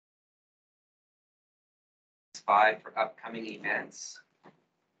5 for upcoming events.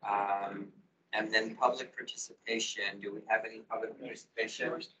 And then public participation. Do we have any public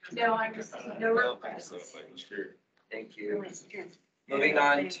participation? No, I received no requests. Thank you. Moving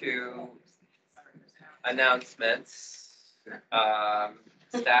on to announcements.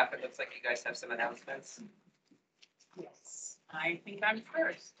 Staff, it looks like you guys have some announcements. Yes, I think I'm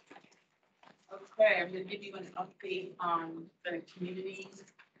first. Okay, I'm going to give you an update on the community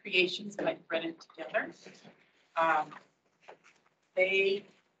creations that I've threaded together. They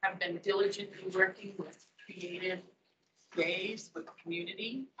have been diligently working with creative days with the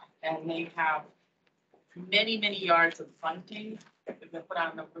community, and they have many, many yards of bunting that we've put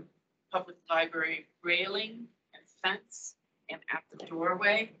on the public library railing and fence and at the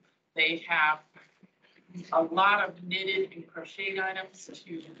doorway. They have a lot of knitted and crocheted items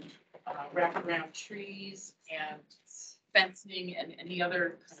to wrap around trees and fencing and any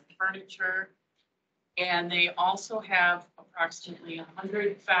other kind of furniture. And they also have approximately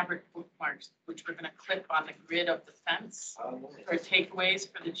 100 fabric bookmarks, which we're going to clip on the grid of the fence for takeaways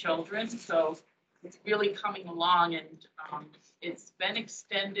for the children. So it's really coming along, and it's been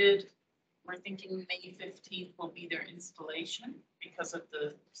extended. We're thinking May 15th will be their installation because of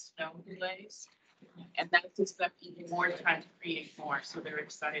the snow delays. And that gives them even more time to create more, so they're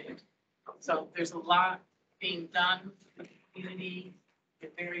excited. So there's a lot being done for the community.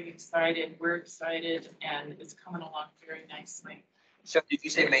 They're very excited, we're excited, and it's coming along very nicely. So did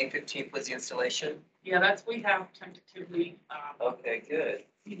you say May 15th was the installation? Yeah, that's, we have tentatively, Okay, good.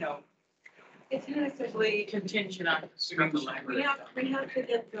 you know, It's tentatively, contingent on. we have to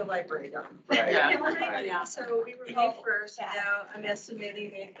get the library done. Right. Yeah. Yeah, so we were May first, now I'm estimating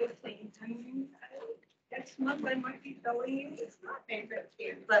May 15th. I mean, next month I might be telling you it's not May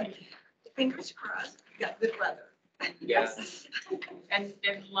 15th, but fingers crossed, we got good weather. Yes. And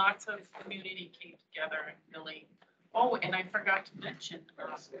lots of community came together and really, oh, and I forgot to mention,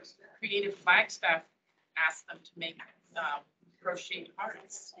 Creative Flagstaff asked them to make crocheted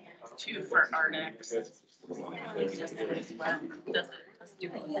hearts too for our next.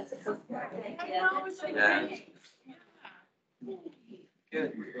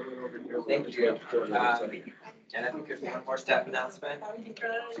 Good. Thank you. And I think there's one more staff announcement.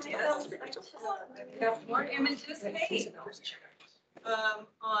 Yes. We have more images made.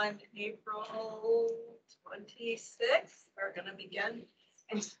 On April 26th, we're gonna begin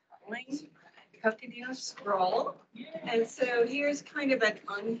installing coconut scroll. And so here's kind of an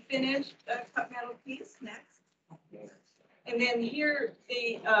unfinished cut metal piece next. And then here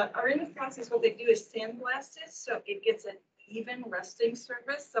they are in the process, what they do is sandblast it so it gets an even resting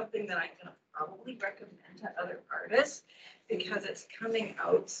surface, something that I'm gonna probably recommend to other artists because it's coming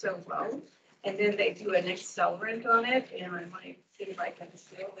out so well. And then they do an accelerant on it, and I might see if I can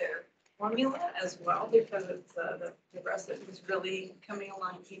steal their formula as well because it's the rest of it was really coming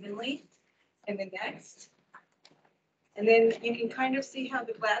along evenly. And then next, and then you can kind of see how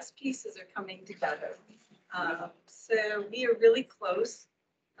the glass pieces are coming together. So we are really close.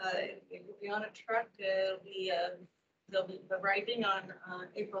 It will be on a truck. They'll be arriving on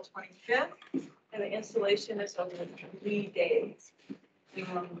April 25th, and the installation is over 3 days.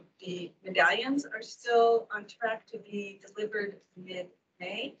 The medallions are still on track to be delivered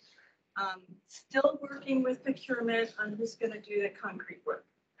mid-May. Still working with procurement on who's going to do the concrete work.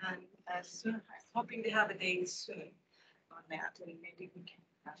 And soon, hoping to have a date soon on that, and maybe we can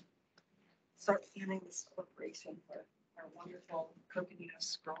start planning the celebration for our wonderful coconut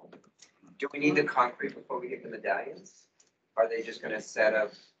scroll. Do we need the concrete before we get the medallions? Are they just gonna set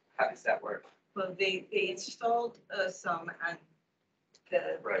up, how does that work? Well, they installed some, and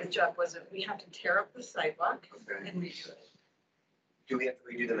the job was that we have to tear up the sidewalk Okay. and redo it. Do we have to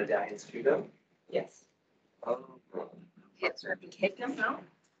redo the medallions too though? Yes. Oh. Yes, we have to take them out.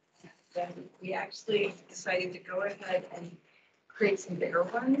 Then we actually decided to go ahead and create some bigger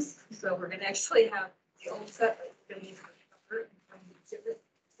ones. So we're gonna actually have the old set, but we're gonna use the cover and exhibit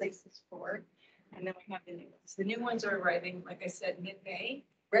places for. And then we have the new ones. The new ones are arriving, like I said, mid-May,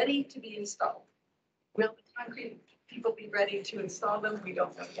 ready to be installed. Will the concrete people be ready to install them? We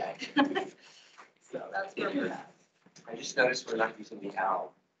don't know yet. So that's where we're at. I just noticed we're not using the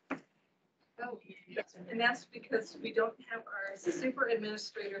owl. Oh, and that's because we don't have our super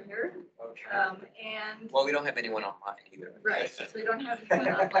administrator here. Okay. And Well, we don't have anyone online either. right, so we don't have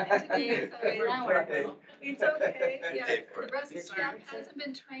anyone online today. So it's okay. Yeah, the rest of the staff hasn't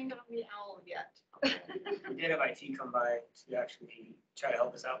been trained on the owl yet. We did have IT come by to actually try to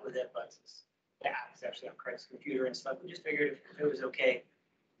help us out with it, but yeah, it's actually on Craig's computer and stuff. We just figured if it was okay,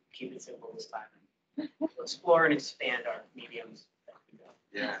 keep it simple this time. We'll explore and expand our mediums.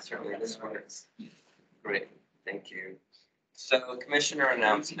 Yeah, certainly this works. Great. Thank you. So commissioner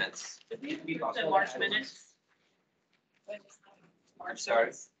announcements. The March minutes.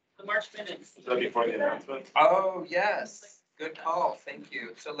 Sorry? The March minutes. Is that before the announcement? Oh, yes. Good call. Thank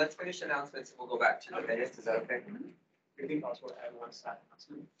you. So let's finish announcements and we'll go back to the minutes. Is that okay? I think also add one side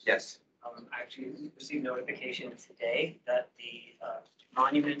announcement. Yes. I actually received notification today that the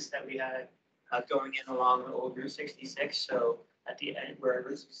monuments that we had going in along the old Route 66, so at the end where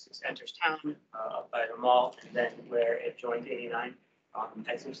Route 66 enters town, up by the mall, and then where it joins 89,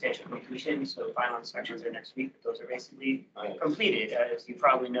 had substantial completion, so final inspections are next week, but those are basically completed. As you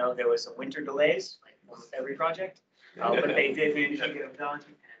probably know, there was some winter delays, like almost every project, but they did manage to get them done,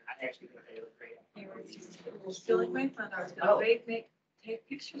 and I actually think they look great. Still in my phone, I was gonna take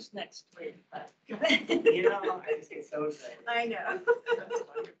pictures next week, but. You know, I just get so excited. I know.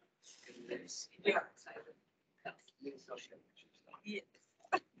 We are excited. Yes.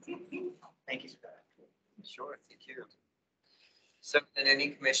 Thank you, Scott. Sure. Thank you. So then any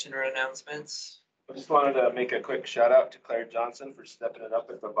commissioner announcements? I just wanted to make a quick shout out to Claire Johnson for stepping it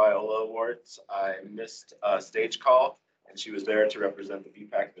up at the Viola Awards. I missed a stage call and she was there to represent the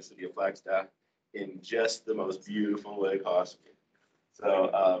BPAC in the city of Flagstaff in just the most beautiful way possible.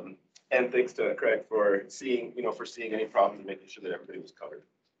 So, and thanks to Craig for seeing any problems and making sure that everybody was covered.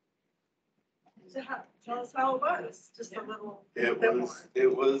 So tell us how it was, just a little. The event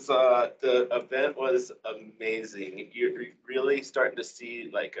was amazing. You're really starting to see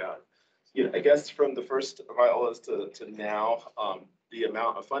like, I guess from the first Violas to now, the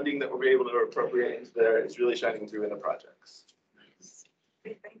amount of funding that we're able to appropriate into there is really shining through in the projects.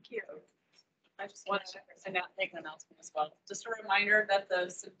 Thank you. I just wanted to make an announcement as well. Just a reminder that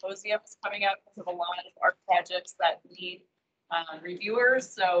the symposium is coming out because of a lot of art projects that need reviewers.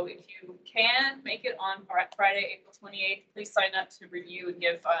 So if you can make it on Friday, April 28th, please sign up to review and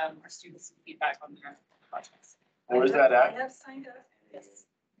give our students some feedback on their projects. Where's that I at? have signed up. Yes. It's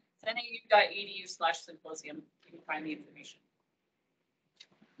nau.edu/symposium. You can find the information.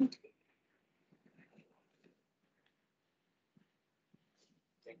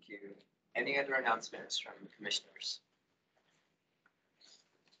 Thank you. Any other announcements from commissioners?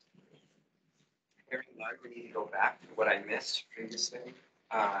 Hearing none, we need to go back to what I missed previously.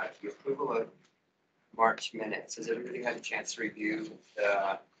 The approval of March minutes. Has everybody had a chance to review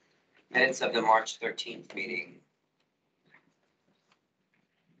the minutes of the March 13th meeting?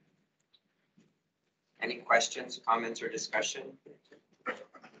 Any questions, comments, or discussion?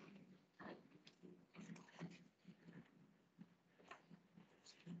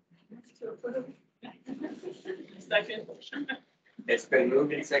 Second. It's been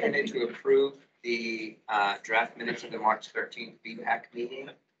moved and seconded to approve the draft minutes of the March 13th BPAC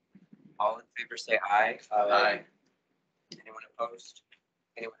meeting. All in favor say aye. Aye. Anyone opposed?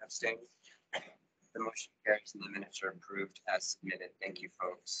 Anyone abstain? The motion carries and the minutes are approved as submitted. Thank you,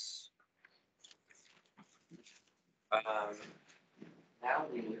 folks. Now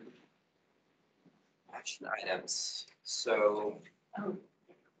we move action items. So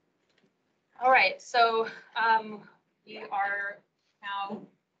All right, so we are now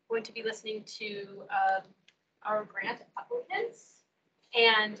going to be listening to our grant applicants.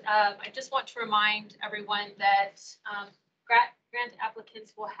 And I just want to remind everyone that grant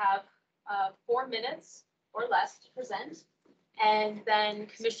applicants will have 4 minutes or less to present. And then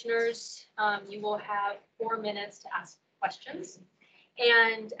commissioners, you will have 4 minutes to ask questions.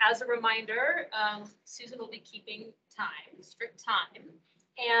 And as a reminder, Susan will be keeping time, strict time.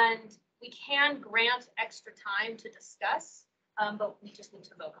 And we can grant extra time to discuss, but we just need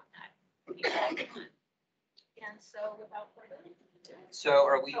to vote on that. And so without further ado. So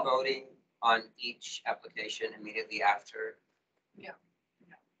are we voting on each application immediately after? Yeah.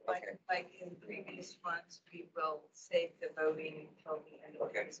 Okay. Like in previous ones, we will save the voting until the end of the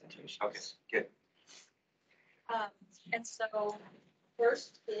Okay. presentation. Okay, good. And so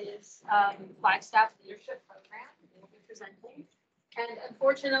first is Flagstaff Leadership Program we'll be presenting. And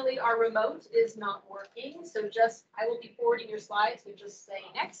unfortunately, our remote is not working. So I will be forwarding your slides. So just say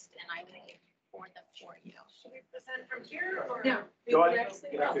next and I will forward them for you. Should we present from here or? No. Go ahead. Next?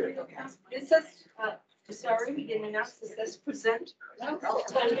 Get up here. It says, sorry, we didn't announce, it says present.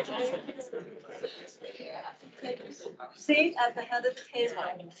 Seat at the head of the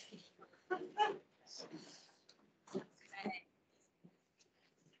table.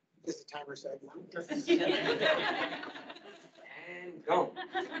 Is the timer set now? And go.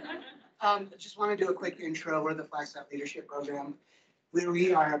 Just want to do a quick intro. We're the Flagstaff Leadership Program.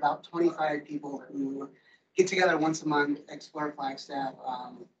 We are about 25 people who get together once a month, explore Flagstaff.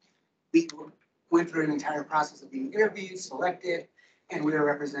 We went through an entire process of being interviewed, selected, and we are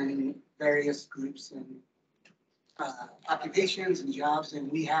representing various groups and occupations and jobs,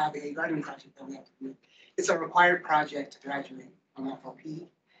 and we have a gardening project that we have to do. It's a required project to graduate from FLP,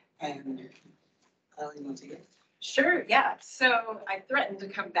 and you want to take it? Sure, yeah. So I threatened to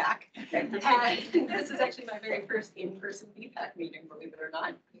come back. And this is actually my very first in-person BPAC meeting, believe it or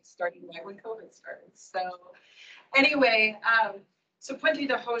not. It started right when COVID started. So anyway, so Puente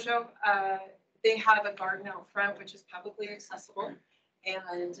de Hojo, they have a garden out front, which is publicly accessible.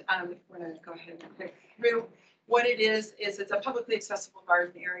 And we're going to go ahead and click through. What it is it's a publicly accessible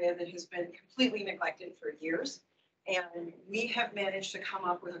garden area that has been completely neglected for years. And we have managed to come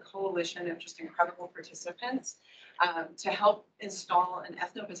up with a coalition of just incredible participants to help install an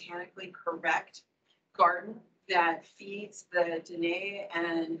ethnobotanically correct garden that feeds the Dene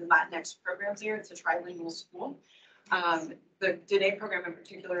and Latinx programs here. It's a trilingual school. The Dene program in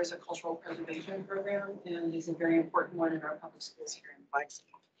particular is a cultural preservation program and is a very important one in our public schools here in Flagstaff.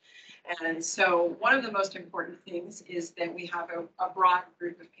 And so one of the most important things is that we have a broad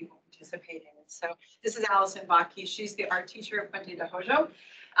group of people participating. And so this is Allison Baki. She's the art teacher at Puente de Hojo.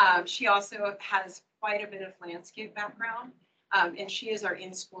 She also has quite a bit of landscape background. And she is our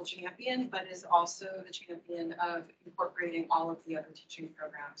in-school champion, but is also the champion of incorporating all of the other teaching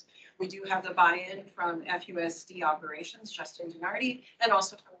programs. We do have the buy-in from FUSD operations, Justin Denardi, and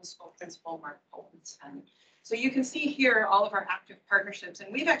also from the school principal, Mark Polton. So you can see here all of our active partnerships,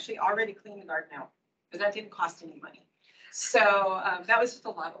 and we've actually already cleaned the garden out because that didn't cost any money. So that was just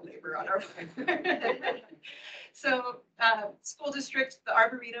a lot of labor on our part. So school district, the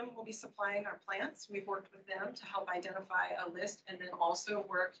Arboretum will be supplying our plants. We've worked with them to help identify a list, and then also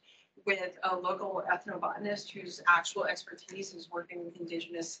worked with a local ethnobotanist whose actual expertise is working with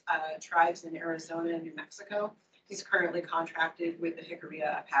indigenous tribes in Arizona and New Mexico. He's currently contracted with the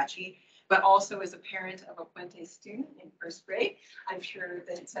Jicarilla Apache, but also is a parent of a Puente student in first grade. I'm sure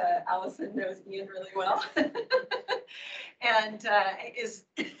that Allison knows Ian really well. And is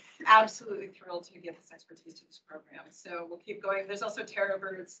absolutely thrilled to give this expertise to this program. So we'll keep going. There's also terror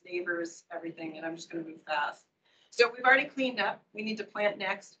birds, neighbors, everything, and I'm just going to move fast. So we've already cleaned up. We need to plant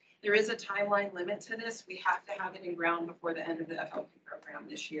next. There is a timeline limit to this. We have to have it in ground before the end of the FLP program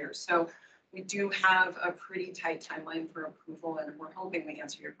this year. So we do have a pretty tight timeline for approval, and we're hoping we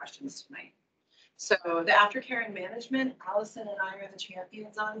answer your questions tonight. So the aftercare and management, Allison and I are the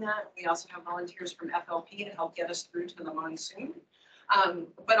champions on that. We also have volunteers from FLP to help get us through to the monsoon.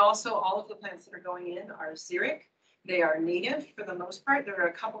 But also all of the plants that are going in are xeric. They are native for the most part. There are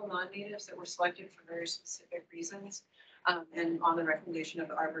a couple non-natives that were selected for very specific reasons. And on the recommendation of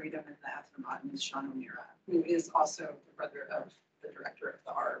the Arboretum and the ethnobotanist, Sean O'Meara, who is also the brother of the director of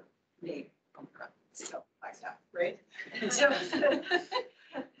the Arb, Nate O'Meara. So, Flagstaff, right? So,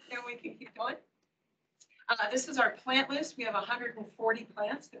 and we can keep going. This is our plant list. We have 140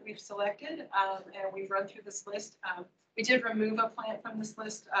 plants that we've selected, and we've run through this list. We did remove a plant from this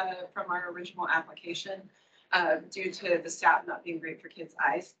list from our original application due to the sap not being great for kids'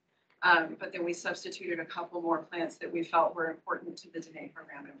 eyes. But then we substituted a couple more plants that we felt were important to the Dene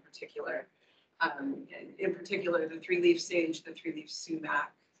program in particular. In particular, the three-leaf sage, the three-leaf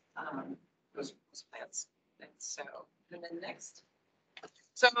sumac, those plants. And so, and then next.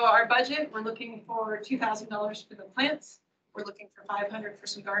 So our budget, we're looking for $2,000 for the plants. We're looking for $500 for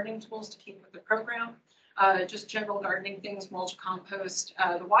some gardening tools to keep with the program. Just general gardening things, mulch, compost.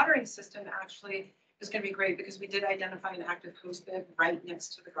 The watering system actually is going to be great because we did identify an active hose bib right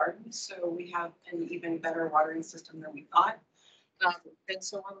next to the garden. So we have an even better watering system than we thought. And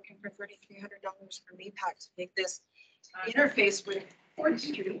so we're looking for $3,300 for MEPAC to make this interface with 4th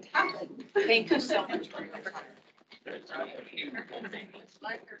Street happen. Thank you so much for your time.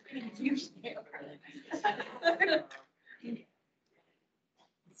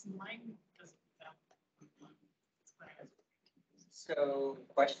 So,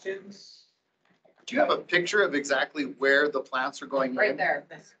 questions? Do you have a picture of exactly where the plants are going in? Right there.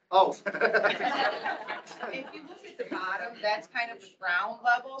 Oh. If you look at the bottom, that's kind of the ground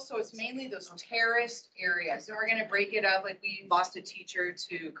level, so it's mainly those terraced areas. So we're gonna break it up, like we lost a teacher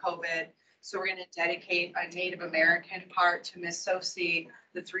to COVID. So we're gonna dedicate a Native American part to Miss Sosie,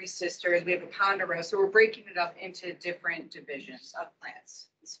 the Three Sisters. We have a Ponderosa. So we're breaking it up into different divisions of plants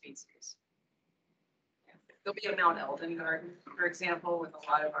and species. There'll be a Mount Eldon garden, for example, with a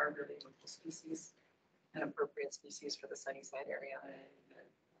lot of our really local species and appropriate species for the Sunnyside area and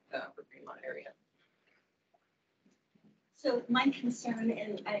the Upper Greenmont area. So my concern,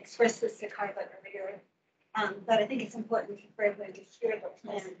 and I expressed this to Carla earlier, but I think it's important for everyone to hear the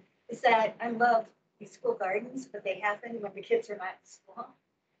plan, is that I love these school gardens, but they happen when the kids are not in school.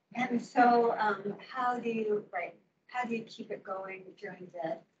 And so how do you keep it going during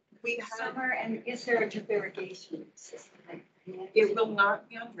the We have, summer, and is there a drip irrigation system? it will not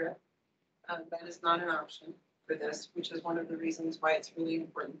be on drip. That is not an option for this, which is one of the reasons why it's really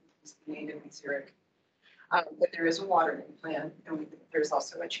important to use the native and xeric. But there is a watering plan, and there's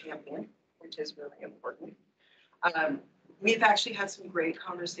also a champion, which is really important. We've actually had some great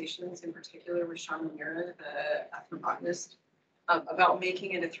conversations, in particular with Sean Mira, the ethnobotanist, about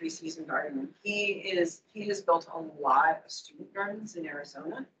making it a 3-season garden. He has built a lot of student gardens in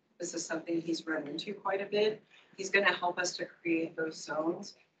Arizona. This is something he's run into quite a bit. He's going to help us to create those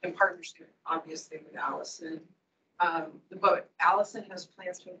zones in partnership, obviously, with Allison. But Allison has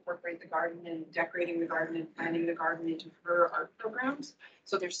plans to incorporate the garden and decorating the garden and planning the garden into her art programs.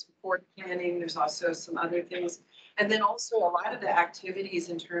 So there's some board planning, there's also some other things. And then also a lot of the activities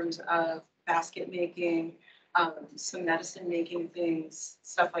in terms of basket making, some medicine making things,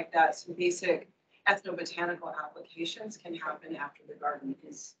 stuff like that, some basic ethnobotanical applications can happen after the garden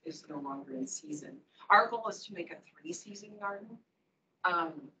is no longer in season. Our goal is to make a 3-season garden,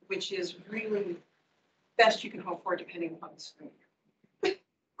 which is really best you can hope for depending upon the snow,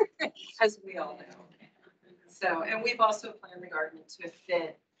 as we all know. So, and we've also planned the garden to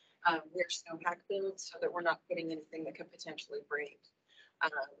fit where snowpack builds so that we're not putting anything that could potentially break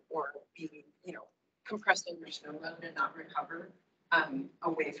or be, compressed under snow load and not recover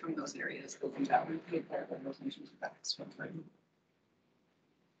away from those areas that would be part of those nations back.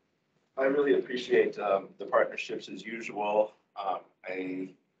 I really appreciate the partnerships as usual. I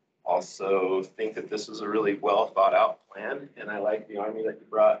also think that this was a really well thought out plan, and I like the army that you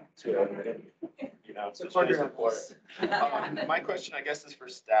brought to to show support. My question, I guess, is for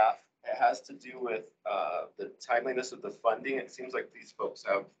staff. It has to do with the timeliness of the funding. It seems like these folks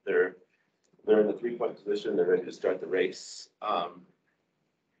they're in the 3-point position. They're ready to start the race.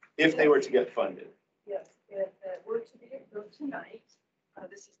 If they were to get funded. Yes, if it were to be approved tonight,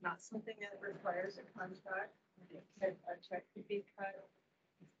 this is not something that requires a contract. A check could be cut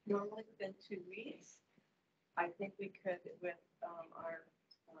normally within 2 weeks. I think we could, with our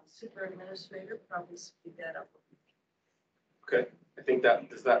super administrator, probably speed that up. Okay, I think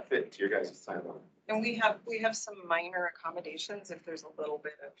does that fit into your guys' timeline? And we have some minor accommodations if there's a little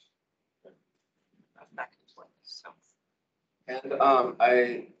bit of back and forth, so. And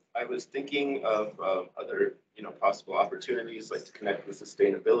I was thinking of other possible opportunities like to connect with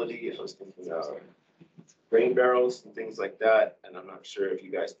sustainability. I was thinking of grain barrels and things like that, and I'm not sure if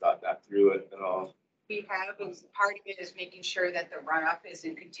you guys thought that through it at all. We have, and part of it is making sure that the runoff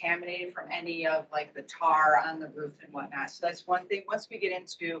isn't contaminated from any of like the tar on the roof and whatnot. So that's one thing. Once we get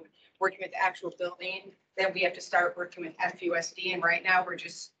into working with the actual building, then we have to start working with FUSD. And right now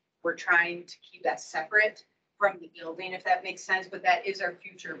we're trying to keep that separate from the building, if that makes sense. But that is our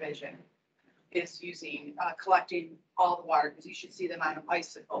future vision, is using, collecting all the water, because you should see them on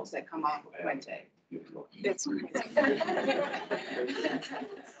bicycles that come off of Puente. It's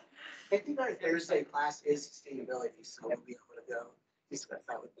I think our Thursday class is sustainability, so we'll be able to go discuss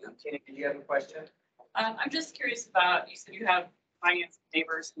that with them. Tina, did you have a question? I'm just curious about, you said you have finance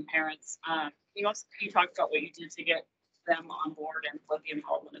neighbors and parents. You talked about what you did to get them on board and what the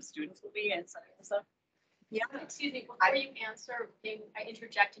involvement of students will be and stuff. Yeah. Excuse me, before you answer, I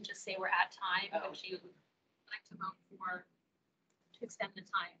interject and just say we're at time. Oh. If you would like to vote to extend the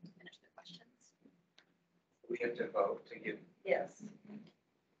time to finish the questions. We have to vote to give. Yes.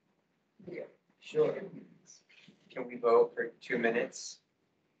 Yeah, sure. Can we vote for 2 minutes?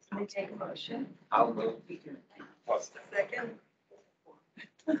 I take a motion. I'll move. Second.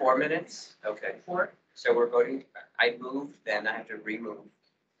 4 minutes? Okay. 4. So we're voting, I move, then I have to remove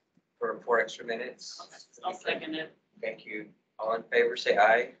for 4 extra minutes. I'll second it. Thank you. All in favor, say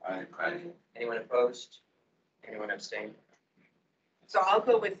aye. Aye. Anyone opposed? Anyone abstain? So I'll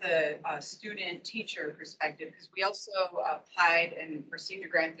go with the student teacher perspective, because we also applied and received a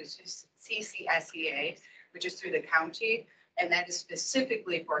grant through CCSEA, which is through the county. And that is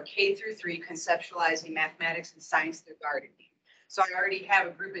specifically for K-3 conceptualizing mathematics and science through gardening. So I already have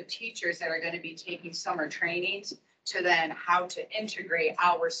a group of teachers that are going to be taking summer trainings to then how to integrate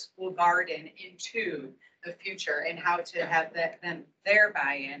our school garden into the future and how to have their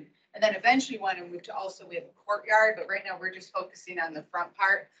buy-in. And then eventually want to move to we have a courtyard, but right now we're just focusing on the front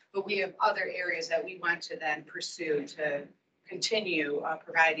part. But we have other areas that we want to then pursue to continue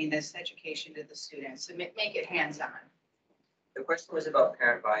providing this education to the students and make it hands-on. The question was about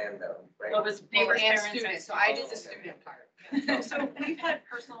parent buy-in though, right? Well, it was Neighbor neighbors, and parents, students, so I did the student part. So we've had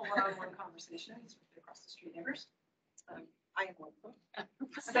personal one-on-one conversations with across the street neighbors. I am one of them.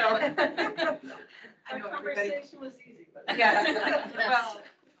 So I know everybody. Conversation was easy, but. Yeah, well,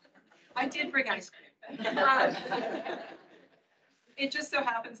 I did bring ice cream. It just so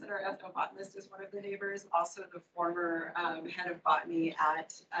happens that our ethnobotanist is one of the neighbors, also the former head of botany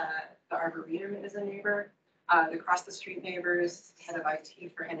at the Arboretum is a neighbor. The across the street neighbors, head of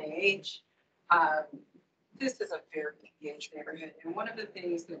IT for NIH. This is a very engaged neighborhood, and one of the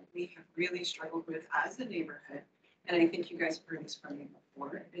things that we have really struggled with as a neighborhood, and I think you guys have heard this from me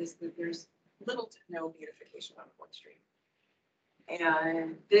before, is that there's little to no beautification on 4th Street.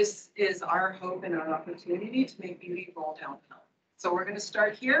 And this is our hope and our opportunity to make beauty roll downhill. So we're gonna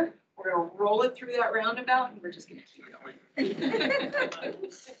start here, we're gonna roll it through that roundabout, and we're just gonna keep going.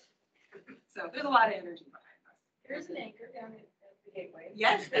 So there's a lot of energy behind us. There's an anchor down at the gateway.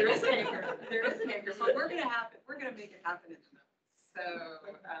 Yes, there is an anchor, but we're gonna make it happen in the middle. So,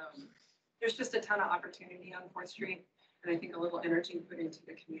 there's just a ton of opportunity on 4th Street, and I think a little energy put into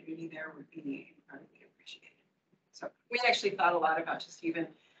the community there would be incredibly appreciated. So we actually thought a lot about just even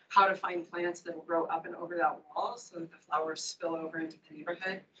how to find plants that will grow up and over that wall so that the flowers spill over into the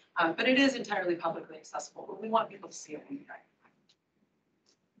neighborhood. But it is entirely publicly accessible, but we want people to see it when we drive.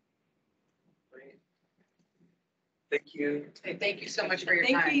 Great. Thank you. Okay, thank you so much for your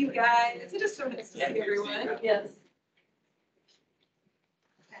time. Thank you, guys. It is so nice to see everyone. Yes.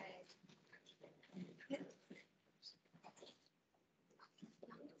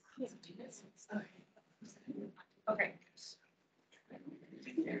 Okay.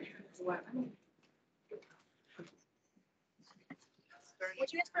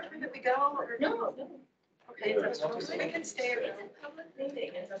 Would you guys prefer that we go or? No. Okay, we can stay. It's a public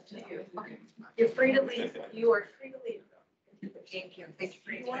meeting, it's up to you. You're free to leave, you are free to leave. Thank you. Thank you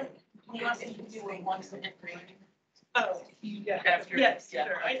for your time. Oh, yeah. Yes,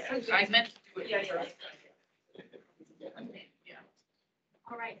 sure. I meant to do it. Yeah.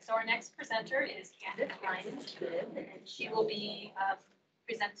 All right, so our next presenter is Candace Lyons, and she will be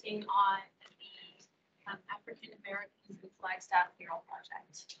presenting on the African Americans in Flagstaff mural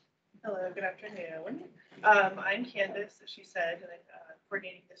project. Hello, good afternoon. I'm Candace, as she said, and I'm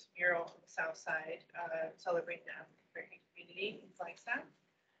coordinating this mural on the south side, celebrating the African American community in Flagstaff.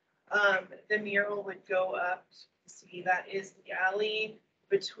 The mural would go up, see, that is the alley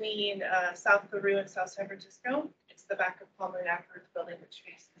between South Peru and South San Francisco. It's the back of Palmer and Acker's building, which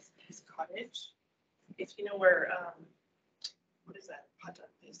faces his cottage. If you know where, what is that hot dog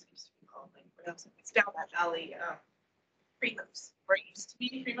place used to be called? Like, what else? It's down that alley, Primo's, where it used to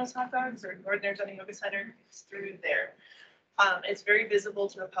be Primo's Hot Dogs or Northern Arizona Yoga Center. It's through there. It's very visible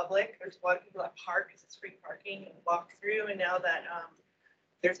to the public. There's a lot of people that park because it's free parking and walk through. And now that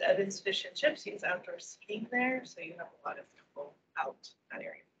there's Evans Fish and Chips, it's outdoor seating there, so you have a lot of people out in that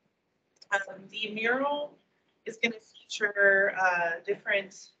area. The mural is going to feature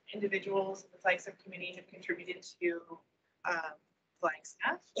different individuals in the Flagstaff community who contributed to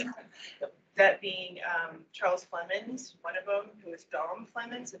Flagstaff. That being Charles Flemons, one of them, who is Dom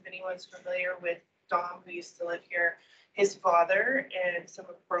Flemons. If anyone's familiar with Dom, who used to live here, his father and some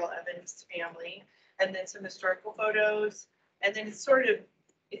of Pearl Evans' family, and then some historical photos. And then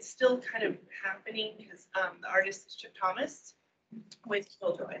it's still kind of happening because the artist is Chip Thomas with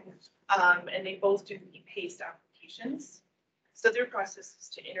Killjoy. And they both do e-paste applications. So their process is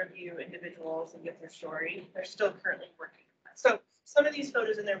to interview individuals and get their story. They're still currently working on that. So some of these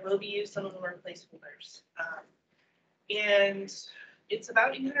photos in there will be used, some of them are placeholders. And it's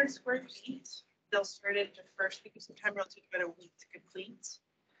about 800 square feet. They'll start it the first week of September. It'll take about a week to complete.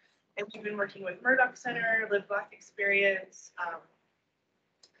 And we've been working with Murdoch Center, Live Black Experience,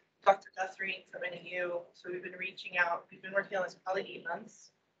 Dr. Guthrie from NAU. So we've been reaching out. We've been working on this probably 8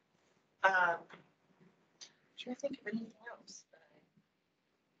 months. I'm trying to think of anything else that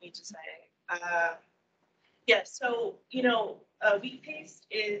I need to say. Yeah, so, wheat paste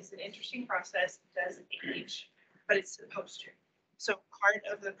is an interesting process. It does age, but it's supposed to. So part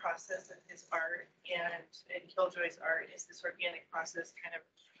of the process of his art and Killjoy's art is this organic process kind of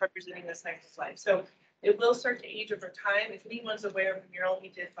representing the cycle of life. So it will start to age over time. If anyone's aware of the mural he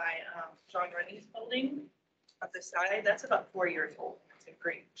did by John Rennie's building up the side, that's about 4 years old. It's in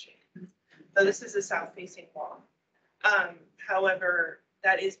great shape. So this is a south-facing wall. However,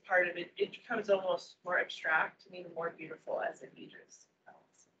 that is part of it. It becomes almost more abstract and even more beautiful as it ages.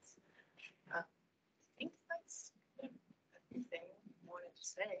 I think that's everything I wanted to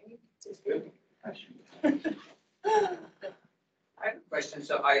say. It's good. I have a question.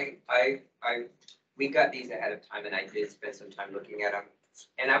 So we got these ahead of time and I did spend some time looking at them.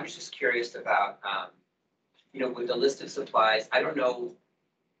 And I was just curious about, with the list of supplies, I don't know,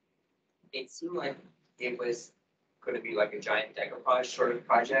 it seemed like it was going to be like a giant decoupage sort of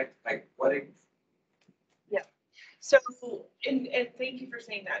project. Like what? Yeah. So, and thank you for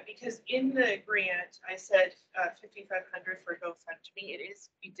saying that, because in the grant, I said 5,500 for GoFundMe.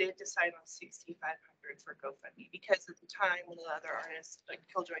 We did decide on 6,500 for GoFundMe, because at the time, one of the other artists, like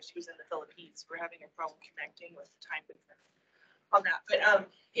Killjoy, she was in the Philippines, we're having a problem connecting with the time difference on that. But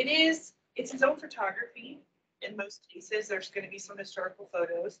it's his own photography. In most cases, there's going to be some historical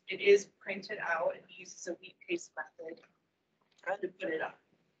photos. It is printed out and uses a wheat paste method to put it up.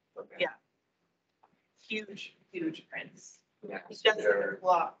 Yeah. Huge prints. Yeah. It's just in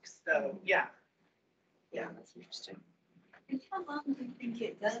blocks, so yeah. Yeah, that's interesting. And how long do you think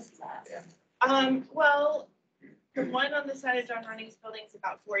it does last? Well, the one on the side of John Running's building is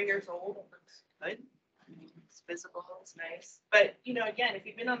about 4 years old. It looks good. It's visible, it's nice. But, again, if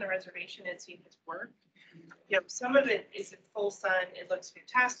you've been on the reservation and seen his work, some of it is in full sun. It looks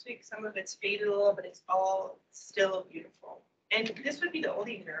fantastic. Some of it's faded a little, but it's all still beautiful. And this would be the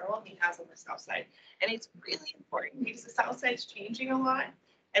only mural he has on the south side. And it's really important because the south side is changing a lot,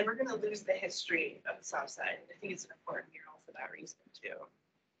 and we're going to lose the history of the south side. I think it's an important mural for that reason too.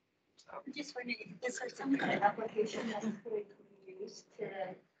 So I'm just wondering, is there some kind of application that could be used to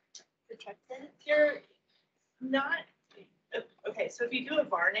protect it? you're not, okay, so if you do a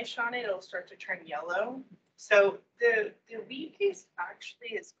varnish on it, it'll start to turn yellow. So the wheat paste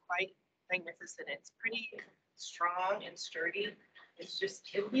actually is quite magnificent. It's pretty strong and sturdy.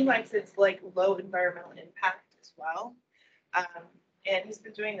 He likes its like low environmental impact as well. And he's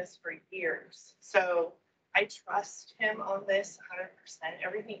been doing this for years. So I trust him on this 100%.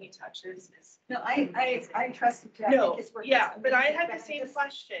 Everything he touches is. No, I trust him. No, yeah, but I had the same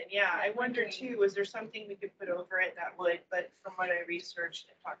question. Yeah, I wonder too, was there something we could put over it that would, but from what I researched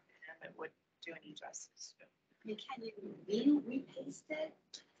and talked to him, it wouldn't do any justice. Can you repaste it?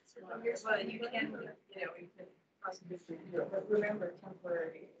 Well, you can, we can possibly do it, but remember,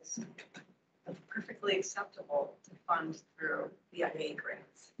 temporary is perfectly acceptable to fund through VIA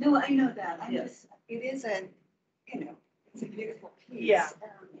grants. No, I know that. Yes. It is it's a beautiful piece. Yeah.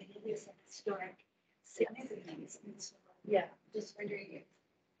 And it is a historic significance. And so Yeah. just wondering if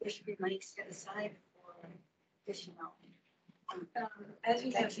there should be money set aside for additional. As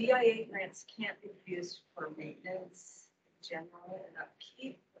you know, VIA grants can't be used for maintenance in general and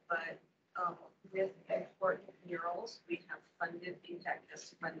upkeep, but with important murals, we have funded, VTech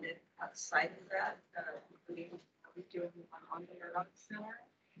has funded outside of that, including we're doing one on the Murdoch Center.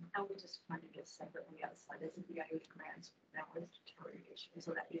 And we just funded it separately outside of the VIA grants. That was deterioration,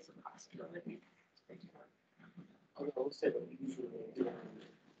 so that is a possibility. I will say that usually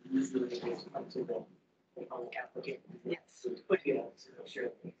it's up to the applicant. Yes. To put it out to make sure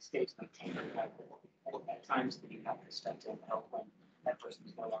that the state's maintained. At times that you have to step in and help when that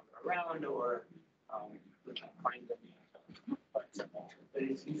person's no longer around or we can't find them. But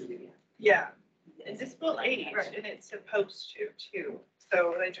it's usually. Yeah, and this will age, and it's supposed to too.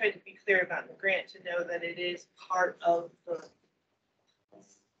 So I tried to be clear about the grant to know that it is part of the thing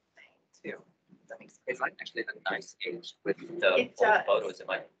too. That makes, it's like actually a nice age with the It old does. photos in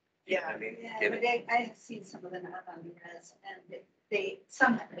my. Yeah. I mean, Yeah, given- but I have seen some of them out on the res, and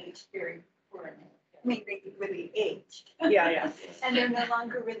some have aged very poorly. I mean, they really aged. Yeah. And they're no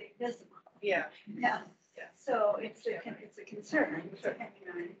longer really visible. Yeah. Yeah. Yeah. So it's a concern, depending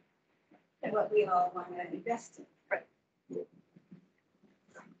on what we all want to invest in.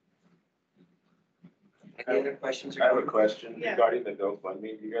 Any other questions? I have a question Yeah. regarding the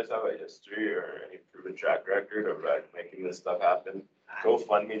GoFundMe. Do you guys have a history or any proven track record of making this stuff happen?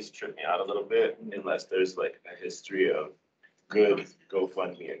 GoFundMe's tripped me out a little bit unless there's like a history of good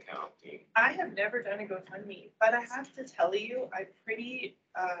GoFundMe accounting. I have never done a GoFundMe, but I have to tell you, I'm pretty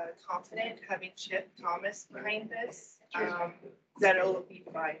confident having Chip Thomas behind this, that it'll be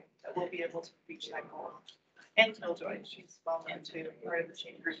fine, that we'll be able to reach that goal. And Killjoy, she's well known too, part of the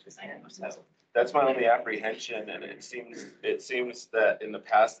same group as him, so. That's my only apprehension, and it seems that in the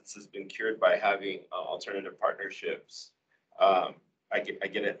past, this has been cured by having alternative partnerships. I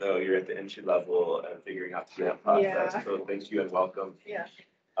get it though, you're at the entry level and figuring out the grant process, Yeah. so thank you and welcome. Yeah.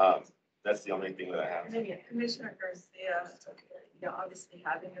 That's the only thing that I have. And then Commissioner Garcia, obviously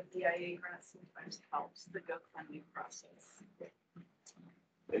having a VIA grant sometimes helps the GoFundMe process.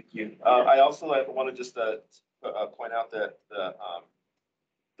 Thank you. I also want to just point out that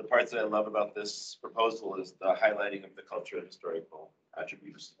the parts that I love about this proposal is the highlighting of the cultural and historical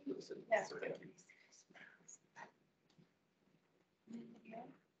attributes of the city. Yeah. So thank you.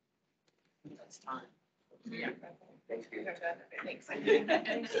 That's time. Yeah. Thank you. Thanks. Thank you.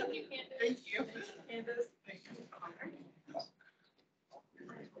 Thank you. Candace. Thank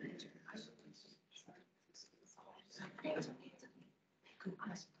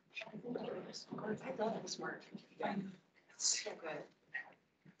you. I thought it was smart. So good.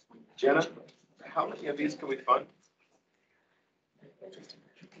 Jenna, how many of these can we fund?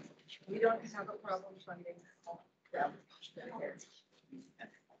 We don't have a problem funding. Yeah.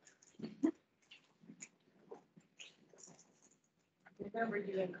 Remember,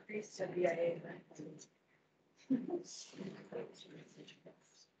 you increased the BIA.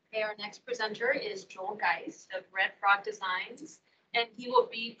 Okay, our next presenter is Joel Geist of Red Frog Designs, and he will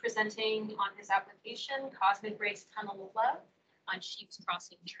be presenting on his application, Cosmic Rays Tunnel of Love on Sheep's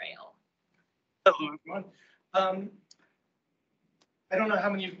Crossing Trail. Hello, everyone. I don't know how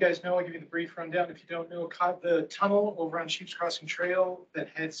many of you guys know, I'll give you the brief rundown. If you don't know, the tunnel over on Sheep's Crossing Trail that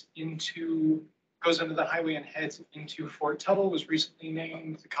goes under the highway and heads into Fort Tuttle was recently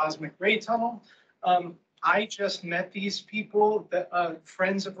named the Cosmic Ray Tunnel. I just met these people,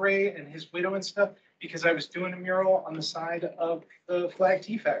 friends of Ray and his widow and stuff, because I was doing a mural on the side of the Flag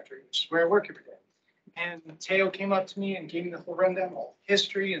Tea Factory, which is where I work every day. And Teo came up to me and gave me the whole rundown, all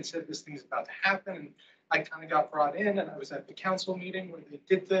history, and said this thing's about to happen. And I kind of got brought in, and I was at the council meeting where they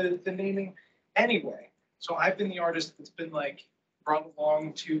did the naming. Anyway, so I've been the artist that's been like brought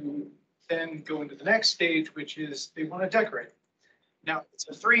along to then go into the next stage, which is they want to decorate. Now, it's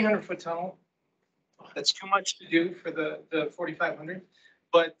a 300-foot tunnel. That's too much to do for the 4,500.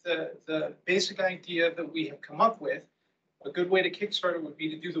 But the basic idea that we have come up with, a good way to kickstart it would be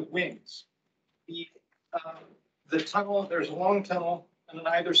to do the wings. The tunnel, there's a long tunnel, and on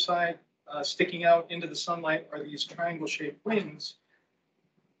either side, sticking out into the sunlight are these triangle-shaped wings.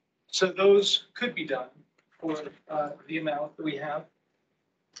 So those could be done for the amount that we have.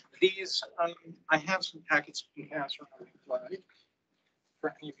 These, I have some packets you can pass around.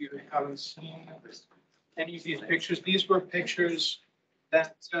 For any of you who haven't seen any of these pictures, these were pictures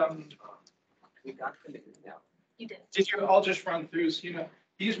that We got them now. You did. I'll just run through, so you know.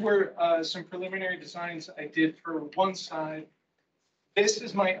 These were some preliminary designs I did for one side. This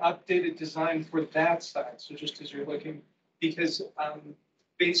is my updated design for that side. So just as you're looking, because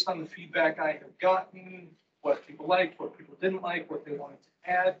based on the feedback I have gotten, what people liked, what people didn't like, what they wanted to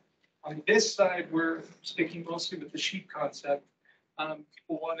add. On this side, we're sticking mostly with the sheep concept.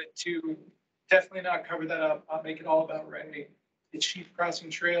 People wanted to definitely not cover that up. I'll make it all about Ray. It's Sheep Crossing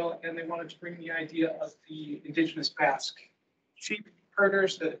Trail, and they wanted to bring the idea of the indigenous Basque sheep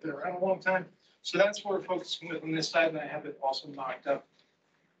herders that have been around a long time. So that's what we're focusing with on this side, and I have it also mocked up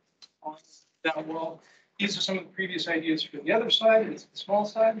on that wall. These are some of the previous ideas for the other side. It's the small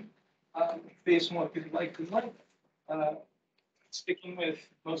side, based on what people liked and like. Sticking with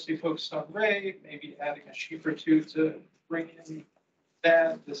mostly focused on Ray, maybe adding a sheep or two to bring in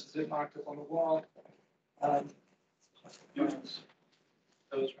that. This is it mocked up on the wall.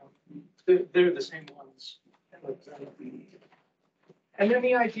 Those they're the same ones. And then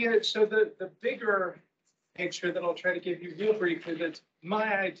the idea, so the bigger picture that I'll try to give you real briefly, that's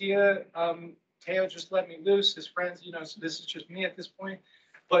my idea. Teo just let me loose, his friends, you know, so this is just me at this point.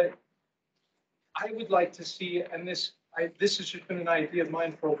 But I would like to see, and this has just been an idea of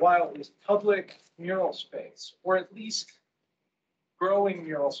mine for a while, is public mural space, or at least growing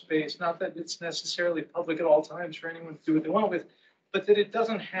mural space. Not that it's necessarily public at all times for anyone to do what they want with, but that it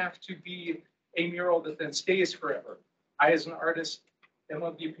doesn't have to be a mural that then stays forever. I, as an artist, am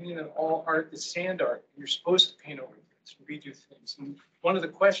of the opinion that all art is sand art. You're supposed to paint over things, redo things. And one of the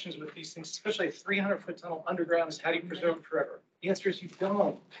questions with these things, especially a 300-foot tunnel underground, is how do you preserve it forever? The answer is you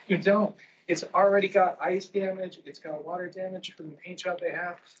don't. You don't. It's already got ice damage. It's got water damage from the paint job they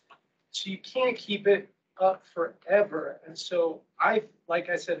have. So you can't keep it up forever. And so like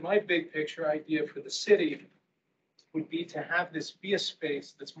I said, my big picture idea for the city would be to have this be a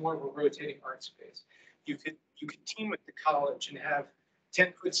space that's more of a rotating art space. You could team with the college and have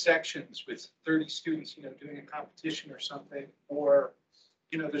 10-foot sections with 30 students, you know, doing a competition or something. Or,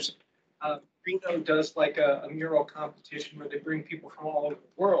 you know, there's Reno does like a mural competition where they bring people from all over the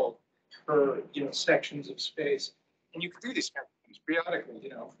world for, you know, sections of space. And you can do these kind of things periodically, you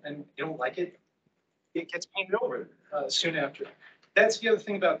know, and you don't like it, it gets painted over soon after. That's the other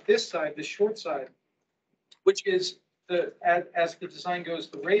thing about this side, the short side, which is as the design goes,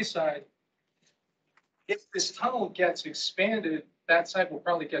 the Ray side. If this tunnel gets expanded, that side will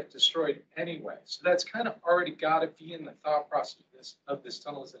probably get destroyed anyway. So that's kind of already got to be in the thought process of this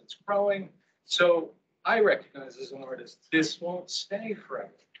tunnel is that it's growing. So I recognize as an artist, this won't stay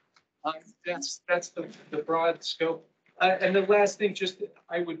forever. That's the broad scope. And the last thing, just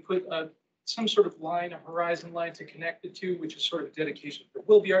I would put some sort of line, a horizon line to connect the two, which is sort of dedication. There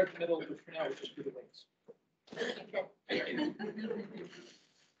will be art in the middle, but for now, we'll just do the wings.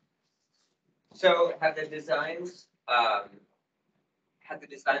 So have the designs had the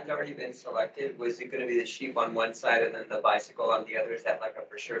designs already been selected? Was it gonna be the sheep on one side and then the bicycle on the other? Is that like a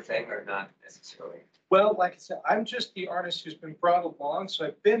for sure thing or not necessarily? Well, like I said, I'm just the artist who's been brought along, so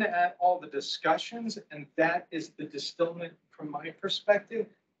I've been at all the discussions, and that is the distillment from my perspective,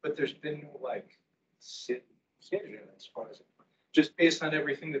 but there's been no like sit as far as, just based on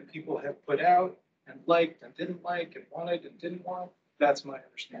everything that people have put out and liked and didn't like and wanted and didn't want, that's my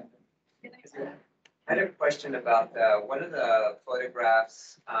understanding. I had a question about one of the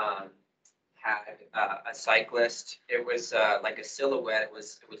photographs, had, a cyclist. It was, like a silhouette. It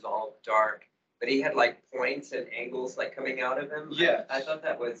was all dark, but he had like points and angles like coming out of him. Yes. I thought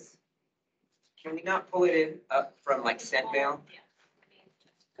that was, can we not pull it in up from like scent mail?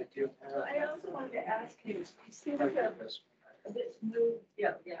 I do have- I also wanted to ask you, you see like a bit move,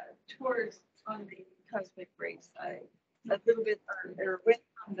 yeah, towards on the cosmic ray side, a little bit, or away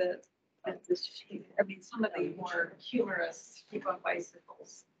from the sheep. I mean, some of the more humorous sheep on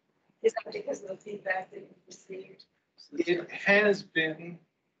bicycles. Is that because of the feedback that you received? It has been,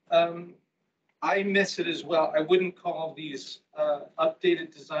 I miss it as well. I wouldn't call these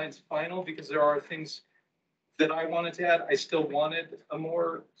updated designs final because there are things that I wanted to add. I still wanted a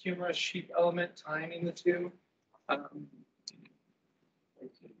more humorous sheep element tying in the two.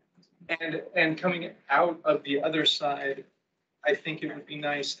 And coming out of the other side, I think it would be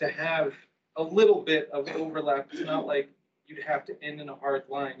nice to have a little bit of overlap. It's not like you'd have to end in a hard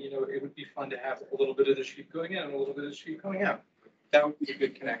line. You know, it would be fun to have a little bit of the sheep going in and a little bit of the sheep coming out. That would be a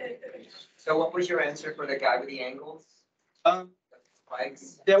good connection. So what was your answer for the guy with the angles?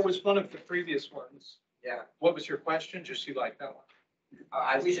 Spikes? That was one of the previous ones. Yeah. What was your question? Just you like that one?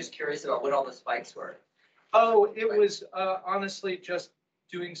 I was just curious about what all the spikes were. Oh, it was honestly just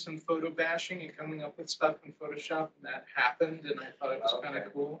doing some photo bashing and coming up with stuff in Photoshop, and that happened, and I thought it was kind of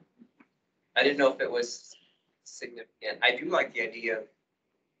cool. I didn't know if it was significant. I do like the idea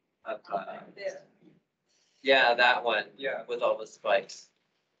of, yeah, that one. Yeah. With all the spikes.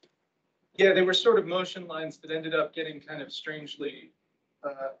 Yeah, they were sort of motion lines that ended up getting kind of strangely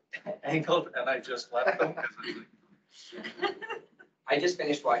angled, and I just left them. I just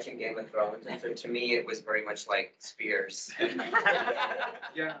finished watching Game of Thrones, and so to me, it was very much like spears.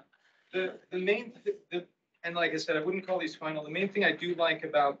 Yeah, the main, and like I said, I wouldn't call these final. The main thing I do like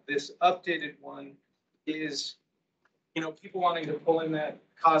about this updated one is, you know, people wanting to pull in that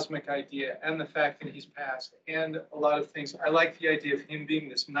cosmic idea and the fact that he's passed and a lot of things. I like the idea of him being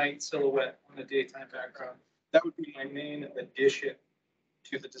this night silhouette on a daytime background. That would be my main addition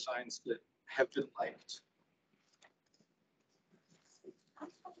to the designs that have been liked. I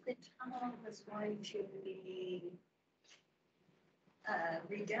thought the tunnel was going to be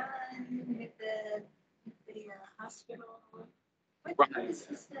redone with the hospital. What is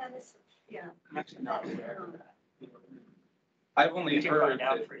the status? Yeah. I'm actually not aware of that. I've only We can heard find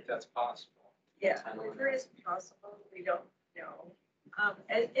out that for you. that's possible. Yeah, where is possible, we don't know.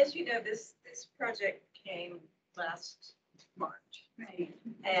 As you know, this project came last March. Right.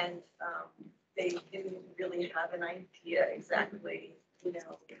 And they didn't really have an idea exactly, you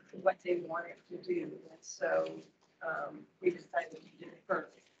know, what they wanted to do. And so we decided to defer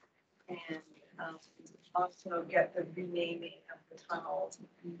and also get the renaming of the tunnel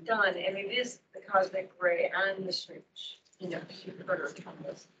done. And it is the cosmic ray and the switch. You know, you've heard of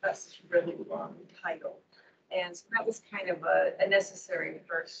tunnels. That's a really long title. And so that was kind of a necessary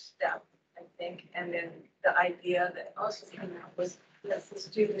first step, I think. And then the idea that also came out was, let's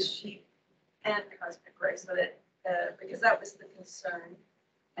do the sheep and cosmic ray so that, because that was the concern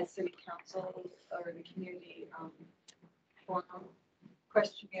at city council or the community forum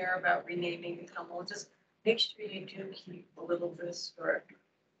questionnaire about renaming the tunnel. Just make sure you do keep a little bit historic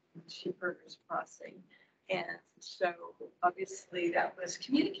Sheepherder's Crossing. And so obviously that was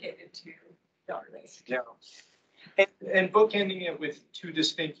communicated to the artist. Yeah. And bookending it with two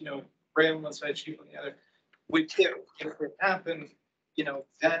distinct, you know, Ray on one side, sheep on the other, which if it happened, you know,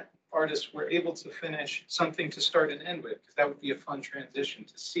 that artists were able to finish something to start and end with, because that would be a fun transition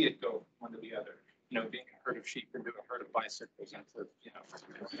to see it go from one to the other. You know, being a herd of sheep into a herd of bicycles into, you know.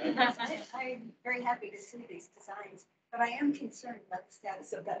 I'm very happy to see these designs, but I am concerned about the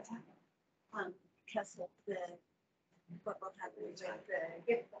status of that tunnel. Because of what will happen with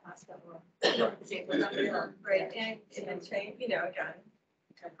if the hospital. Right, and then change, you know, again,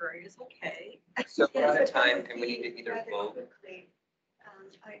 temporary is okay. So we're out of Yes, but time would and we need to be either rather vote. quickly.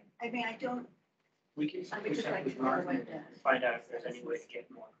 I mean, I don't, We can I would just like to know when find out if there's any way to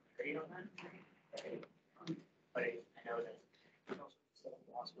get more clarity on that. But I know that it's also still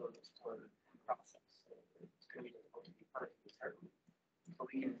possible to explore the process. So it's going to be difficult to be perfectly certain.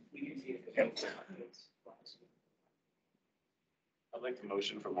 But we can see if there's any. I'd like to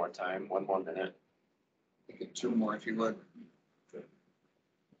motion for more time, 1 more minute. Two more if you would.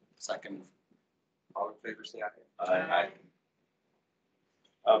 Second. All in favor, say aye.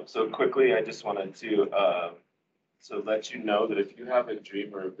 Aye. So quickly, I just wanted to, so let you know that if you have a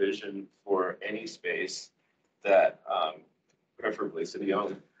dream or a vision for any space that, preferably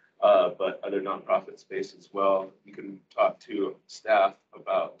city-owned, but other nonprofit space as well, you can talk to staff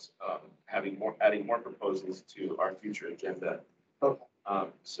about, adding more proposals to our future agenda. Okay.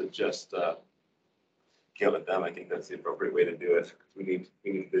 So just, get with them. I think that's the appropriate way to do it. We need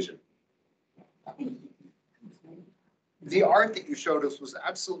vision. The art that you showed us was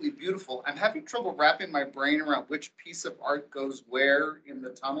absolutely beautiful. I'm having trouble wrapping my brain around which piece of art goes where in the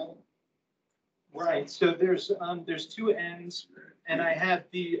tunnel. Right, so there's two ends, and I have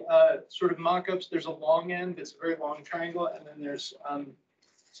the sort of mock-ups. There's a long end, it's a very long triangle, and then there's,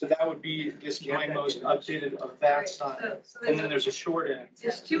 so that would be, this is my most updated of that side. And then there's a short end.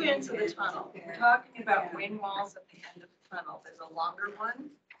 There's two ends of the tunnel. We're talking about wing walls at the end of the tunnel. There's a longer one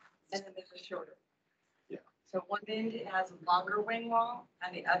and then there's a shorter. Yeah. So one end has a longer wing wall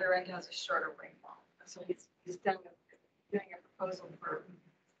and the other end has a shorter wing wall. So he's doing a proposal for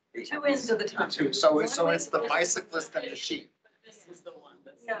two ends of the tunnel. So it's the bicyclist and the sheep, This is the one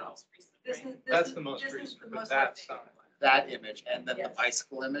that's No. the most recent, This right? is, That's the most this is recent, the but most that updated. side. that image, and then the Yes.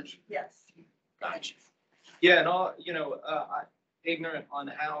 bicycle image. Yes. Gotcha. Yeah, and all, I'm ignorant on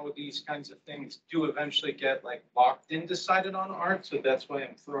how these kinds of things do eventually get like locked in, decided on art. So that's why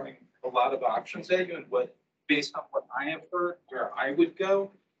I'm throwing a lot of options at you and based on what I have heard, where I would go.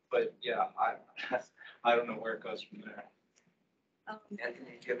 But yeah, I don't know where it goes from there.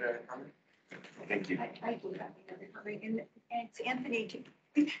 Anthony, do you have a comment? Thank you. I do have another comment, and it's Anthony,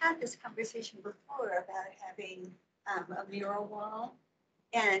 we've had this conversation before about having a mural wall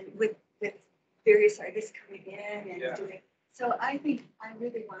and with various artists coming in Yeah. and doing, so I think, I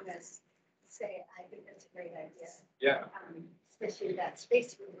really want to say, I think that's a great idea. Yeah, Especially that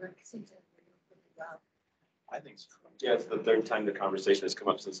space we work, seems to work really well. I think so. Yeah, it's the third time the conversation has come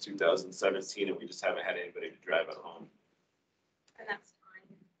up since 2017, and we just haven't had anybody to drive it home. And that's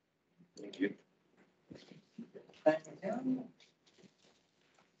fine. Thank you. Thank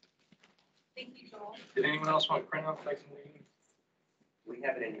you, Joel. Did anyone else want to print out? I can read? We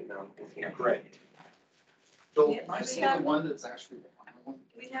have it in email. Yeah, great. So Yeah, I we see have- the one that's actually the final one.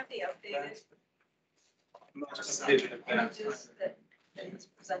 Do we have the updated Most updated of that. images that is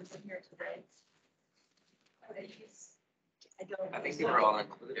presented here today? I don't. I think they were all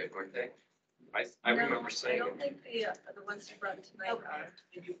included, weren't they? I No, remember saying. I don't think the ones you brought tonight are.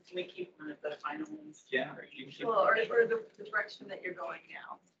 Maybe we keep one of the final ones. Yeah. You can keep- Well, or the direction that you're going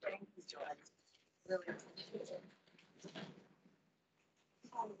now. Thank you, Joel. Really appreciate it.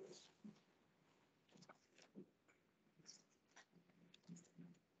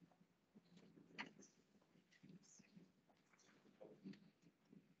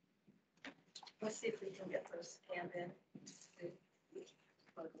 Let's see if we can get those scanned in.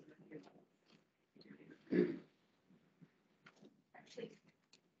 Actually,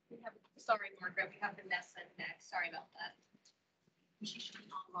 sorry, Margaret, we have Vanessa next. Sorry about that. She should be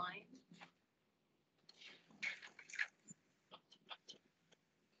online.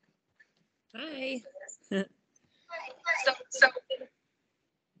 Hi. So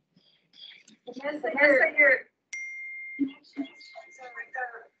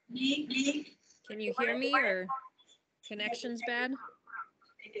Can you hear me or connection's bad?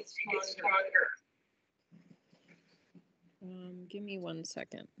 Give me 1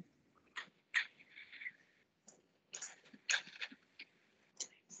 second.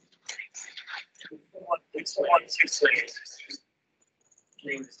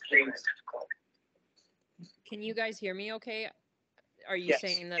 Can you guys hear me okay? Are you Yes,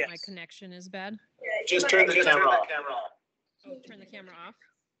 saying that my yes. connection is bad? Just turn the camera off. Oh, turn the camera off.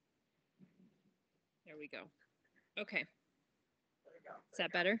 There we go. Okay. Is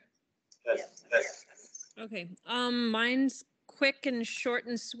that better? Yes. Okay, mine's quick and short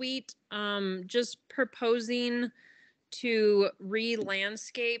and sweet. Just proposing to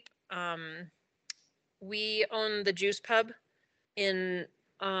re-landscape. We own the Juice Pub in,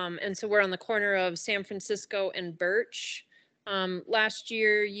 and so we're on the corner of San Francisco and Birch. Last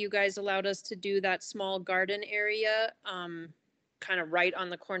year, you guys allowed us to do that small garden area, kind of right on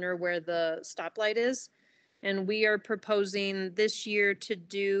the corner where the stoplight is. And we are proposing this year to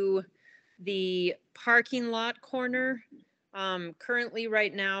do the parking lot corner. Currently,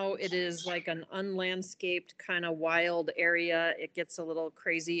 right now, it is like an unlandscaped kind of wild area. It gets a little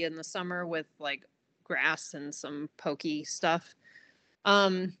crazy in the summer with like grass and some pokey stuff.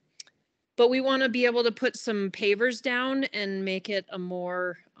 But but we want to be able to put some pavers down and make it a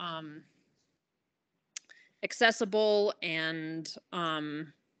more accessible and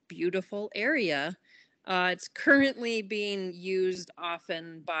beautiful area. It's currently being used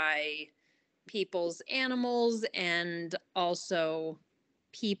often by people's animals and also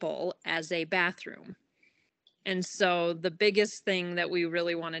people as a bathroom. And so the biggest thing that we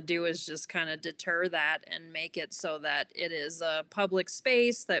really want to do is just kind of deter that and make it so that it is a public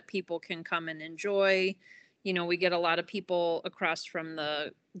space that people can come and enjoy. You know, we get a lot of people across from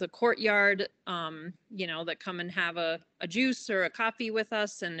the courtyard, you know, that come and have a juice or a coffee with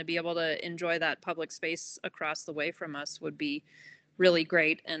us, and to be able to enjoy that public space across the way from us would be really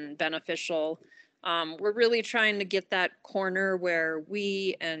great and beneficial. We're really trying to get that corner where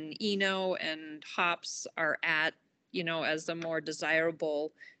we and Eno and Hops are at, you know, as a more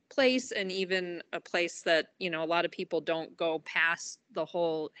desirable place, and even a place that, you know, a lot of people don't go past the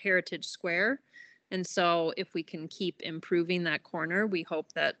whole Heritage Square. And so if we can keep improving that corner, we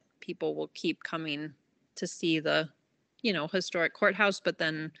hope that people will keep coming to see the, you know, historic courthouse, but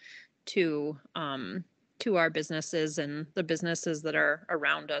then to our businesses and the businesses that are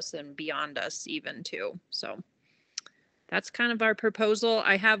around us and beyond us even too. So that's kind of our proposal.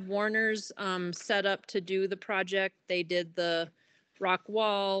 I have Warner's set up to do the project. They did the rock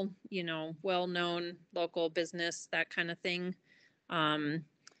wall, you know, well-known local business, that kind of thing.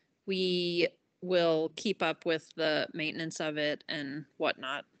 We will keep up with the maintenance of it and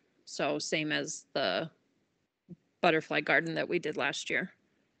whatnot. So same as the butterfly garden that we did last year.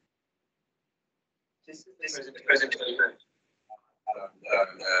 This is the presentation.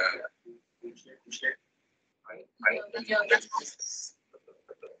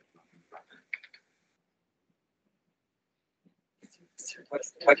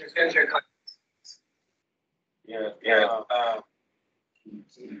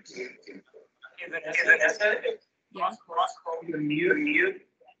 Mute.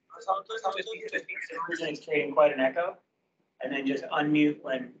 It's creating quite an echo. And then just unmute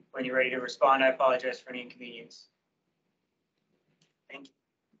when you're ready to respond. I apologize for any inconvenience. Thank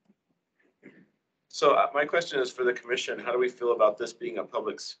you. So my question is for the commission, how do we feel about this being a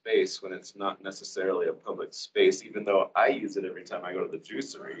public space when it's not necessarily a public space, even though I use it every time I go to the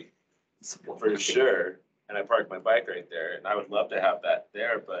juicery, for sure, and I park my bike right there, and I would love to have that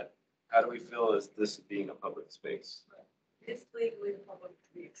there, but how do we feel as this being a public space? It's legally public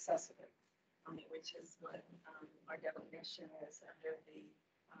to be accessible, which is what our definition is under the,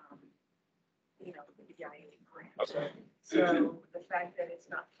 you know, the BIA grant. Okay. So the fact that it's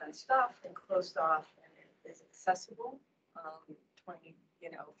not fenced off and closed off and it is accessible,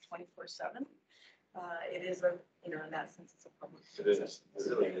 24/7. It is a, you know, in that sense, it's a public. It is, it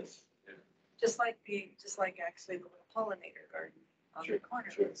really is. Yeah. Just like actually the little pollinator garden on the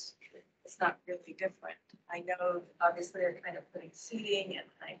corner. It's not really different. I know obviously they're kind of putting seating, and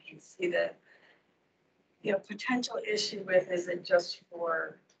I can see the, you know, potential issue with, is it just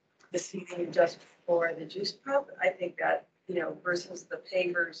for the seating, just for the juice pub? I think that, you know, versus the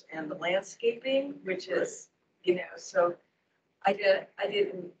pavers and the landscaping, which is, you know, so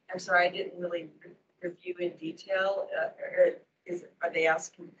I'm sorry, I didn't really review in detail. Are they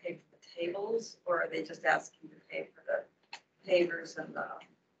asking to pay for the tables, or are they just asking to pay for the pavers and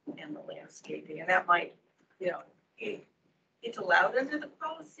the landscaping? And that might, you know, it's allowed under the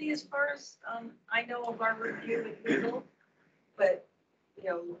policy as far as I know of our review with legal, but, you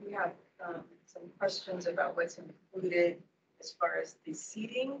know, we have some questions about what's included as far as the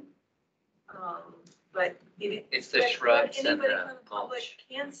seating. But It's the shrubs and anybody the from the public mulch.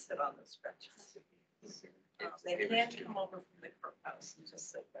 can sit on those benches. They can come over from the courthouse and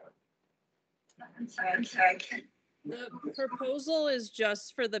just sit there. I'm sorry. The proposal is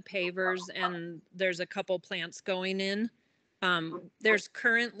just for the pavers, and there's a couple plants going in. There's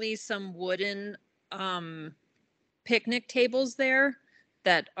currently some wooden picnic tables there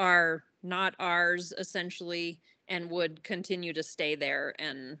that are not ours essentially, and would continue to stay there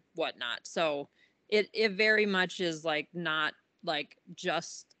and whatnot. So it very much is like not like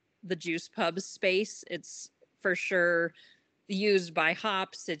just the juice pub space. It's for sure used by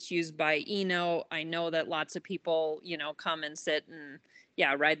Hops, it's used by Eno. I know that lots of people, you know, come and sit and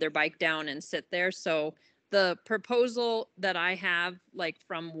ride their bike down and sit there. So the proposal that I have, like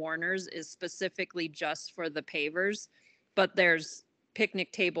from Warner's, is specifically just for the pavers, but there's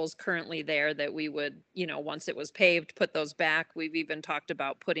picnic tables currently there that we would, you know, once it was paved, put those back. We've even talked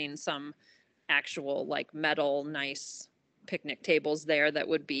about putting some actual like metal, nice picnic tables there that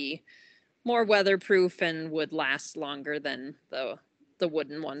would be more weatherproof and would last longer than the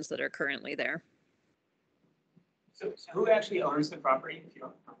wooden ones that are currently there. So who actually owns the property? If you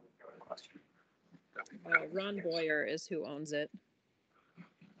don't question. Ron Boyer is who owns it.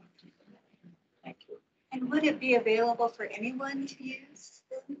 Thank you. And would it be available for anyone to use?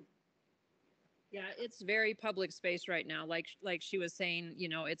 Yeah, it's very public space right now. Like she was saying, you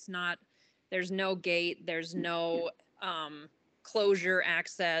know, it's not, there's no gate, there's no closure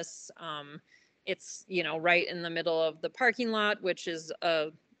access. It's, you know, right in the middle of the parking lot, which is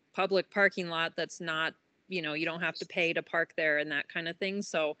a public parking lot that's not, you know, you don't have to pay to park there and that kind of thing.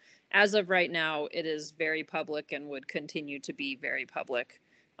 So as of right now, it is very public and would continue to be very public.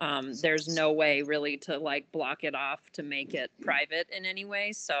 There's no way really to like block it off to make it private in any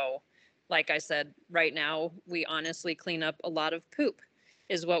way. So like I said, right now, we honestly clean up a lot of poop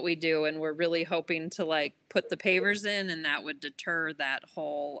is what we do. And we're really hoping to like put the pavers in and that would deter that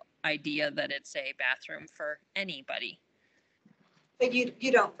whole idea that it's a bathroom for anybody. But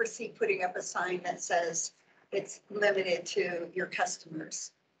you don't foresee putting up a sign that says it's limited to your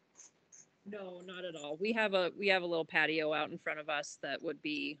customers? No, not at all. We have a little patio out in front of us that would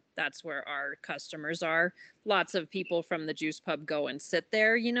be, that's where our customers are. Lots of people from the juice pub go and sit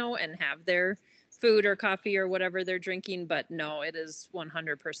there, you know, and have their food or coffee or whatever they're drinking. But no, it is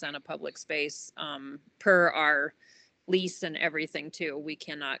 100% a public space. Per our lease and everything too. We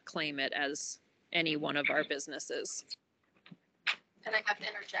cannot claim it as any one of our businesses. And I have to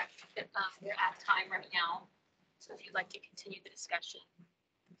interject, we're at time right now. So if you'd like to continue the discussion,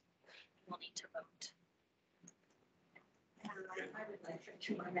 we'll need to vote. I would like for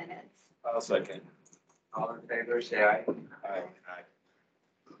 2 more minutes. I'll second. All in favor, say aye. Aye.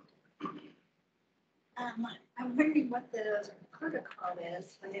 I'm wondering what the protocol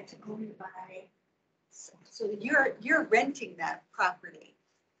is when it's owned by, so you're renting that property.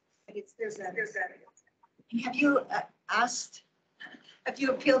 But there's a, have you asked, have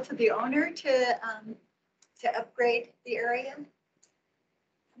you appealed to the owner to upgrade the area?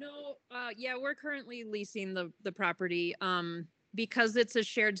 No, yeah, we're currently leasing the property. Because it's a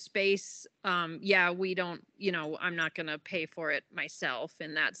shared space, yeah, we don't, you know, I'm not gonna pay for it myself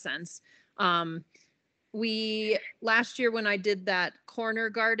in that sense. Last year when I did that corner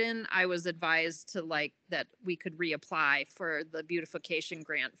garden, I was advised to like that we could reapply for the beautification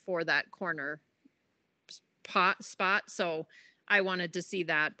grant for that corner spot. So I wanted to see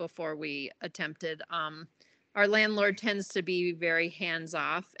that before we attempted. Our landlord tends to be very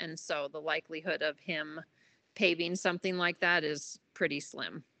hands-off, and so the likelihood of him paving something like that is pretty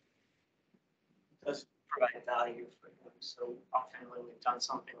slim. It does provide value for them. So often when we've done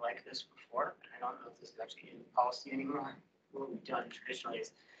something like this before, and I don't know if this is actually in policy anymore, what we've done traditionally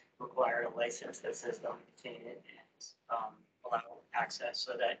is require a license that says they'll maintain it and allow access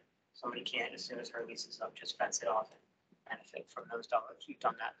so that somebody can't, as soon as her lease is up, just fence it off and benefit from those dollars. We've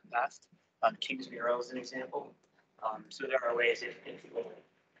done that in the past. King's Mural is an example. So there are ways if the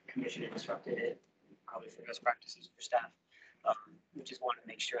commission instructed it, probably for best practices for staff. We just want to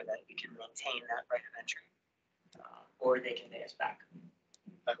make sure that we can maintain that right of entry, or they can pay us back.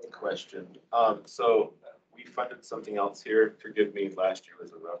 I have a question. So we funded something else here. Forgive me, last year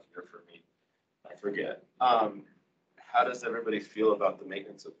was a rough year for me. I forget. How does everybody feel about the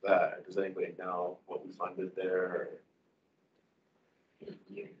maintenance of that? Does anybody know what we funded there?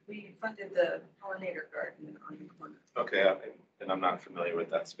 We funded the pollinator garden on the corner. Okay, and I'm not familiar with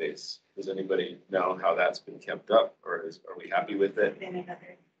that space. Does anybody know how that's been kept up, or are we happy with it? Been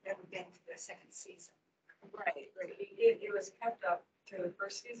another, that would be the second season. Right. It was kept up through the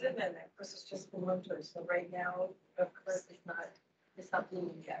first season and of course it's just been winter. So right now, of course, it's not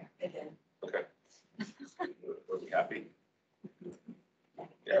blooming yet again. Okay. Were we happy?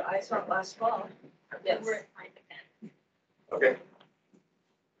 Yeah, I saw it last fall. Yes. We're at 5 again. Okay.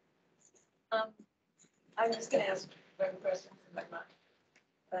 I'm just gonna ask one question from my mind.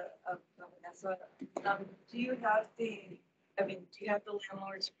 Vanessa, do you have the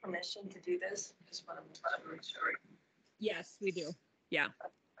landlord's permission to do this? Just want to make sure. Yes, we do. Yeah.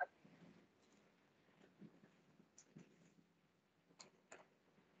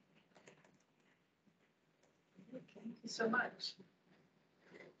 Thank you so much.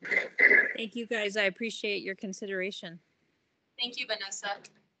 Thank you guys. I appreciate your consideration. Thank you, Vanessa.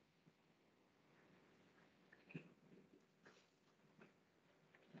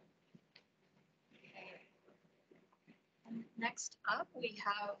 And next up, we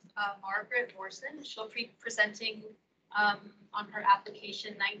have Margaret Morrison. She'll be presenting on her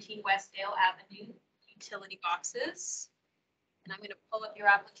application 19 Westdale Avenue utility boxes. And I'm going to pull up your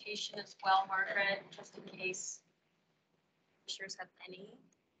application as well, Margaret, just in case commissioners have any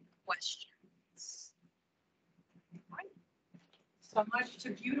questions. So much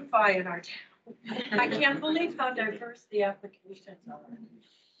to beautify in our town. I can't believe how diverse the applications are.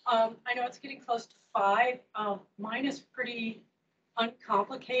 I know it's getting close to 5. Mine is pretty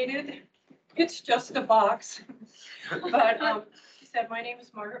uncomplicated. It's just a box. But she said, my name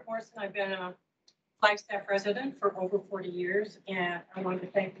is Margaret Morrison. I've been a Flagstaff resident for over 40 years, and I wanted to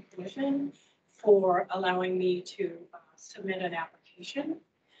thank the commission for allowing me to submit an application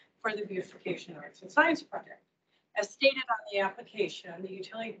for the Beautification Arts and Science Project. As stated on the application, the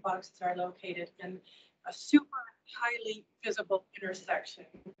utility boxes are located in a super highly visible intersection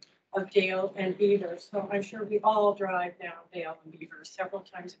of Dale and Beaver. So I'm sure we all drive down Dale and Beaver several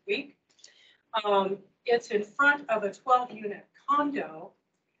times a week. It's in front of a 12-unit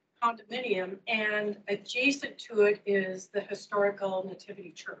condominium, and adjacent to it is the historical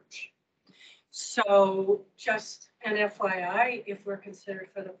Nativity Church. So just an FYI, if we're considered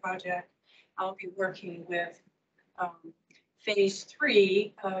for the project, I'll be working with phase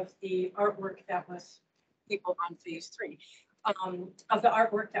 3 of the artwork that was people on phase 3 of the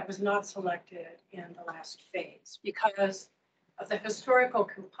artwork that was not selected in the last phase because of the historical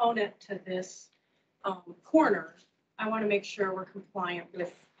component to this corner. I want to make sure we're compliant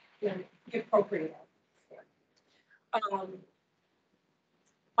with the appropriate.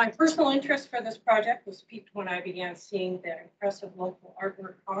 My personal interest for this project was piqued when I began seeing the impressive local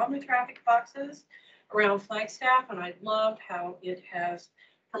artwork on the traffic boxes around Flagstaff, and I loved how it has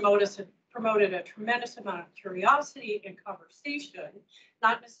promoted a tremendous amount of curiosity and conversation.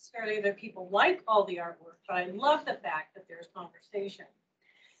 Not necessarily that people like all the artwork, but I love the fact that there's conversation.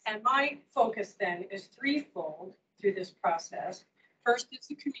 And my focus then is threefold through this process. First is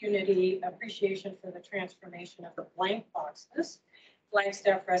the community appreciation for the transformation of the blank boxes.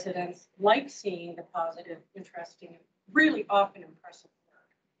 Flagstaff residents like seeing the positive, interesting, really often impressive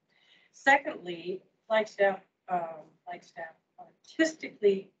work. Secondly, Flagstaff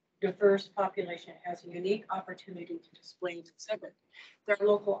artistically diverse population has a unique opportunity to display and exhibit their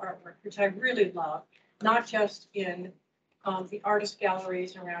local artwork, which I really love, not just in the artist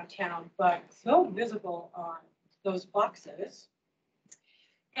galleries around town, but so visible on those boxes.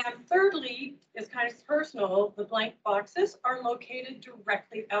 And thirdly, it's kind of personal, the blank boxes are located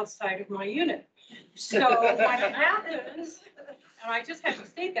directly outside of my unit. So what happens, and I just have to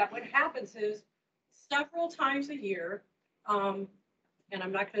state that, what happens is several times a year, and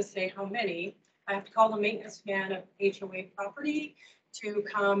I'm not going to say how many, I have to call the maintenance man of HOA property to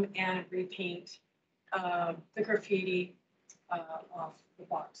come and repaint the graffiti off the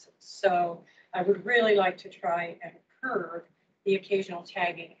boxes. So I would really like to try and curb the occasional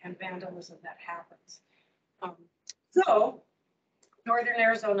tagging and vandalism that happens. So Northern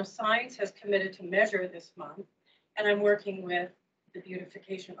Arizona Science has committed to measure this month, and I'm working with the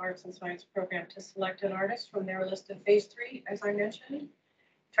Beautification Arts and Science Program to select an artist from their list of phase 3, as I mentioned,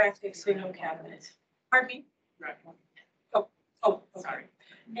 traffic signal cabinets. Pardon me? Right. Oh, okay. Sorry.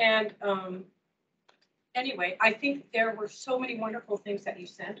 And anyway, I think there were so many wonderful things that you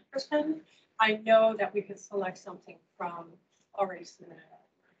sent, Kristen. I know that we could select something from already submitted.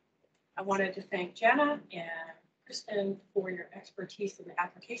 I wanted to thank Jenna and Kristen for your expertise in the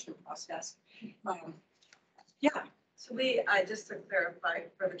application process. Yeah. So just to clarify,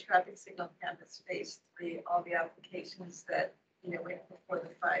 for the traffic signal canvas phase 3, all the applications that, went before the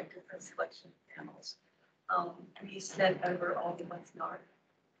 5 different selection panels, we sent over all the ones not,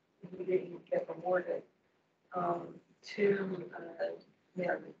 we didn't get awarded, to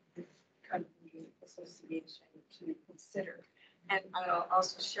the company association to consider. And I'll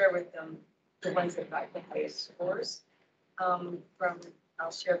also share with them the ones that got the highest scores. I'll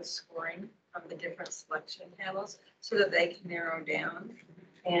share the scoring from the different selection panels so that they can narrow down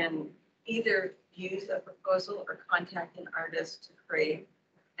and either use a proposal or contact an artist to create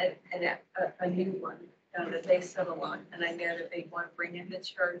a new one that they settle on. And I know that they want to bring in the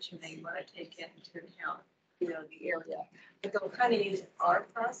church and they want to take into account, the area. But they'll kind of use our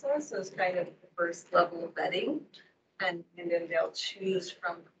process as kind of the first level of vetting. And then they'll choose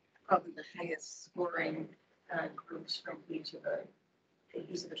from probably the highest scoring groups from each of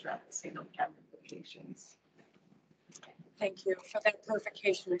the traffic signal cabinet locations. Thank you for that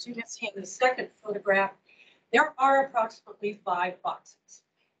clarification. As you can see in the second photograph, there are approximately 5 boxes.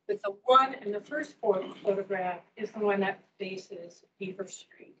 But the one in the first photograph is the one that faces Beaver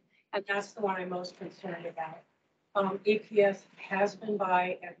Street. And that's the one I'm most concerned about. APS has been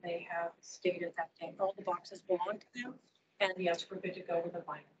by and they have stated that all the boxes belong to them. And yes, we're good to go with the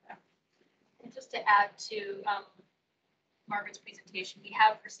vinyl wrap. And just to add to Margaret's presentation, we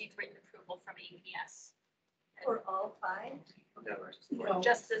have received written approval from APS. For all 5? No,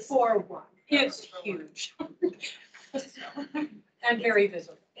 Just this. for one. It's huge. And very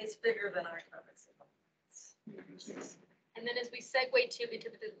visible. It's bigger than our traffic signal. And And then as we segue into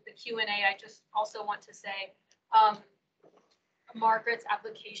the Q&A, I just also want to say, Margaret's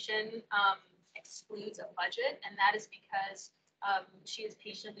application excludes a budget, and that is because she is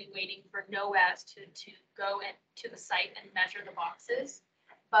patiently waiting for NOAS to go to the site and measure the boxes.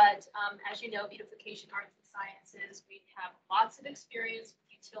 But as you know, Beautification Arts and Sciences, we have lots of experience with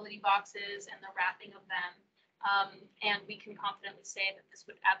utility boxes and the wrapping of them. And we can confidently say that this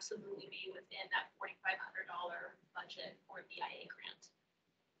would absolutely be within that $4,500 budget for a BIA grant.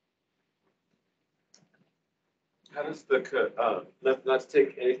 How does not to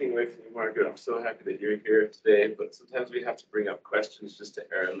take anything away from you, Margaret, I'm so happy that you're here today, but sometimes we have to bring up questions just to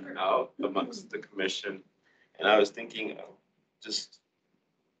air them out amongst the commission. And I was thinking of just,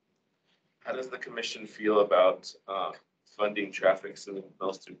 how does the commission feel about funding traffic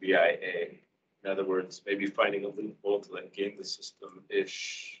signals through BIA? In other words, maybe finding a loophole to like game the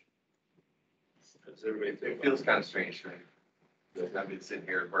system-ish. How does everybody feel? It feels kind of strange to me. Because I've been sitting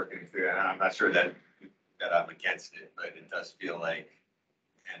here working through it, and I'm not sure that I'm against it, but it does feel like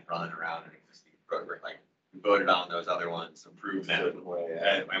and run around an existing program. Like we voted on those other ones, approved them,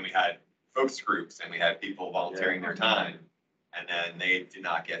 and we had focus groups and we had people volunteering their time, and then they did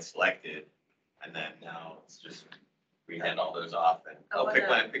not get selected, and then now it's just we hand all those off and I'll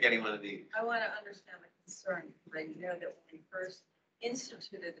pick any one of these. I want to understand the concern, because I know that when we first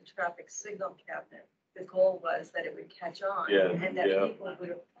instituted the traffic signal cabinet, the goal was that it would catch on and that people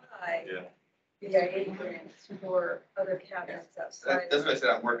would apply BIA grants for other cabinets outside. That's what I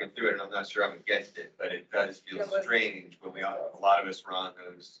said, I'm working through it and I'm not sure I'm against it, but it does feel strange when a lot of us were on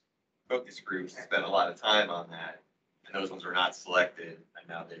those focus groups, spent a lot of time on that, and those ones were not selected, and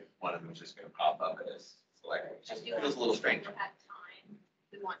now one of them is just going to pop up as selected. It just feels a little strange. At time,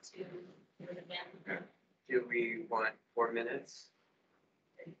 we want to put it in. Do we want 4 minutes?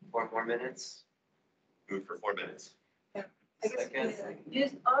 4 more minutes? Move for 4 minutes. I guess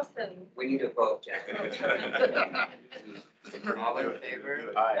use Austin. We need a vote, Jack. All in favor?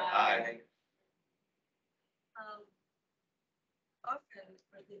 Aye. Often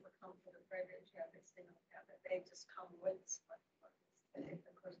when people come for the private traffic signal cabinet, they just come with select buttons, and it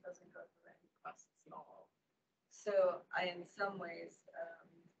of course doesn't go through any process at all. So in some ways,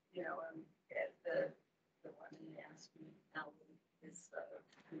 the one they asked me now is,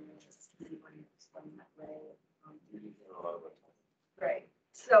 anybody who's done that way. Right.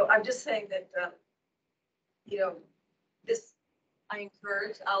 So I'm just saying that, this,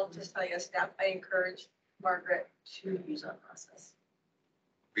 I'll just tell you a step, I encourage Margaret to use our process.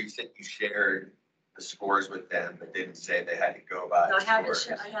 You said you shared the scores with them, but didn't say they had to go by No, the I haven't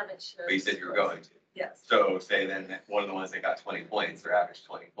scores. shared. But you said you were going to. Yes. So say then that one of the ones that got 20 points, their average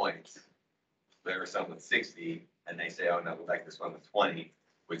 20 points. There were some with 60, and they say, oh no, we like this one with 20,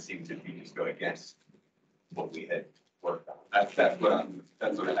 would seem to be just go against what we had worked on. That's what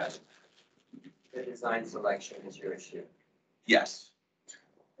I had. The design selection is your issue. Yes.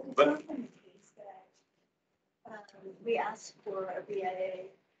 But it's often the case that we ask for a BIA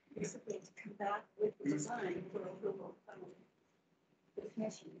basically to come back with the design for approval from the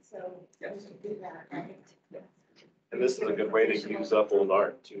commission. So we should do that, right? And this is a good way to use up old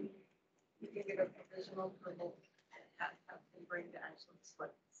art too. You can get a provisional approval and have them bring the actual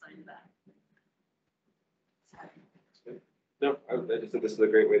select sign back. No, I just think this is a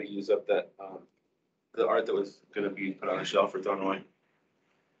great way to use up that, the art that was gonna be put on a shelf or thrown away.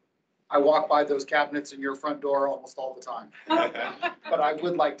 I walk by those cabinets in your front door almost all the time. But I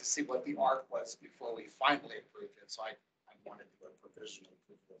would like to see what the art was before we finally approved it, so I wanted to do a provisional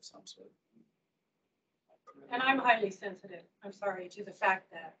approval of some sort. And I'm highly sensitive, I'm sorry, to the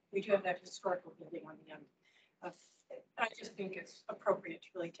fact that we do have that historical building on the end of, I just think it's appropriate to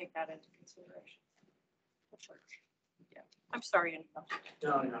really take that into consideration. Sure. Yeah, I'm sorry.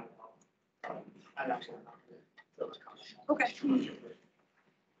 No. I'm actually not. Okay.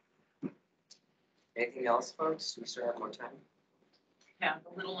 Anything else, folks? We still have more time. Yeah,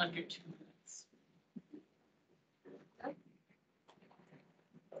 a little under 2 minutes.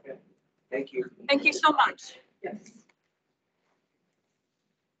 Okay. Thank you. Thank you so much. Yes.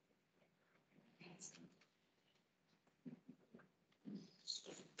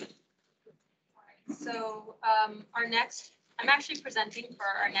 So I'm actually presenting for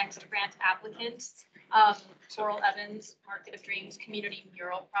our next grant applicant, Coral Evans, Market of Dreams Community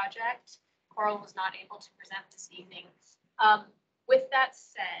Mural Project. Coral was not able to present this evening. With that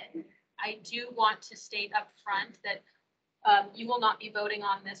said, I do want to state up front that you will not be voting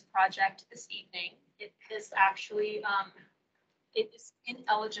on this project this evening. It is actually, it is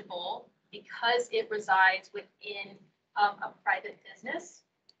ineligible because it resides within a private business.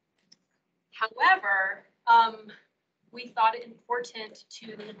 However, we thought it important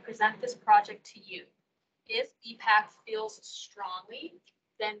to present this project to you. If BPAC feels strongly,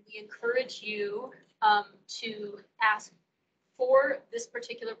 then we encourage you to ask for this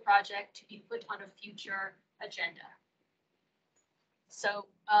particular project to be put on a future agenda. So,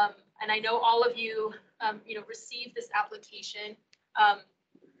 and I know all of you, received this application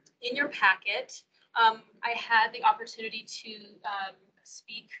in your packet. I had the opportunity to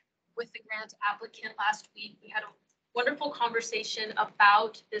speak with the grant applicant last week. We had a wonderful conversation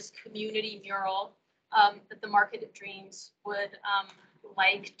about this community mural that the Market of Dreams would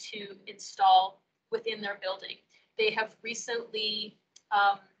like to install within their building. They have recently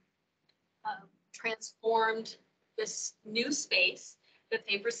transformed this new space that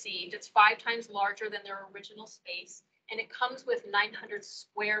they've received. It's 5 times larger than their original space, and it comes with 900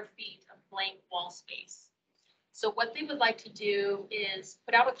 square feet of blank wall space. So what they would like to do is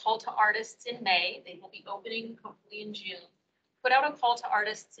put out a call to artists in May. They will be opening hopefully in June. Put out a call to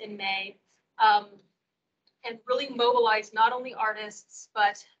artists in May and really mobilize not only artists,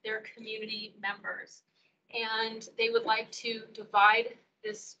 but their community members. And they would like to divide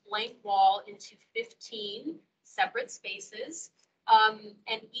this blank wall into 15 separate spaces.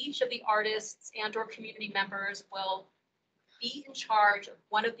 And each of the artists and or community members will be in charge of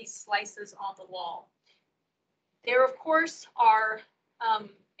one of these slices on the wall. There, of course, are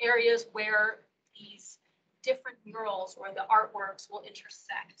areas where these different murals or the artworks will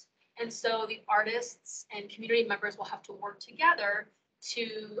intersect. And so the artists and community members will have to work together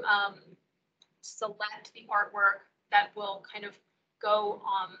to select the artwork that will kind of go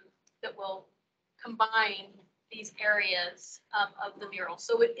that will combine these areas of the mural.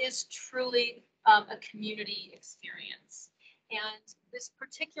 So it is truly a community experience. And this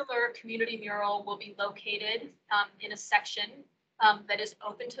particular community mural will be located in a section that is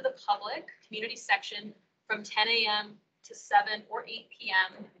open to the public, community section, from 10 a.m. to 7 or 8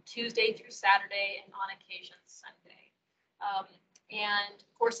 p.m., Tuesday through Saturday, and on occasion Sunday. And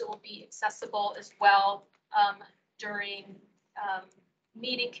of course, it will be accessible as well during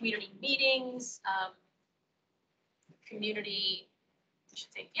community meetings, community, I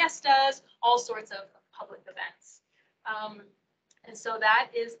should say, fiestas, all sorts of public events. And so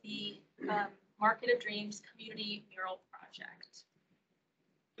that is the Market of Dreams Community Mural Project.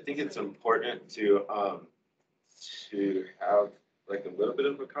 I think it's important to have like a little bit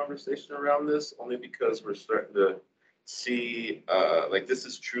of a conversation around this, only because we're starting to see like this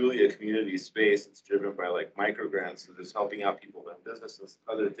is truly a community space. It's driven by like micro grants, so just helping out people in businesses,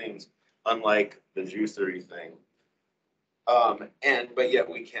 other things, unlike the juicery thing. But yet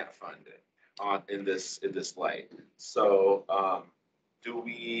we can't fund it in this light. So do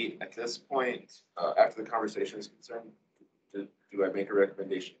we at this point, after the conversation is concerned, do I make a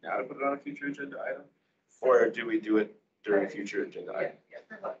recommendation now to put it on a future agenda item, or do we do it during a future agenda item?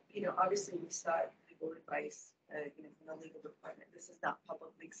 Obviously we sought legal advice, from the legal department. This is not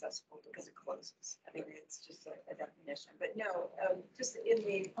publicly accessible because it closes. I mean, it's just a definition. But no, just in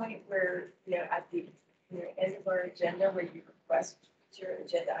the point where, at the end of our agenda where you request your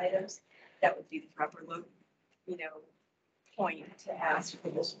agenda items, that would be the proper point to ask for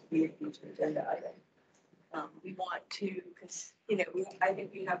this to be a future agenda item. We want to, because, I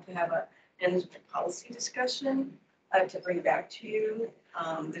think we have to have a management policy discussion to bring back to you.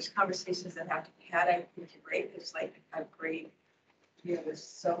 There's conversations that have to be had. I think you're great. There's great, there's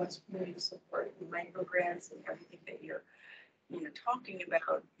so much community support and micro grants and everything that you're, talking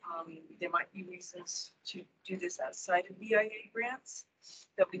about. There might be reasons to do this outside of BIA grants,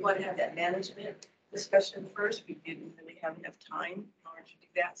 but we want to have that management discussion first. We didn't really have enough time in order to do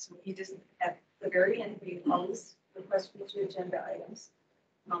that. So he just, at the very end, we always request future agenda items.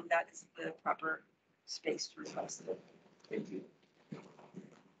 That is the proper space to request it. Thank you.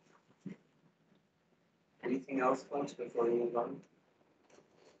 Anything else, folks, before we move on?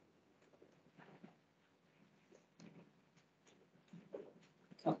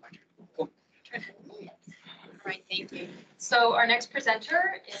 All right, thank you. So our next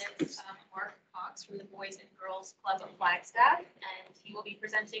presenter is Mark Cox from the Boys and Girls Club of Flagstaff, and he will be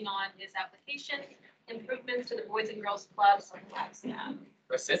presenting on his application, Improvements to the Boys and Girls Clubs of Flagstaff.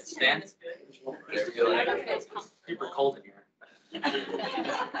 Do I sit, stand? Super cold in here.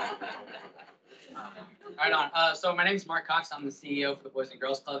 Right on. So my name is Mark Cox. I'm the CEO for the Boys and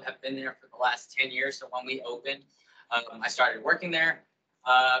Girls Club. Have been there for the last 10 years. So when we opened, I started working there.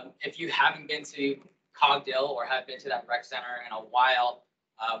 If you haven't been to Cogdill or have been to that rec center in a while,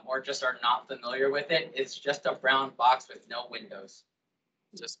 or just are not familiar with it, it's just a brown box with no windows,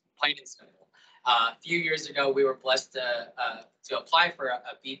 just plain and simple. A few years ago, we were blessed to apply for a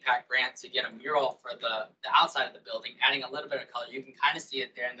BPAC grant to get a mural for the outside of the building, adding a little bit of color. You can kind of see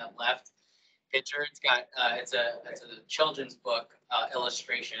it there in the left picture. It's got it's a children's book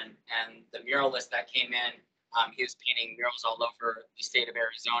illustration, and the muralist that came in, he was painting murals all over the state of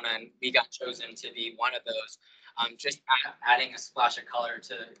Arizona, and we got chosen to be one of those. Just adding a splash of color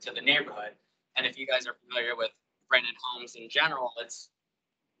to the neighborhood. And if you guys are familiar with Brandon homes in general, it's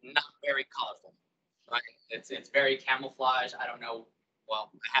not very colorful, right? It's very camouflage. I don't know.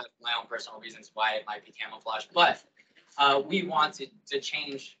 Well, I have my own personal reasons why it might be camouflage, but we wanted to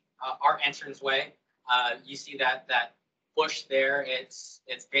change our entranceway. You see that bush there? It's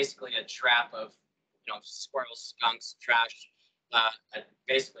basically a trap of squirrels, skunks, trash,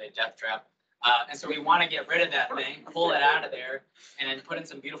 basically a death trap. And so we want to get rid of that thing, pull it out of there, and put in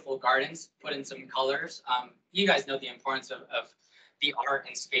some beautiful gardens, put in some colors. You guys know the importance of the art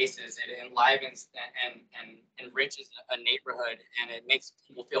and spaces. It enlivens and enriches a neighborhood, and it makes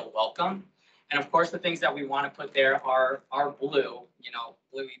people feel welcome. And of course, the things that we want to put there are blue.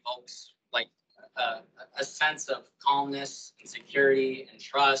 Blue evokes like a sense of calmness and security and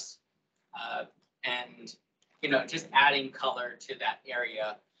trust, and just adding color to that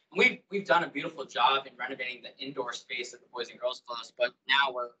area. And we've done a beautiful job in renovating the indoor space at the Boys and Girls Clubs, but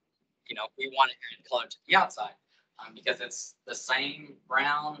now we want to add color to the outside. Because it's the same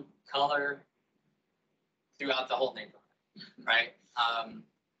brown color throughout the whole neighborhood, right?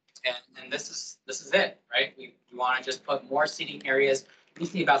 And this is it, right? We want to just put more seating areas. We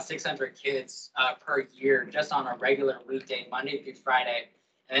see about 600 kids per year just on a regular weekday, Monday through Friday.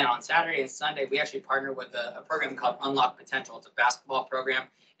 And then on Saturday and Sunday, we actually partner with a program called Unlock Potential. It's a basketball program,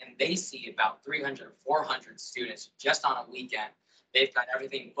 and they see about 300 or 400 students just on a weekend. They've got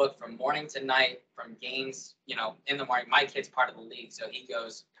everything booked from morning to night, from games, in the morning. My kid's part of the league, so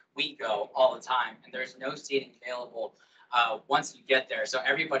we go all the time, and there's no seating available once you get there. So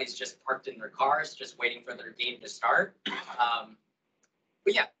everybody's just parked in their cars, just waiting for their game to start.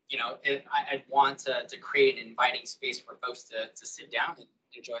 But yeah, I'd want to create an inviting space for folks to sit down and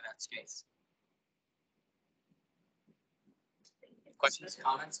enjoy that space. Questions,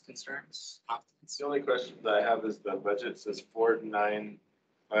 comments, concerns, confidence? The only question that I have is the budget says 4950.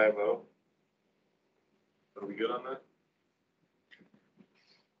 Are we good on that?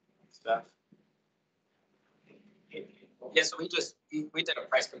 Staff? Yeah, so we did a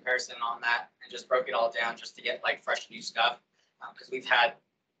price comparison on that and just broke it all down just to get like fresh new stuff. Because we've had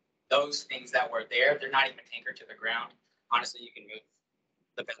those things that were there, they're not even anchored to the ground. Honestly, you can move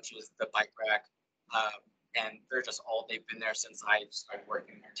the benches, the bike rack, and they've been there since I started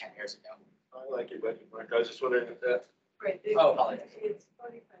working there 10 years ago. I like your budget, Mark. I was just wondering if that. Right. Apologies. It's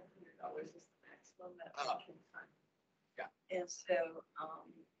 $4,500 is the maximum that we can fund. Yeah. And so,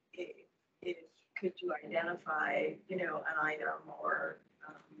 could you identify, an item or,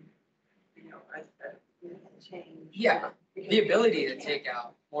 a change? Yeah, the ability to take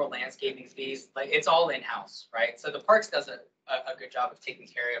out more landscaping fees, like it's all in-house, right? So the parks does a good job of taking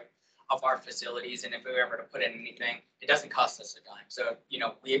care of our facilities, and if we were ever to put in anything, it doesn't cost us a dime. So,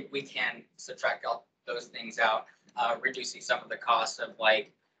 we can subtract all those things out, reducing some of the costs of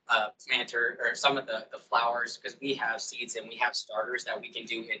like planter or some of the flowers, because we have seeds and we have starters that we can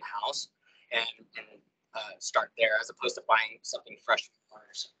do in-house and start there as opposed to buying something fresh from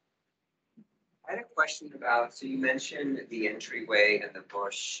farmers. I had a question about, so you mentioned the entryway and the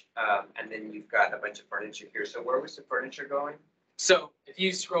bush, and then you've got a bunch of furniture here. So where was the furniture going? So if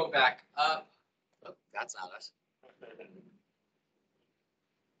you scroll back up, oh, that's not us.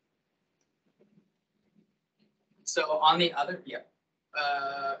 So on the other,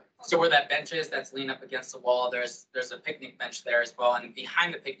 so where that bench is, that's leaned up against the wall, there's a picnic bench there as well. And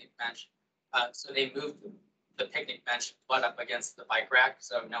behind the picnic bench, so they moved the picnic bench butt up against the bike rack,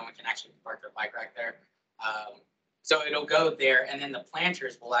 so no one can actually park their bike rack there. So it'll go there, and then the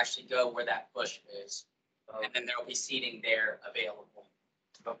planters will actually go where that bush is. And then there'll be seating there available.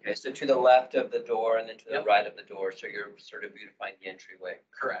 Okay, so to the left of the door and then to the Yep. right of the door, so you're sort of beautifying the entryway.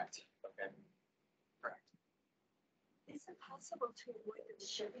 Correct. Okay. Correct. Is it possible to avoid the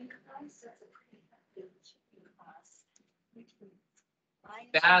shipping costs? That's a pretty hefty shipping cost. We can buy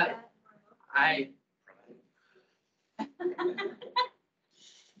into That, I.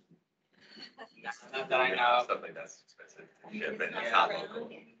 Not that I know. Stuff like that's expensive to ship and it's not local.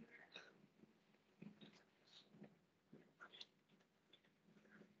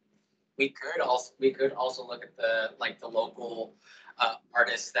 We could also look at the local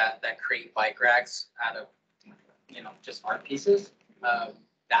artists that create bike racks out of just art pieces.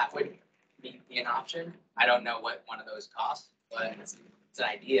 That would be an option. I don't know what one of those costs, but it's an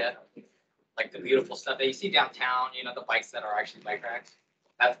idea. like the beautiful stuff that you see downtown, you know, the bikes that are actually bike racks.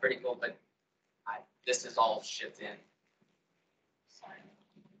 That's pretty cool, but this is all shipped in.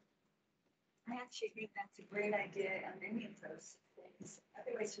 I actually think that's a great idea on any of those things.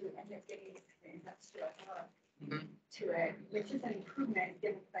 Otherwise, you end up getting an industrial look to it, which is an improvement,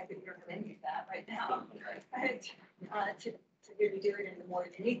 given the fact that we don't have any of that right now. But to really do it in a more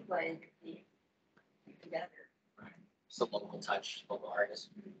unique way, together. It's a local touch, local artist.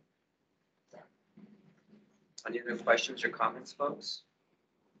 Any other questions or comments, folks?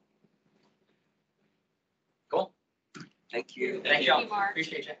 Cool. Thank you. Thank you, Mark.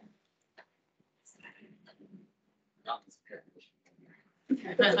 Appreciate you.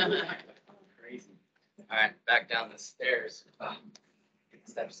 Crazy. All right, back down the stairs.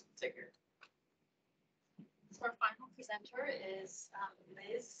 Steps, take care. So our final presenter is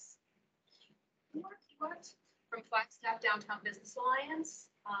Liz from Flagstaff Downtown Business Alliance.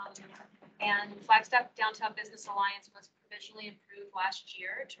 And Flagstaff Downtown Business Alliance was provisionally approved last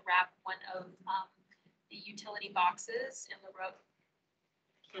year to wrap one of the utility boxes in the road.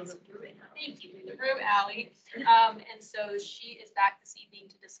 Thank you, the Road Alley. And so she is back this evening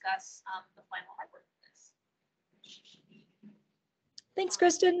to discuss the final artwork of this. Thanks,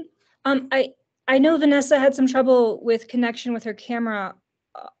 Kristen. I know Vanessa had some trouble with connection with her camera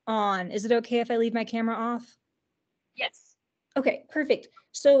on. Is it okay if I leave my camera off? Yes. Okay, perfect.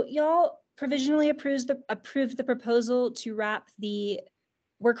 So y'all provisionally approved the proposal to wrap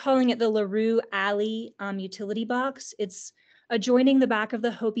we're calling it the LaRue Alley utility box. It's adjoining the back of the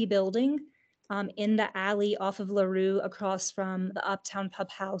Hopi building in the alley off of LaRue across from the Uptown Pub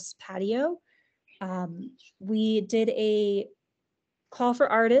House patio. We did a call for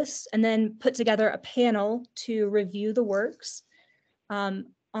artists and then put together a panel to review the works. On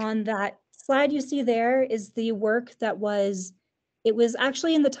that slide you see there is the work that it was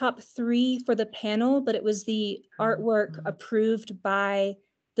actually in the top 3 for the panel, but it was the artwork approved by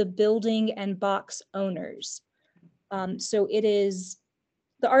the building and box owners. So it is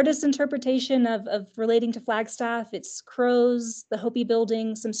the artist's interpretation of relating to Flagstaff. It's crows, the Hopi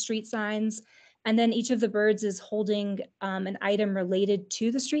building, some street signs, and then each of the birds is holding an item related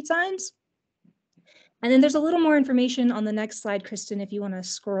to the street signs. And then there's a little more information on the next slide, Kristen, if you want to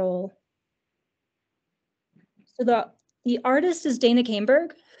scroll. So the artist is Dana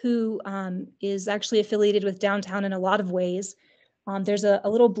Kaemberg, who is actually affiliated with Downtown in a lot of ways. There's a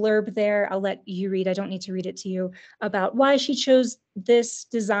little blurb there. I'll let you read. I don't need to read it to you, about why she chose this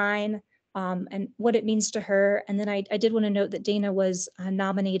design and what it means to her. And then I did want to note that Dana was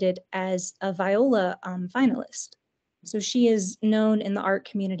nominated as a Viola finalist. So she is known in the art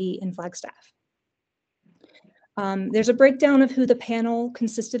community in Flagstaff. There's a breakdown of who the panel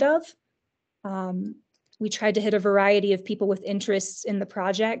consisted of. We tried to hit a variety of people with interests in the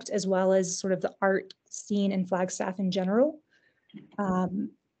project, as well as sort of the art scene in Flagstaff in general.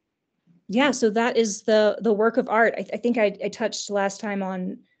 Yeah, so that is the work of art. I think I touched last time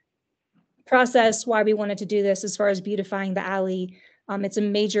on process, why we wanted to do this as far as beautifying the alley. It's a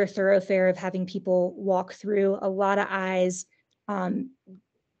major thoroughfare of having people walk through, a lot of eyes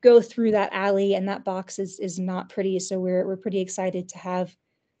go through that alley, and that box is not pretty. So we're pretty excited to have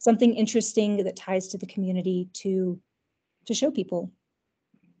something interesting that ties to the community to show people.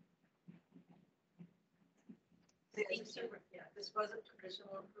 Yeah, this was a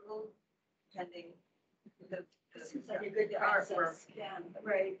provisional approval pending the Seems like a good artwork. process. Yeah.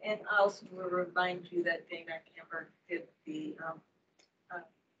 Right, and also we'll remind you that Dana Kaemberg did the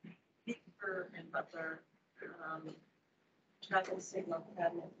Beaver and Butler traffic signal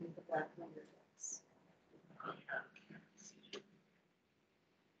cabinet with the black windows.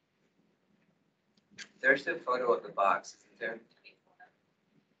 There's a photo of the box, isn't there?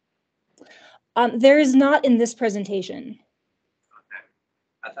 There is not in this presentation.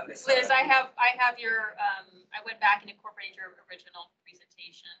 I thought I saw Liz, that. I have your, I went back and incorporated your original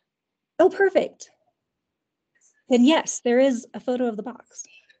presentation. Oh, perfect. Then yes, there is a photo of the box.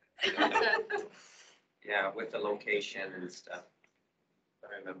 Yeah, with the location and stuff.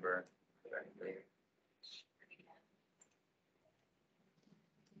 I remember correctly.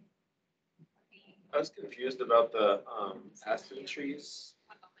 I was confused about the aspen trees.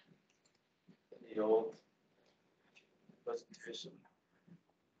 The old presentation.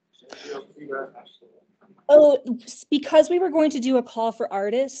 Oh, because we were going to do a call for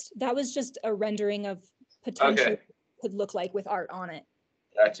artists, that was just a rendering of potentially Okay. could look like with art on it.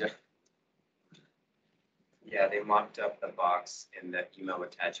 Gotcha. Yeah, they mocked up the box in the email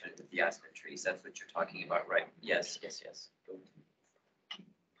attachment with the aspen trees. That's what you're talking about, right? Yes, yes, yes.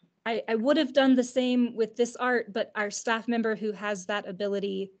 I would have done the same with this art, but our staff member who has that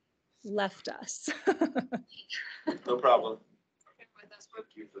ability left us. No problem. With us, we're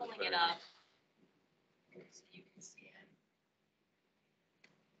Thank you for the pulling it clarity. up. So you can see it.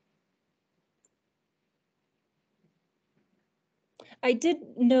 I did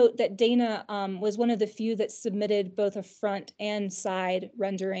note that Dana was one of the few that submitted both a front and side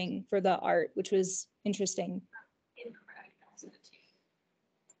rendering for the art, which was interesting. Incorrect. I'll send it to you.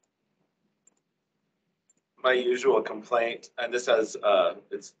 My usual complaint, and this has,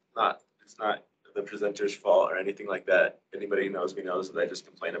 it's not the presenter's fault or anything like that. Anybody who knows me knows that I just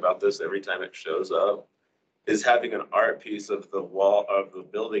complain about this every time it shows up, is having an art piece of the wall of the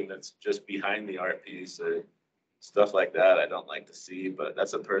building that's just behind the art piece. Stuff like that I don't like to see, but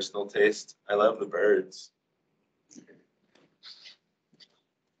that's a personal taste. I love the birds.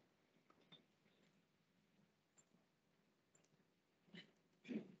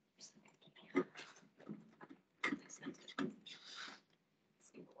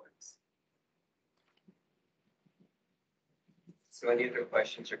 So any other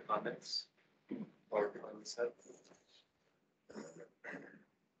questions or comments? Or on this up?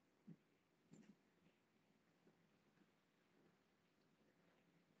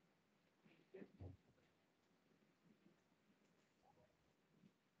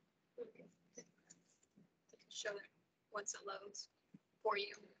 Show it once it loads for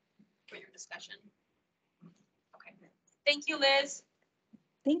you, for your discussion. Okay. Thank you, Liz.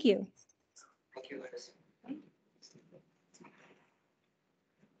 Thank you. Thank you, Liz.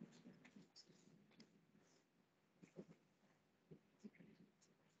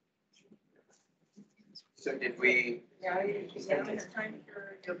 So did we? Now it's time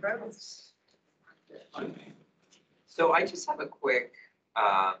for your votes. So I just have a quick,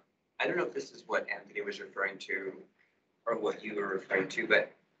 I don't know if this is what Anthony was referring to or what you were referring to,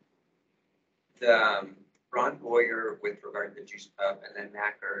 but the Ron Boyer with regard to the juice pub and then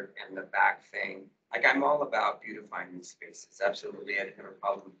Macker and the back thing, like I'm all about beautifying these spaces, absolutely, I didn't have a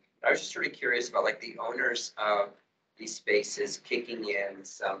problem. But I was just sort of curious about like the owners of these spaces kicking in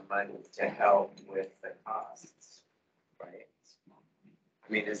some money to help with the costs, right?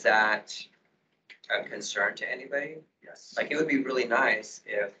 I mean, is that a concern to anybody? Yes. Like, it would be really nice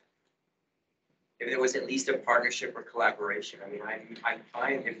if there was at least a partnership or collaboration. I mean, I'm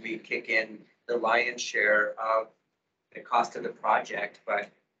fine if we kick in the lion's share of the cost of the project, but,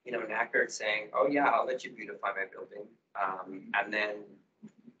 you know, Nackert saying, oh yeah, I'll let you beautify my building. And then,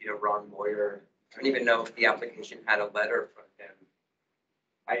 you know, Ron Boyer, I don't even know if the application had a letter from him.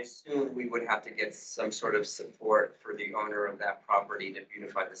 I assume we would have to get some sort of support for the owner of that property to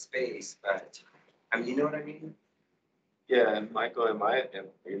beautify the space, but, I mean, you know what I mean? Yeah, and Michael,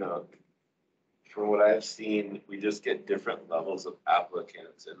 you know, from what I've seen, we just get different levels of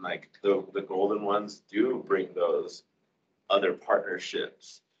applicants, and like the golden ones do bring those other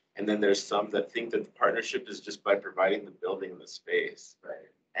partnerships. And then there's some that think that the partnership is just by providing the building and the space.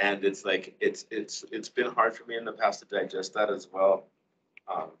 Right. And it's like, it's been hard for me in the past to digest that as well.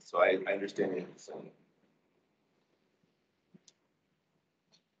 So I understand what you're saying.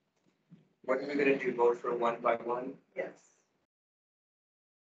 What are we gonna do, vote for one by one? Yes.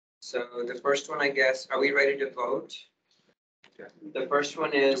 So the first one, I guess, are we ready to vote? The first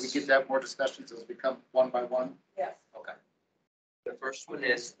one Do we is, get to have more discussions as we come one by one? Yes. okay. The first one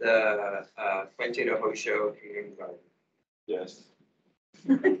is the Fuente de Hoyo Community Garden. Yes.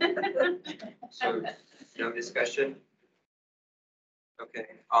 So no discussion? Okay,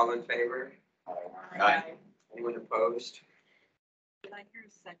 all in favor? Aye. Anyone opposed? Did I hear a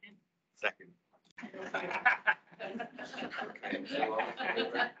second? Second. Okay, so all in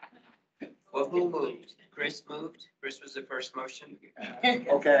favor? Well, who moved? Chris moved? Chris was the first motion?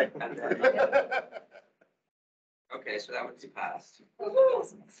 Okay. And then, okay, so that one's passed.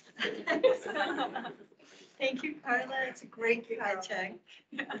 Thank you, Carla. It's a great project.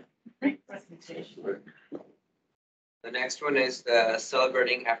 The next one is the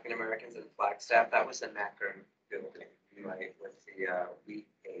Celebrating African Americans in Flagstaff. That was in Macker building, right, with the wheat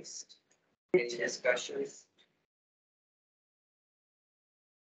paste. Any discussions?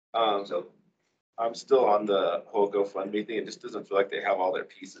 So I'm still on the whole GoFundMe thing. It just doesn't feel like they have all their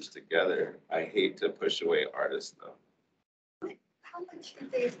pieces together. I hate to push away artists though. How much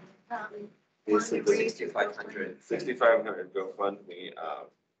did they, It's want to raise? 6,500. 6,500 GoFundMe,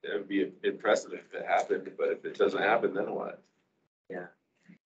 it would be impressive if it happened, but if it doesn't happen, then what? Yeah.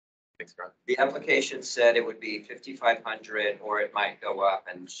 Thanks, Ron. The application said it would be 5,500 or it might go up,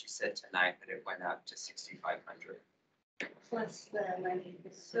 and she said tonight that it went up to 6,500. Plus the money.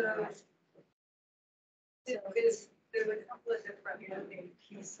 So there's a couple of different moving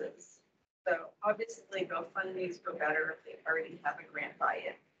pieces. So obviously GoFundMe's go better if they already have a grant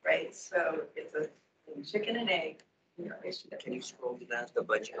buy-in. right? So it's a chicken and egg, you know, issue. that Can we you have. scroll to that, the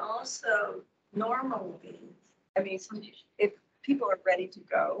budget? Also, normally, I mean, if people are ready to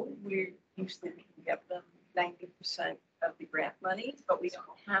go, we usually can give them 90% of the grant money, but we don't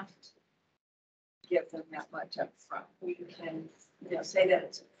have to give them that much up front. We can, you know, say that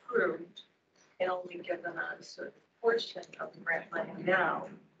it's approved and only give them a certain portion of the grant money now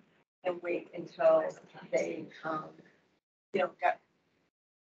and wait until they, you know,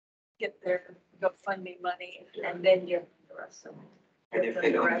 get their GoFundMe money and then give them the rest of it. And Give if them they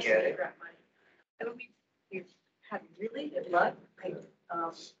the don't rest get of the it? grant money. I mean, we've had really good luck.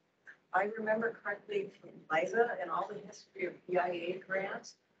 I remember correctly from Liza and all the history of BIA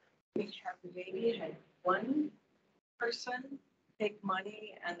grants, we have maybe had one person take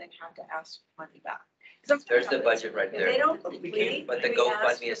money and then have to ask for money back. There's the budget right If they there, don't complete. but the we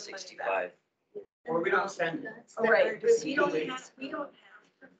ask GoFundMe for is the money back. 65. Or we don't send it. Oh, right, but we don't have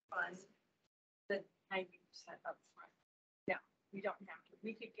to fund the 90% upfront. No, we don't have to.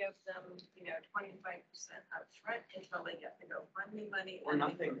 We could give them, you know, 25% upfront until they get the GoFundMe money. Or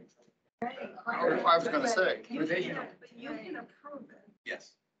nothing. Right. I was gonna say. You can approve it,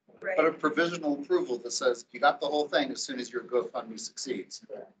 Yes. right? But a provisional approval that says you got the whole thing as soon as your GoFundMe succeeds.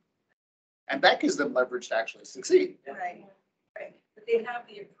 And that gives them leverage to actually succeed. Right, right. But they have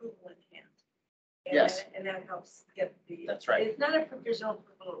the approval in hand. And Yes. that- And that helps get the. That's right. It's not a provisional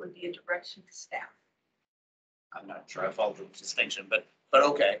approval, it would be a direction to staff. I'm not sure I follow the distinction, but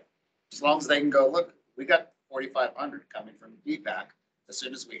okay. As long as they can go, look, we got 4,500 coming from DPAC. As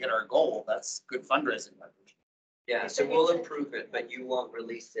soon as we hit our goal, that's good fundraising leverage. Yeah, so we'll approve it, but you won't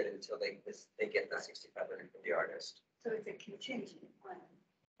release it until they get the 6,500 from the artist. So it's a contingent on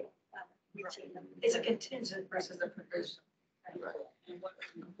reaching them. It's a contingent versus a provisional. And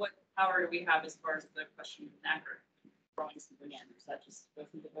what power do we have as far as the question of NACR? Drawing something in, is that just go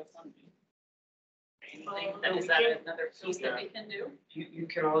through the GoFundMe? Anything, and is that another piece that we can do? You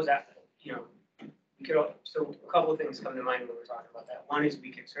can always ask, you know, you could, so a couple of things come to mind when we're talking about that. One is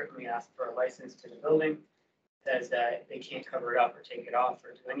we can certainly ask for a license to the building. Says that they can't cover it up or take it off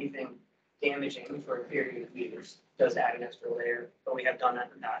or do anything damaging for a period of years. Does add an extra layer, but we have done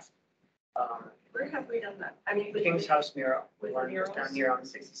that in the past. Where have we done that? I mean. with King's the- House mural, with one murals? down here on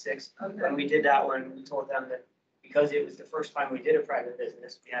 66. Okay. When we did that one, we told them that because it was the first time we did a private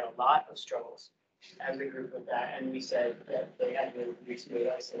business, we had a lot of struggles as a group with that. And we said that they had to agree to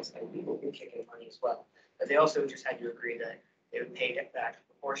a license and we would be kicking money as well. But they also just had to agree that they would pay it back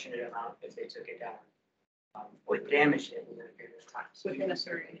a proportionate amount if they took it down. Or damaged it within a period of time. So Within a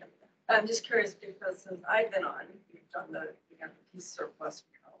certain. I'm just curious because since I've been on, we've done the, you know, the peace surplus,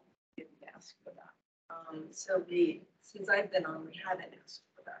 we didn't ask for that. So since I've been on, we haven't asked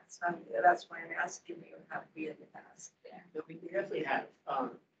for that. So that's why I'm asking you, have we in the past? No, we definitely have.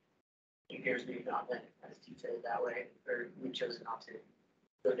 Years we've not been as detailed that way, or we chose not to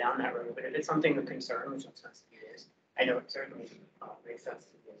go down that road. But if it's something of concern, which makes sense to me it is, I know it certainly makes sense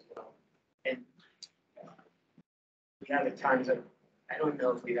to me as well. And we have at times that, I don't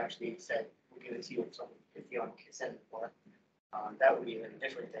know if we've actually said, we'll give it to you if you don't consent for it. That would be a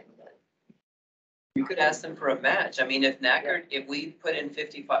different thing, but. You could ask them for a match. I mean, if NACR, if we put in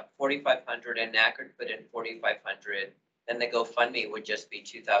 4,500 and NACR put in 4,500, then the GoFundMe would just be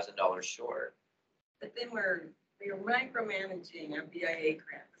 $2,000 short. But then we're micromanaging a BIA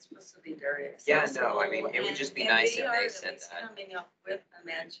grant. It's supposed to be very Yeah, accessible. no, I mean, it would just be and nice we if are they at said least that. Coming up with a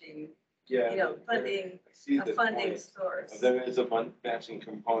matching, Yeah. you know, funding, I see a the funding point. source. There is a matching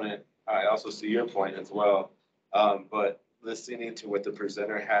component. I also see your point as well. But listening to what the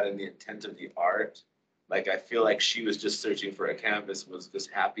presenter had and the intent of the art, like I feel like she was just searching for a canvas, was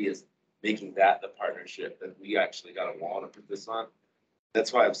just happy as making that the partnership that we actually got a wall to put this on.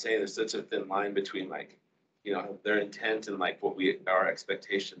 That's why I'm saying there's such a thin line between like, you know, their intent and like what our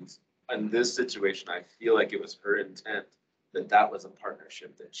expectations. In this situation, I feel like it was her intent that was a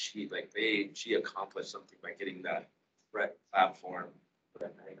partnership that she accomplished something by getting that platform.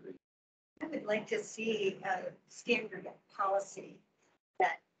 But I agree. I would like to see a standard policy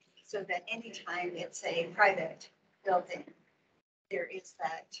that, so that anytime it's a private building, there is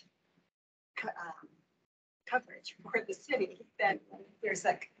that coverage for the city, that there's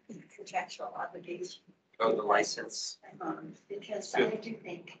a contractual obligation. Oh, the license. Because I do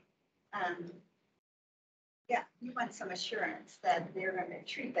think, yeah, you want some assurance that they're going to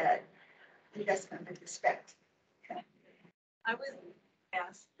treat that investment with respect. I would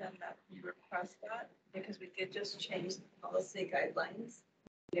ask them that we request that because we did just change the policy guidelines.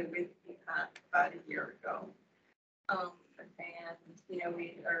 You know, about a year ago. And, you know,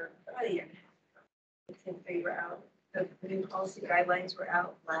 we are about a year and a half ago. We can figure out the new policy guidelines were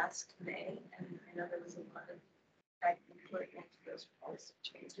out last May, and I know there was a lot of back and forth into those policy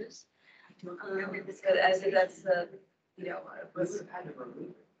changes. But as that's the, you know, was.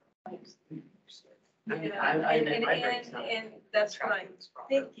 And that's what I'm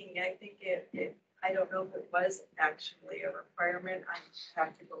thinking. I think I don't know if it was actually a requirement. I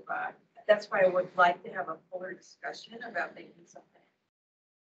have to go back. That's why I would like to have a fuller discussion about making something.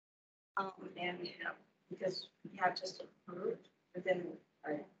 And, you know, because we have just approved, but then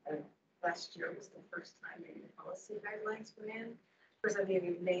last year was the first time maybe the policy guidelines went in. First, I mean,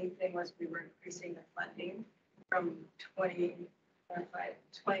 the main thing was we were increasing the funding from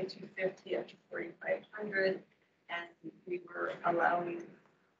 2250 up to 4500, and we were allowing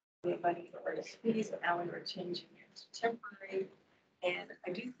the money for artist fees, and now we were changing it to temporary. And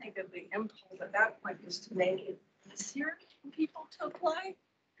I do think that the impulse at that point was to make it easier for people to apply.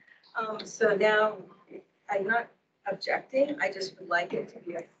 So now I'm not objecting. I just would like it to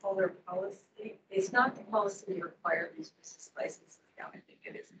be a fuller policy. It's not the policy to require these business licenses now. I think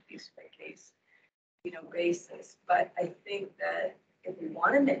it is a case by case, you know, basis. But I think that if we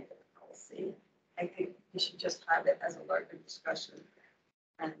want to make it a policy, I think we should just have it as a larger discussion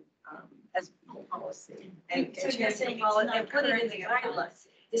and as a policy. And So you're saying it's and not put it in the currently a guidelines. policy?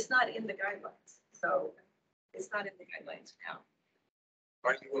 It's not in the guidelines. So it's not in the guidelines now.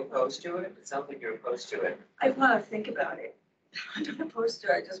 Are you opposed to it? It sounds like you're opposed to it. I want to think about it. I'm not opposed to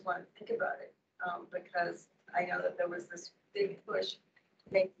it. I just want to think about it. Because I know that there was this big push to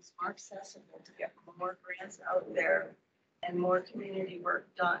make this more accessible, to get more grants out there and more community work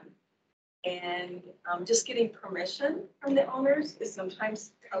done. And just getting permission from the owners is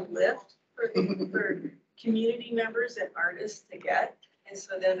sometimes a lift for community members and artists to get. And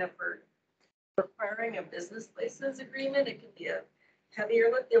so then if we're requiring a business license agreement, it could be a heavier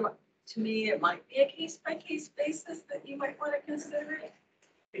lift. To me, it might be a case by case basis that you might want to consider it.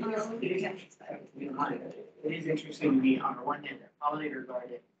 It is interesting to me, on the one hand, that pollinator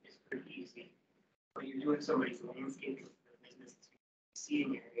garden is pretty easy. When you're doing somebody's landscaping for the business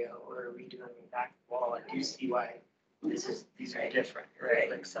seating area or redoing the back wall, I do see why these are different, right?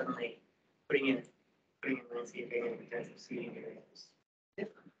 Like suddenly putting in landscaping and potential seating areas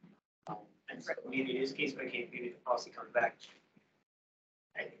different. And so maybe it is case by case, maybe the policy comes back.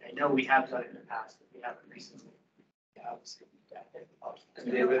 I know we have done it in the past, but we haven't recently. Obviously,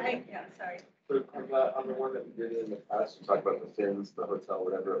 David, Yeah, sorry. on the one that we did in the past, you talked about the fins, the hotel,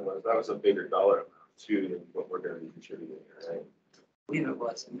 whatever it was, that was a bigger dollar amount too than what we're gonna be contributing here, right? I believe it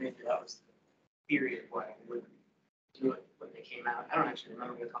was, and maybe that was the period why I wouldn't do it when they came out. I don't actually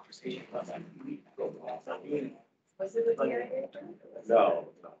remember the conversation about that. Was it with the area? No.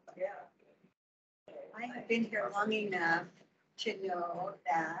 Yeah. I have been here long enough to know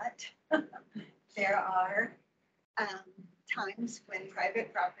that there are times when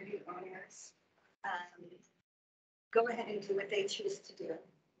private property owners go ahead and do what they choose to do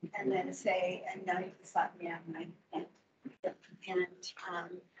and then say, and now you can slap me out and I can't. And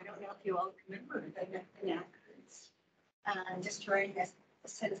I don't know if you all remember the Knackers destroying a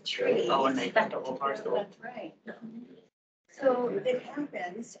set of trees. Oh, and they got the whole parcel. That's right. So it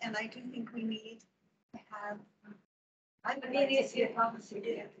happens, and I do think we need to have. I mean, it's a policy.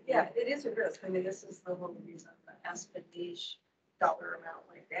 Yeah, it is a risk. I mean, this is the whole reason the Aspen niche dollar amount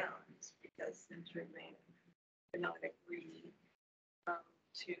went down. It's because Century Lane did not agree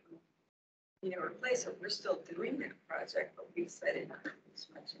to, you know, replace it. We're still doing that project, but we said it not as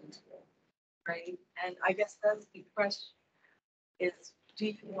much into it, right? And I guess that's the question is, do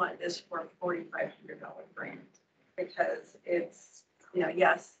you want this for a $4,500 grant? Because it's, you know,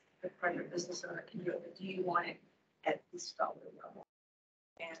 yes, the private business owner can do it, but do you want it at this dollar level?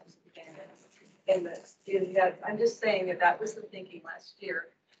 And that, I'm just saying that was the thinking last year.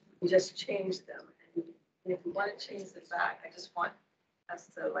 We just changed them. And if we want to change them back, I just want us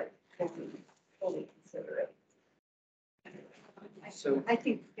to like fully consider it. So I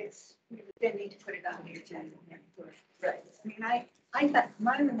think we then need to put it on the agenda. Right. I mean, I thought,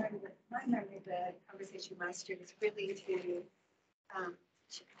 my memory of the conversation last year was really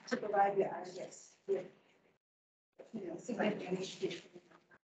to provide the artists with, you know, significant education.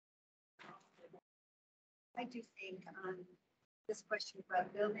 I do think this question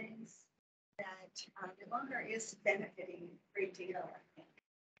about buildings, that the owner is benefiting a great deal, I think.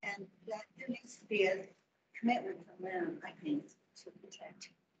 And that there needs to be a commitment from them, I think, to protect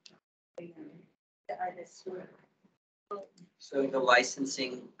the artists who are. So the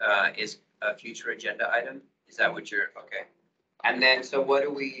licensing is a future agenda item? Is that what you're, okay. And then, so what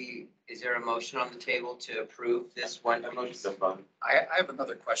do we, is there a motion on the table to approve this one? I have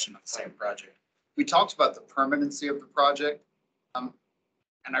another question on the same project. we talked about the permanency of the project.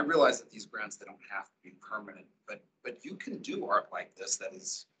 And I realize that these grants, they don't have to be permanent, but you can do art like this that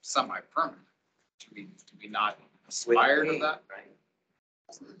is semi-permanent. Do we not aspire to that? Right.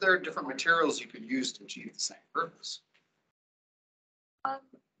 There are different materials you could use to achieve the same purpose.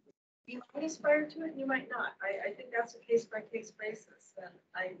 You might aspire to it, you might not. I think that's a case by case basis.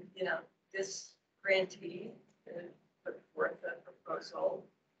 And this grantee put forth a proposal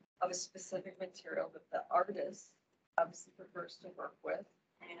of a specific material that the artist obviously prefers to work with.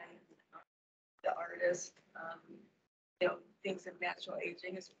 And the artist, thinks of natural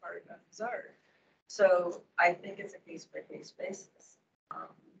aging as part of his art. So I think it's a case by case basis.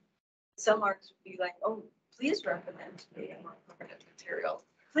 Some artists would be like, oh, please recommend to me a more permanent material.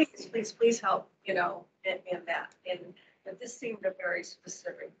 Please help, in that. But this seemed a very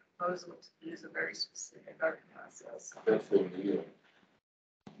specific proposal to use a very specific art process. That's what we do.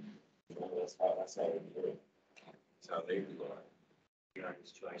 That's how we do it. That's how they do it. The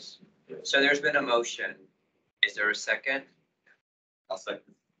artist's choice. So there's been a motion. Is there a second? I'll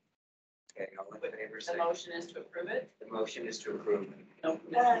second. Okay, all in favor, The say. motion is to approve it. The motion is to approve. No,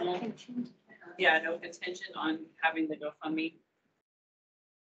 no contingent on having the GoFundMe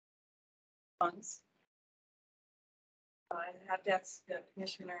funds. I have to ask the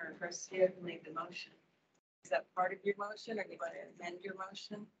commissioner or trustee to make the motion. Is that part of your motion, or do you want to amend your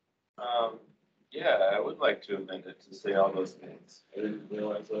motion? Yeah, I would like to amend it to say all those things. I didn't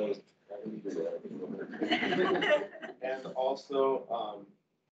realize I was having to do that. And also,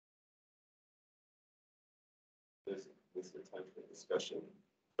 this is the time for discussion.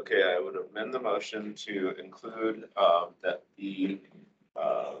 Okay, I would amend the motion to include, that the,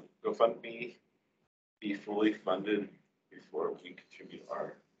 GoFundMe be fully funded before we contribute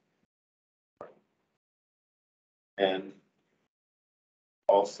our. And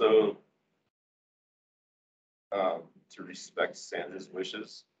also, to respect Sandra's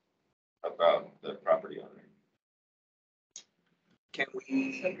wishes about the property owner. Can So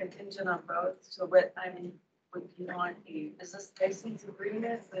we, contingent on both, so what, would you want is this license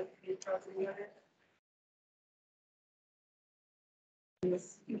agreement with the property owner?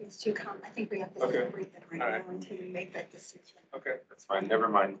 It's too I think we have to Okay. separate them right All right. now until we make that decision. Okay, that's fine, never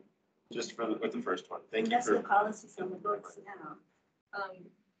mind, just for with the first one, thank And you that's the for. policies on the books now.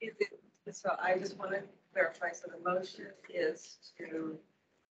 So I just want to clarify, so the motion is to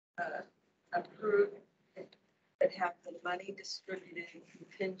approve that have the money distributed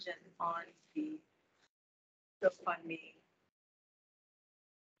contingent on the GoFundMe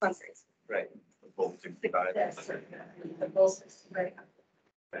fundraising. right, The full 65. That's the both, right?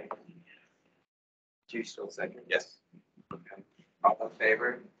 right. Do you still second? Yes. Okay. All in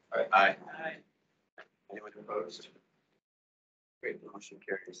favor? Aye. Anyone opposed? Great, the motion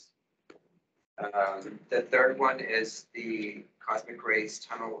carries. The third one is the Cosmic Rays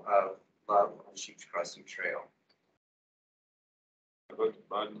Tunnel of Love on Sheep's Crossing Trail. About the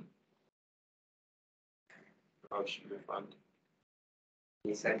fund. Motion to fund.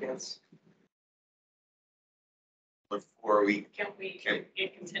 Any seconds? Before we, Can we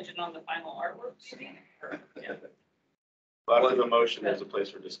get contingent on the final artwork, maybe? Or- Yeah. After the motion, there's a place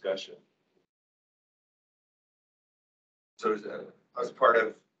for discussion. so as part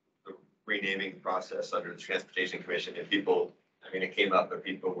of the renaming process under the Transportation Commission, and people, it came up, but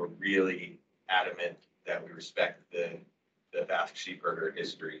people were really adamant that we respect the Basque sheep herder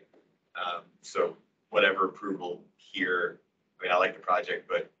history. So whatever approval here, I like the project,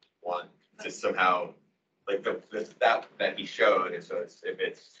 but want to somehow, like that he showed, and so if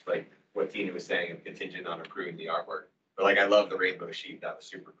it's like what Tina was saying, contingent on approving the artwork. But I love the rainbow sheep, that was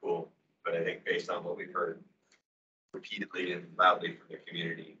super cool, but I think based on what we've heard repeatedly and loudly from the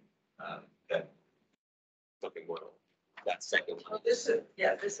community, that something will, that second one. Well, this is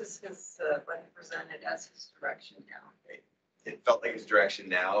his, what he presented as his direction now. It felt like his direction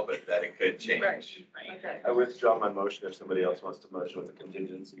now, but that it could change. Right. Okay. I withdraw my motion if somebody else wants to motion with a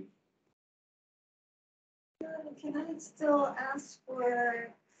contingency. Can I still ask for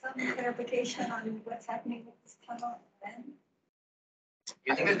some clarification on what's happening with this tunnel then?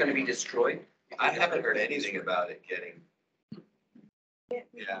 You think it's gonna be destroyed? I haven't heard anything about it getting,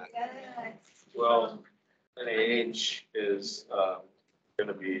 yeah. Well, NAH is,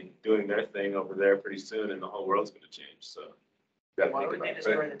 gonna be doing their thing over there pretty soon and the whole world's gonna change, so. gotta Why think would about they it.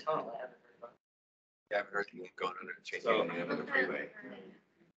 destroy the tunnel? I haven't heard about I haven't heard anything going on, changing anything on the freeway.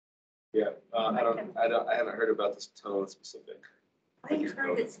 Yeah, I haven't heard about this tunnel in specific. I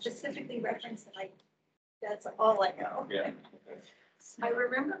heard it specifically referenced, like, that's all I know. Yeah. I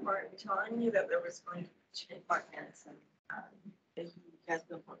remember Martin telling you that there was going to be apartments and has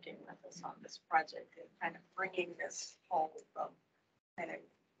been working with us on this project and kind of bringing this whole, kind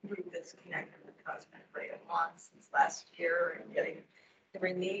of group that's connected with Cosmic Ray of Lawn since last year and getting the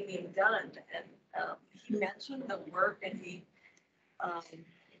renaming done. And he mentioned the work and he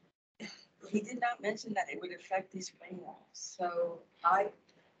did not mention that it would affect these rain walls. So I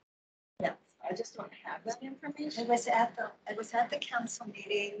just don't have that information. I was at the council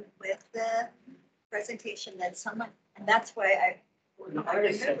meeting with the presentation that someone, and that's why I. The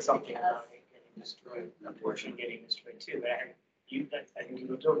artist said something about it getting destroyed, a portion getting destroyed too, but I think you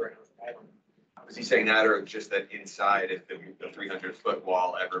moved over and I was like, I don't know. Was he saying that, or just that inside, if the 300-foot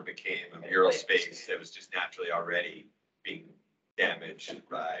wall ever became a mural space, it was just naturally already being damaged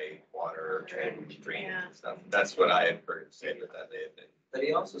by water, drainage and stuff? That's what I had heard him say, that may have been. But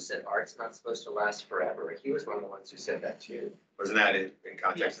he also said art's not supposed to last forever. He was one of the ones who said that too. Wasn't that in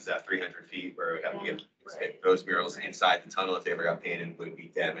context, is that 300 feet where we have to get those murals inside the tunnel, if they ever got painted, would be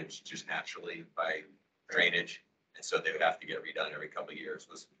damaged just naturally by drainage? And so they would have to get redone every couple of years,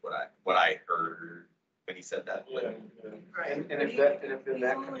 was what I heard when he said that. Yeah. Right. And if that, and if in He's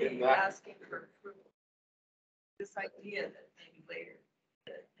that, only in that, asking for approval. This idea that maybe later,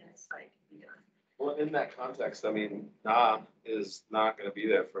 that inside can be done. well, in that context, I mean, nah is not gonna be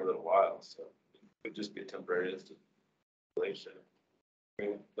there for a little while, so it could just be a temporary installation. I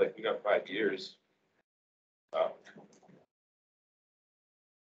mean, like, we got 5 years.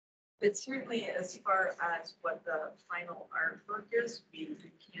 But certainly as far as what the final artwork is, we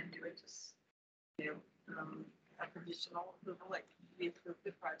can do it just, a provisional approval, like we approve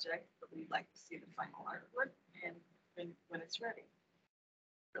the project, but we'd like to see the final artwork and when it's ready.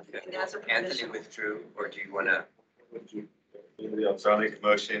 And as a Anthony provisional. withdrew, or do you wanna? Anybody else? So I'll make a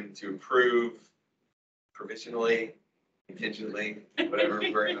motion to approve provisionally, contingently, whatever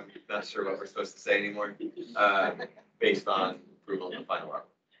I'm not sure what we're supposed to say anymore, based on approval of the final art.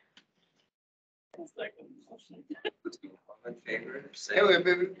 All in favor, say. Hey,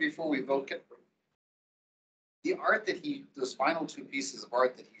 wait, before we vote, the art that those final two pieces of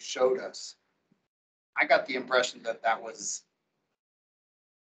art that he showed us, I got the impression that that was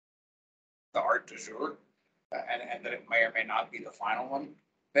the art du jour, and that it may or may not be the final one.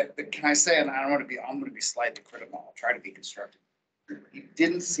 But can I say, and I'm going to be slightly critical, I'll try to be constructive. It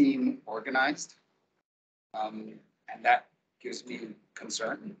didn't seem organized. And that gives me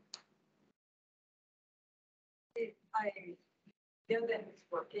concern. I know that he's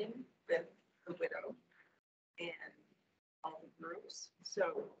working with the widow and all the groups.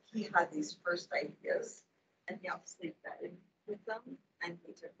 So he had these first ideas and he obviously vetted with them and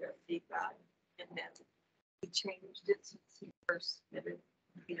he took their feedback and then he changed it since he first submitted,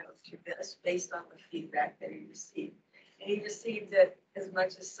 to this based on the feedback that he received. And he received it as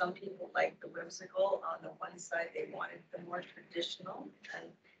much as some people like the whimsical. On the one side, they wanted the more traditional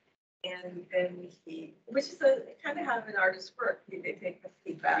and then which is kind of how an artist's work. They take the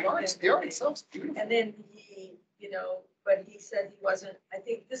feedback. The art itself's beautiful. And then but he said he wasn't, I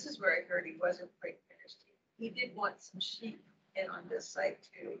think this is where I heard he wasn't quite finished. He did want some sheep in on this site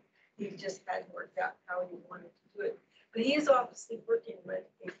too. He just hadn't worked out how he wanted to do it. But he is obviously working with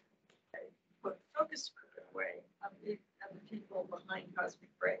a focus group in a way of the people behind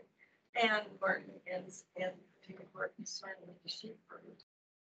Cosmic Ray and Martin and people who are concerned with the sheep herd.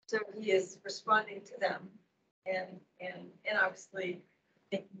 So he is responding to them and obviously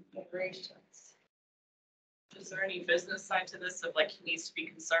making preparations. Is there any business side to this of like he needs to be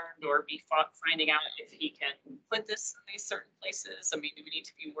concerned or be finding out if he can put this in these certain places? I mean, do we need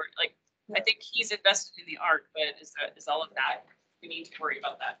to be worried? Like, I think he's invested in the art, but is all of that, we need to worry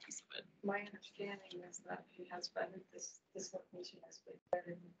about that piece of it. My understanding is that he has vetted this location has been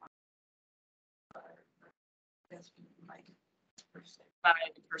vetted By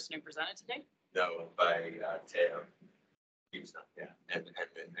the person who presented today? No, by Teo. He was not, yeah, and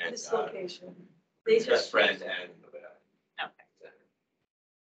this location. They his just best friend and the widow. Okay.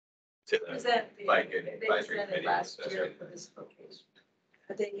 To the bike they advisory presented committee. last year for this location.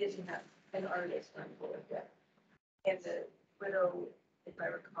 But they didn't have an artist on board yet. And the widow, if I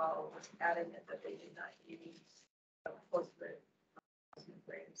recall, was adamant that they did not use a portrait of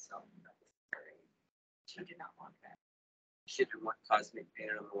Ray himself. She did not want that. She didn't want cosmic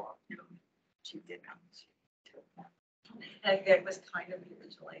painted on the wall. She did not. And that was kind of the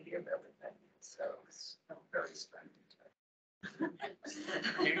original idea of everything. So it's very splendid.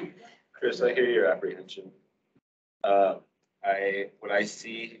 Chris, I hear your apprehension. What I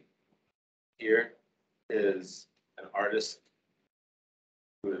see here is an artist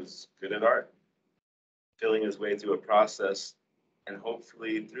who is good at art, feeling his way through a process, and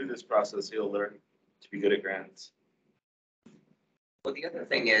hopefully through this process, he'll learn to be good at grants. Well, the other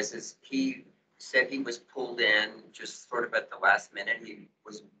thing is he said he was pulled in just sort of at the last minute. He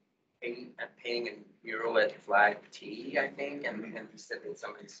was painting a mural at Flag T, I think, and he said that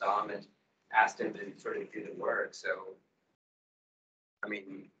somebody saw him and asked him to sort of do the work, so. I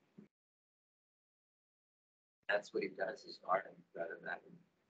mean, that's what he does, is art rather than.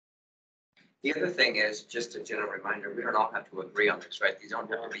 The other thing is, just a general reminder, we don't all have to agree on this, right? These don't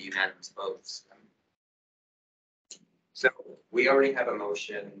have to be unanimous votes. So we already have a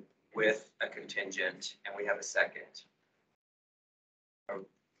motion with a contingent and we have a second. Are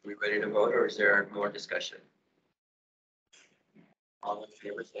we ready to vote, or is there more discussion? All in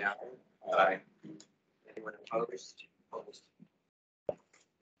favor, say aye. Aye. Anyone opposed? Opposed.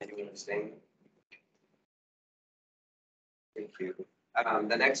 Anyone abstaining? Thank you.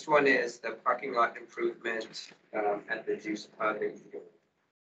 The next one is the parking lot improvement at the juice pub.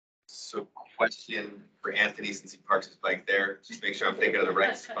 So question for Anthony, since he parks his bike there, just make sure I'm thinking of the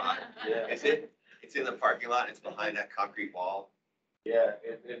right spot. Yeah. Is it, it's in the parking lot, it's behind that concrete wall? Yeah,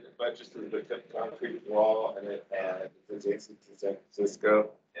 it buttress to the concrete wall and it's adjacent to San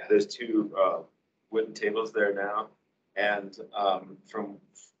Francisco. Yeah. There's two wooden tables there now. And from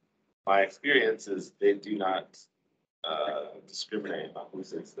my experiences, they do not discriminate on who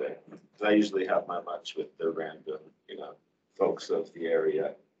sits there. 'Cause I usually have my lunch with the random, folks of the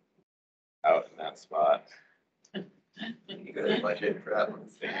area out in that spot. You got a budget for that one?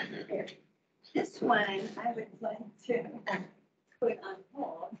 This one, I would like to put on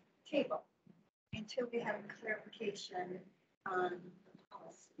hold, table, until we have clarification on the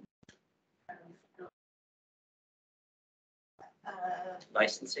policy.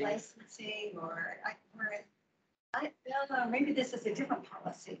 Licensing? Licensing, or I don't know, maybe this is a different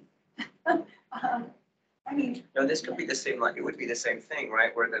policy. I mean. No, this could be the same, like, it would be the same thing,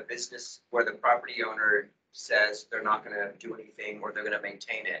 right? Where the property owner says they're not gonna do anything or they're gonna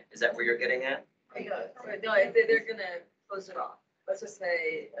maintain it. Is that where you're getting at? No, they're gonna close it off. Let's just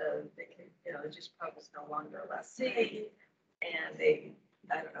say, they can, the juice pub is no longer a lessee, and they,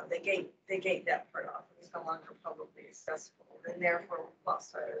 I don't know, they gate that part off, it's no longer publicly accessible, and therefore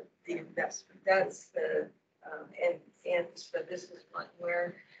lost the investment. That's the, and so this is one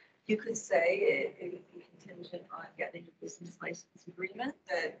where you could say it would be contingent on getting a business license agreement,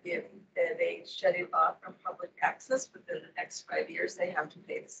 that if they shut it off from public access within the next 5 years, they have to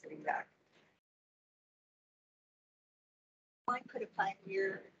pay the city back. I put a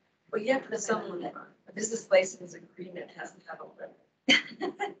 5-year. Well, yeah, for someone, a business license agreement has to have a limit.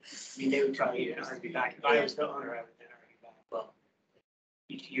 I mean, they would tell you, I'd be back, if I was the owner, I would then argue back. Well,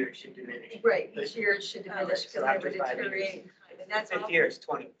 each year it should diminish. Right, each year it should diminish because So they after would 5 years. deteriorate in time, and that's. Fifth all- year is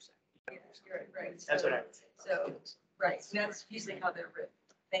 20%. Yeah, right. That's So- what I would say. So, right, and that's usually how they're written.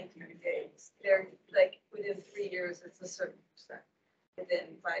 Thank you, Dave. They're like, within 3 years, it's a certain percent.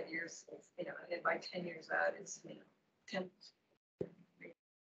 Within 5 years, it's, and then by 10 years out, it's, 10.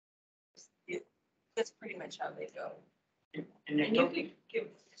 That's pretty much how they go. And And then you can give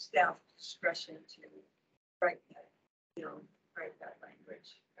staff discretion to write that, write that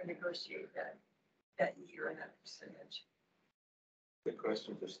language or negotiate that year and that percentage. Good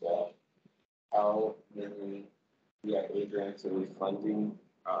question for staff. How many EIA grants are we funding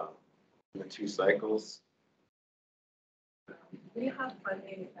in the 2 cycles? We have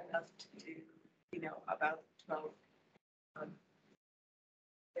funding enough to do, about 12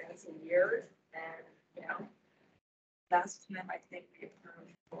 grants a year, and, last time I think we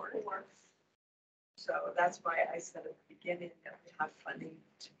approved 4. So that's why I said at the beginning that we have funding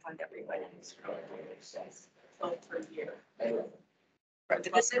to fund everybody's programs, 12 per year. Right,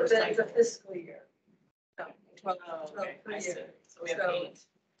 the fiscal year. No, 12 per year. So we have 8.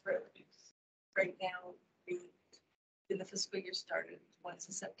 Right now, in the fiscal year started, once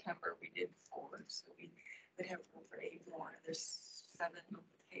in September, we did 4, so we would have room for 8 more. There's 7 on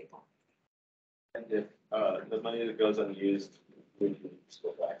the table. And if the money that goes unused, would you just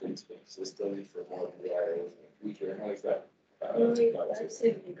go back into the system for more EIAs in the future? How is that? Actually,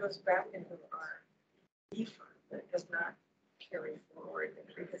 it goes back into our E fund, but it does not carry forward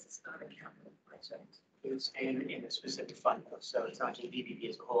because it's not a capital project. it would stay in a specific fund, though, so it's not just BBB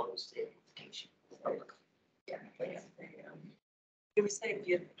as a whole, it would stay in beautification. Yeah. It would say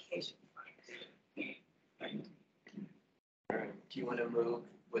beautification fund. Do you want to move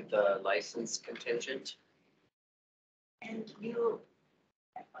with the license contingent? And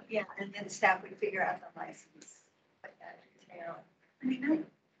and then staff would figure out the license. Like that detail. I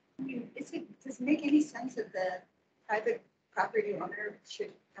mean, does it make any sense that the private property owner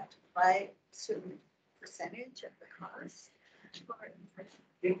should have to provide a certain percentage of the cost? I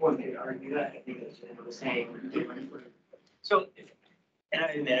think one could argue that, I think it's the same. So and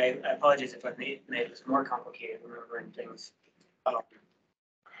I admit, I apologize if I made this more complicated remembering things.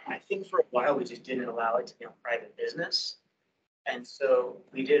 I think for a while, we just didn't allow it to be on private business. And so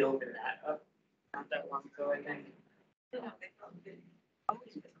we did open that up not that long ago, I think. I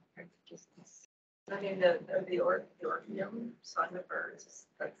mean, the Orpheum, Song of Birds,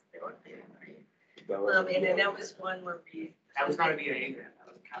 that's the Orpheum, right? I mean, and that was one where we. That was not a VA grant, that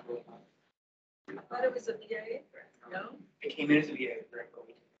was a capital fund. I thought it was a VA grant, no? It came in as a VA grant, but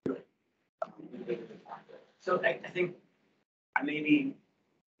we didn't do it. So I think I may be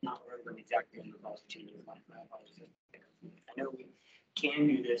not remembering exactly when the policy changes. My apologies. I know we can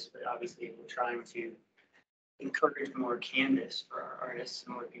do this, but obviously we're trying to encourage more canvas for our artists,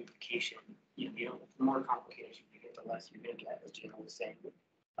 more beautification. You know, the more complicated you get, the less you're going to get, as Gina was saying.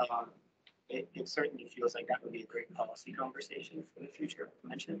 It certainly feels like that would be a great policy conversation for the future. I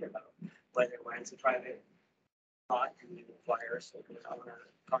mentioned about whether when it's a private lot and we require a certain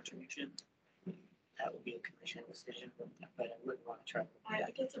owner contribution, that would be a commission decision, but I wouldn't want to try.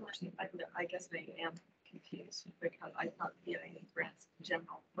 I guess I guess I am confused because I thought VA grants in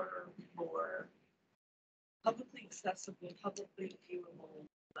general were for publicly accessible, publicly viewable,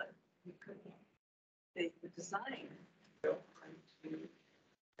 but we couldn't. They were designed to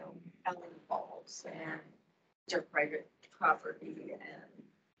Ellen Falls and their private property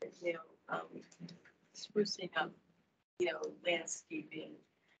and sprucing up, landscaping,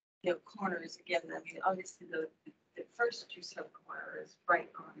 corners again. I mean, obviously the first two sub corner is right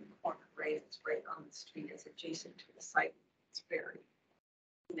on the corner, right? It's right on the street. It's adjacent to the site. It's very,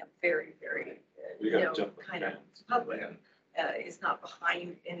 very, very, kind of public. It's not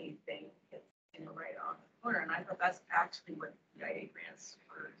behind anything. It's, right on the corner. And I thought that's actually what VIA grants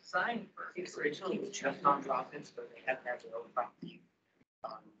were designed for. It's originally just nonprofits, but they have to have their own property.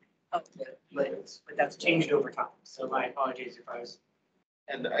 But that's changed over time. So my apologies if I was.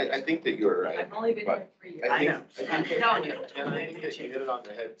 And I think that you're right. I've only been here 3 years. I know. think that you hit it on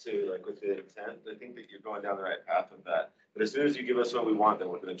the head too, like with the intent. I think that you're going down the right path with that. But as soon as you give us what we want, then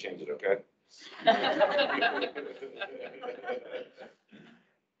we're going to change it, okay?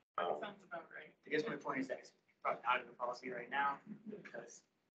 Sounds about right. I guess my point is that it's probably not in the policy right now because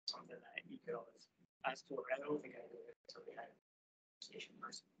it's something that you could always ask for. I don't think I do it until we had a conversation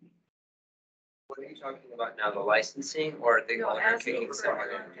person. What are you talking about now, the licensing or the owner asking kicking for someone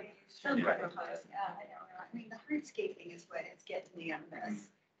an in? application. Yeah, I know. I mean, the hardscaping is what is getting me on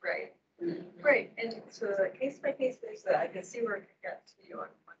this. Right. Right. And so case by case basis, I can see where it could get to you on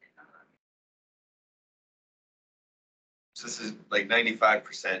Monday. So this is like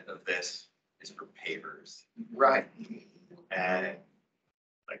 95% of this is for pavers. Right. And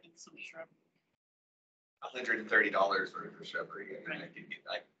Like some shrub. $130 worth of shrubbery. I mean, I could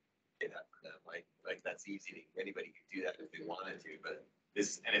pay that for them. Like that's easy. Anybody could do that if they wanted to, but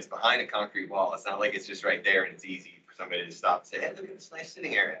and it's behind a concrete wall. It's not like it's just right there and it's easy for somebody to stop and say, hey, look at this nice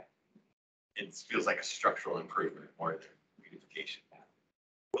sitting area. It feels like a structural improvement more than beautification.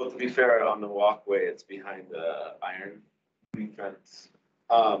 Well, to be fair, on the walkway, it's behind the iron fence.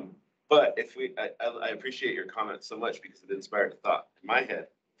 But if I appreciate your comment so much because it inspired a thought in my head.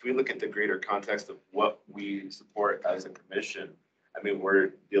 If we look at the greater context of what we support as a commission, I mean,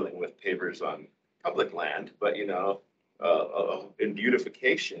 we're dealing with pavers on public land, but in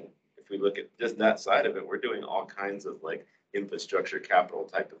beautification, if we look at just that side of it, we're doing all kinds of like infrastructure capital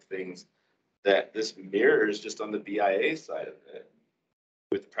type of things that this mirrors just on the BIA side of it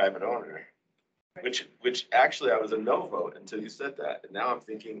with the private owner, which actually I was a no vote until you said that. And now I'm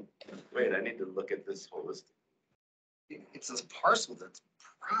thinking, wait, I need to look at this holistic. It's this parcel that's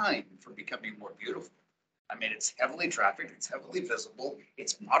prime for becoming more beautiful. I mean, it's heavily trafficked, it's heavily visible,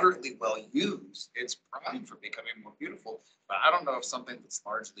 it's moderately well used, it's prime for becoming more beautiful. But I don't know if something that's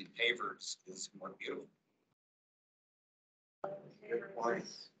largely pavers is more beautiful.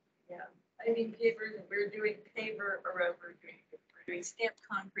 Yeah, I mean, pavers, we're doing paver, or we're doing stamped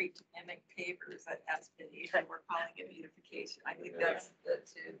concrete to mimic pavers at Aspen, and we're calling it beautification. I think that's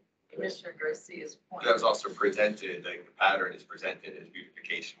to Commissioner Garcia's point. That was also presented, like the pattern is presented as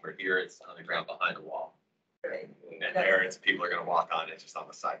beautification, where here it's on the ground behind a wall. Right. And there it's people are gonna walk on it just on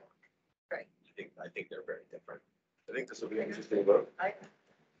the sidewalk. Right. I think they're very different. I think this will be an interesting vote. Yeah.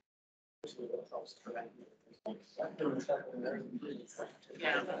 So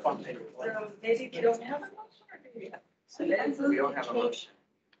maybe we don't have a motion, or do we have? So then We don't have a motion.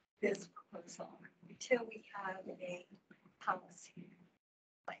 This proposal until we have a policy in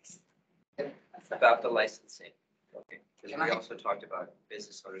place. About the licensing. Okay. Because we also talked about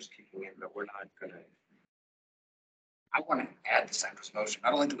business owners kicking in, but we're not gonna. I want to add to Sandra's motion.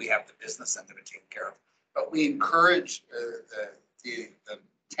 Not only do we have the business end of it taken care of, but we encourage the the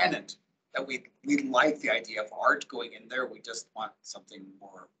tenant, that we like the idea of art going in there. We just want something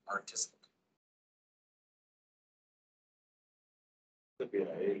more artistic.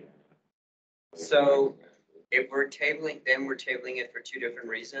 So if we're tabling, then we're tabling it for two different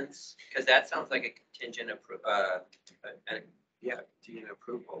reasons, because that sounds like a contingent contingent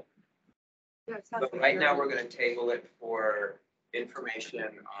approval. But right now, we're gonna table it for information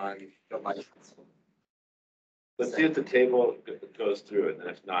on the license. Let's see if the table goes through, and then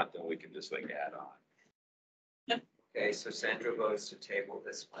if not, then we can just like add on. Okay, so Sandra votes to table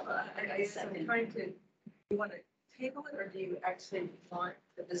this one. I'm trying to, you want to table it, or do you actually want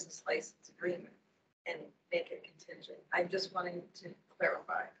the business license agreement and make it contingent? I'm just wanting to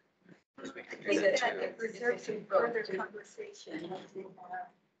clarify. Reserve some further conversation as we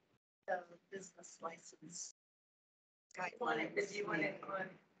have the business license guidelines. If you want it on,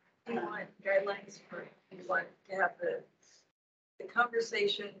 do you want guidelines for, do you want to have the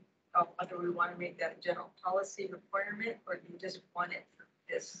conversation of whether we want to make that a general policy requirement, or do you just want it for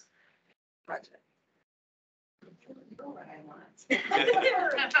this project? What I want.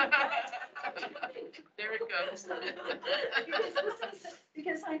 There it goes.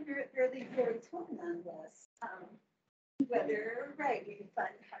 Because I'm really very torn on this. Whether, right, we fund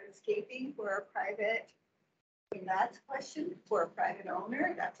hardscaping for a private, I mean, that's a question. For a private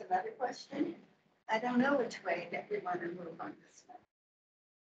owner, that's another question. I don't know which way that we want to move on this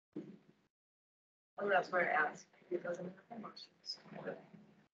one. Oh, that's why I asked. It doesn't have emotions.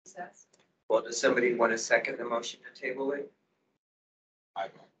 Says. Well, does somebody want to second the motion to table it? I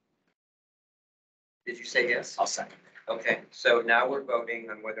will. Did you say yes? I'll second. Okay, so now we're voting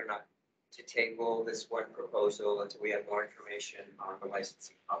on whether or not to table this one proposal until we have more information on the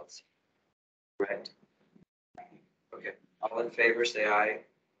licensing policy. Right? Okay, all in favor, say aye.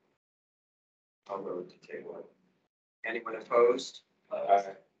 I'll vote to table it. Anyone opposed? Aye.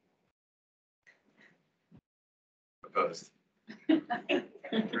 Opposed.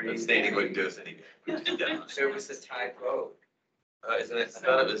 Three. Abstaining wouldn't do us any good. There was a tie vote, Isn't it? I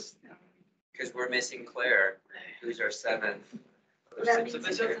thought it was. because we're missing Claire, who's our seventh. That means it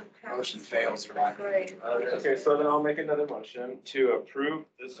doesn't pass. Motion fails, right? Right. Okay, so then I'll make another motion to approve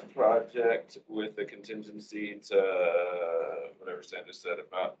this project with the contingency to whatever Sandra said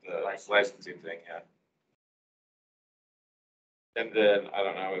about the licensing thing, yeah. And then, I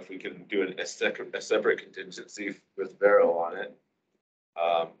don't know if we can do a separate contingency with Vero on it.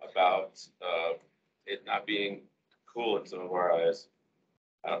 About, it not being cool in some of our eyes.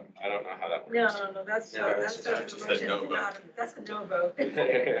 I don't know how that works. No, that's, No, that's it's a just a no motion, vote. that's a no vote.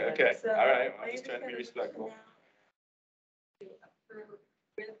 Okay, So, all right, I I'm just trying to be understand the motion respectful. now to approve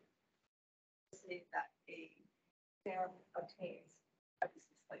with, say that a town obtains a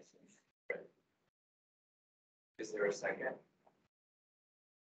business license. Is there a second?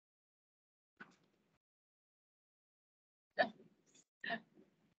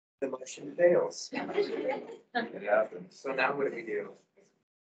 The motion fails. It happens. So now what do we do?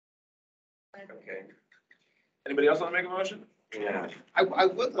 Okay. Anybody else want to make a motion? Yeah. I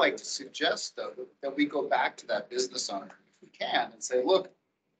would like to suggest, though, that we go back to that business owner, if we can, and say, look,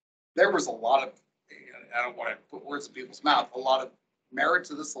 there was a lot of, I don't want to put words in people's mouth, a lot of merit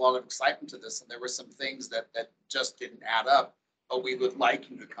to this, a lot of excitement to this, and there were some things that just didn't add up, but we would like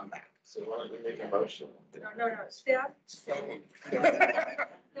you to come back. So why don't we make a motion? No, staff.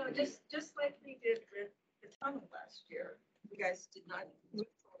 No, just like we did with the tunnel last year, you guys did not move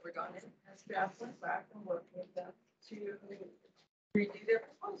forward on it, and staff went back and worked with them to redo their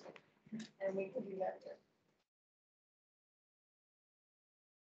proposal, and we can do that here.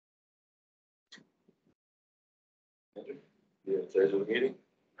 You in charge of the meeting?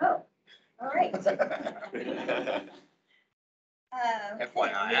 Oh, all right. FYI,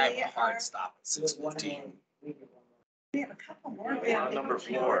 I have We a are- hard stop at 6:15. We have a couple more. We're on number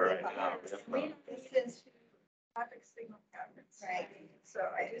 4 right now. This is Traffic signal cabinets. right. So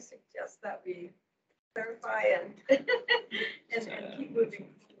I do suggest that we clarify and, and keep moving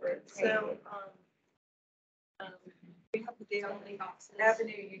forward. So, we have the Dale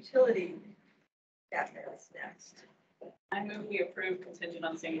Avenue utility cabinets next. I move we approve contingent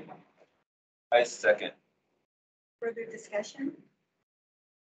on seeing. I second. Further discussion?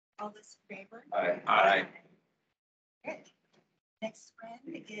 All this in favor? Aye. Good. Next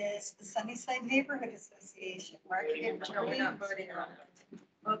one is the Sunnyside Neighborhood Association. Market and No, we're not Julian. voting on it.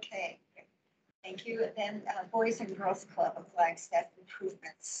 Okay. Thank you. And then Boys and Girls Club of Flagstaff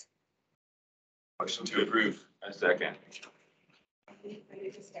improvements. Motion to approve. I second. Any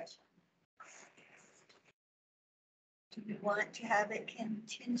further discussion? Do we want to have it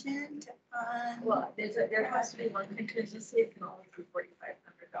contingent on? Well, there has to be one contingency, it can only be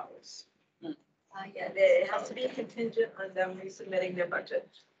 $4,500. Yeah, it has to be contingent on them resubmitting their budget.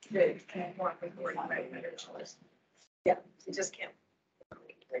 They can't want the $4,500. Yeah, you just can't.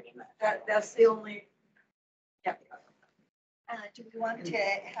 That's the only, yeah. Do we want to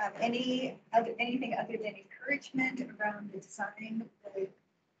have anything other than encouragement around the design,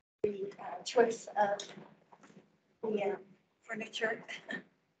 the choice of the furniture,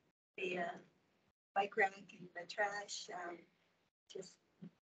 the bike rack and the trash? Just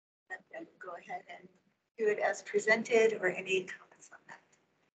let them go ahead and do it as presented, or any comments on that?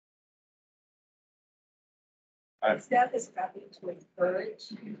 Staff is happy to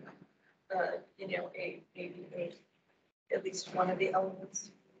encourage, at least one of the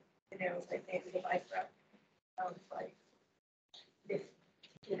elements, like maybe the bike rack. Like, if,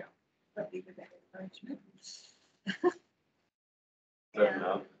 let me give that encouragement. Is that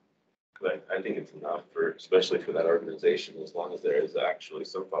enough? 'Cause I think it's enough especially for that organization, as long as there is actually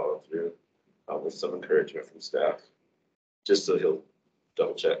some follow through with some encouragement from staff, just so he'll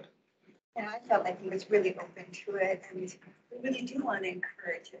double check. And I felt like he was really open to it, and we really do want to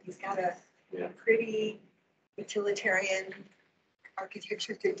encourage it. He's got a pretty utilitarian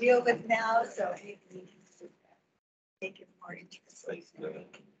architecture to deal with now, so anything we can do to make it more interesting.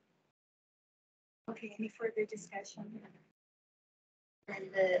 Okay, any further discussion?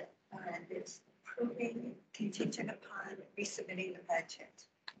 And it's approving contingent upon resubmitting the budget.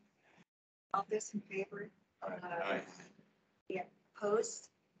 All those in favor? Yeah, opposed?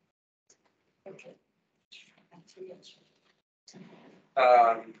 Okay.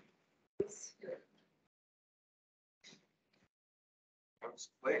 That was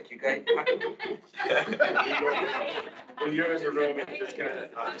quick, you guys. When you're in the room, it's just gonna.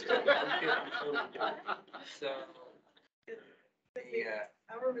 So,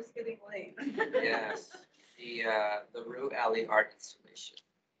 Hour was getting late. yes, the Rue Alley art installation.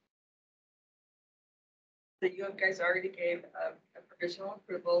 So you guys already gave a provisional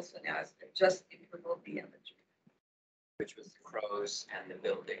approval, so now it's just the approval of the image. Which was the crows and the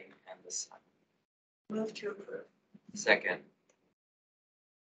building and the sun. Move to approve. Second.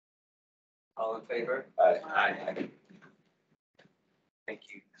 All in favor? Aye. Thank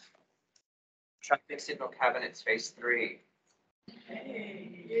you. Traffic signal cabinets, phase 3.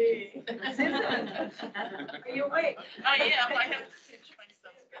 Hey. Are you awake? I am, I have to pinch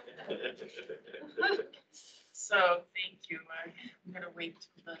myself. So, thank you. I'm gonna wait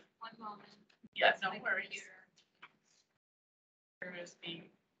till the. One moment. Yeah, no worries. There is being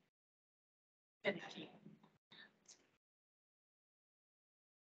finicky.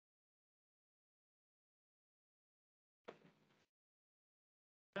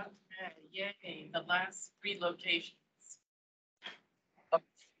 Okay, yay, the last 3 locations. Up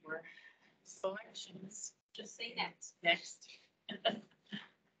for selections. Just say next. Next.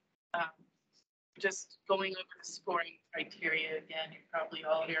 Just going over the scoring criteria again, you're probably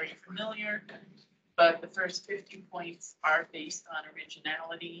all very familiar, but the first 50 points are based on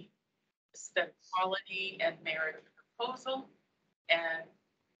originality, aesthetic quality, and merit of the proposal, and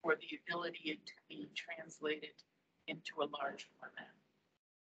for the ability to be translated into a large format.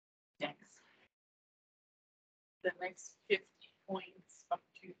 Next. The next 50 points, up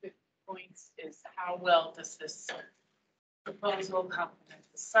to 50 points, is how well does this proposal complement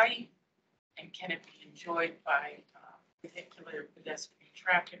the site, and can it be enjoyed by vehicular pedestrian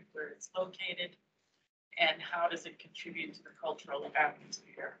traffic where it's located, and how does it contribute to the cultural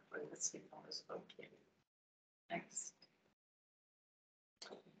atmosphere where the signal is located. Next.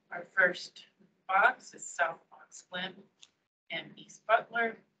 Our first box is South Fox Glen and East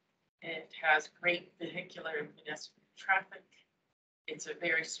Butler. It has great vehicular and pedestrian traffic. It's a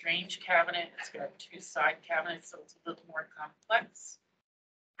very strange cabinet. It's got 2 side cabinets, so it's a little more complex.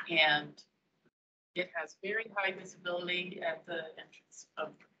 And it has very high visibility at the entrance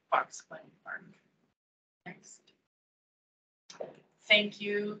of Fox Glen Park. Next. Thank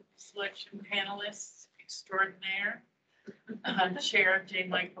you, selection panelists extraordinaire. Chair J.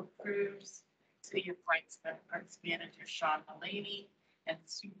 Michael Cruz, City of Flagstaff Arts Manager Sean Mulaney, and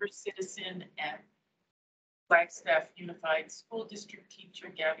super citizen and Flagstaff Unified School District teacher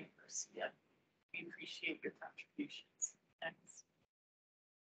Gabby Garcia. We appreciate your contributions. Next.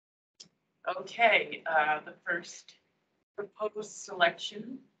 Okay, the first proposed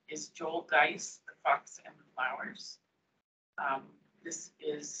selection is Joel Geis, The Fox and the Flowers. This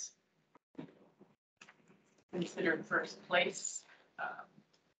is considered first place.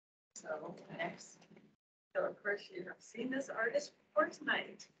 So next. So of course you have seen this artist before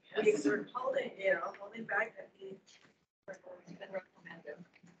tonight. Yes. We were holding back that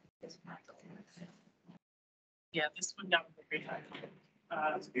Yeah, this one got very high.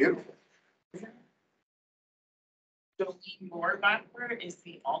 It's beautiful. Jolene Moorbacher is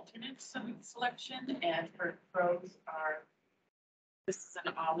the alternate selection, and her pros are, this is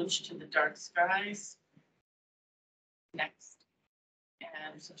an homage to the dark skies. Next.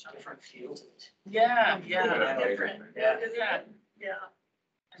 And such a different field. Yeah, yeah. Different. Yeah, Yeah.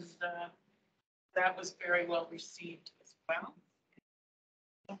 and that was very well received as well.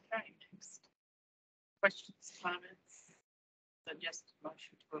 Okay, next. Questions, comments? Suggest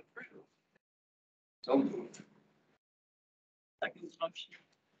motion to approve. So moved. Second motion.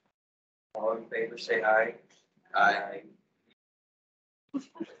 All in favor, say aye. Aye.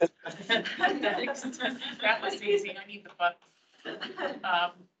 That was easy. I need the button.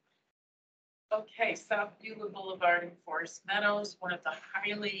 Okay, South Beulah Boulevard in Forest Meadows, one of the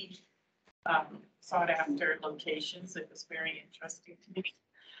highly sought after locations. It was very interesting to me.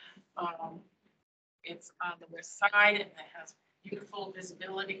 It's on the west side and it has beautiful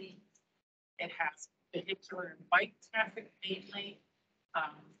visibility. It has vehicular and bike traffic mainly.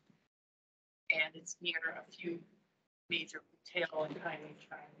 And it's near a few major retail and highway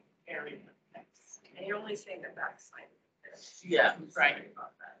traffic areas. You're only saying the backside. Yeah, right.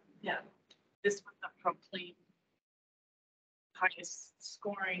 About that. Yeah. This was the proclaimed highest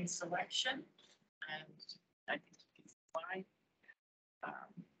scoring selection, and I think you can see why.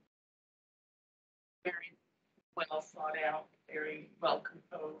 Very well thought out, very well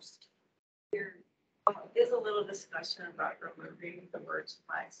composed. There is a little discussion about removing the words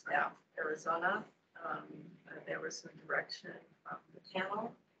Flagstaff, Arizona. There was some direction from the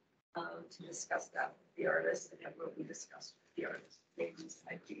panel to discuss that with the artist, and it will be discussed with the artist.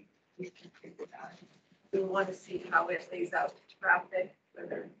 We can figure that. We want to see how it lays out traffic,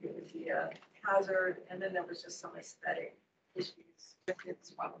 whether it would be a hazard, and then there was just some aesthetic issues with it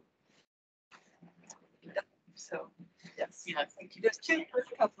as well. So, yes. Yes. There's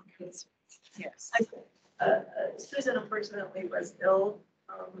a couple of concerns. Yes. Susan unfortunately was ill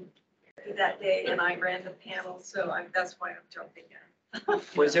that day, and I ran the panel, so that's why I'm jumping in.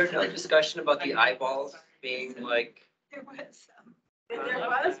 Was there no discussion about the eyeballs being like? There was,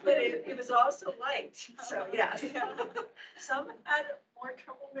 but it was also liked, so yeah. Some had more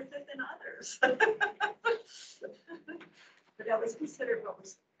trouble with it than others. But that was considered what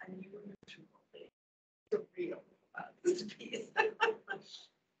was unusual, surreal about this piece.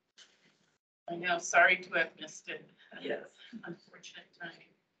 I know, sorry to have missed it. Yes. Unfortunate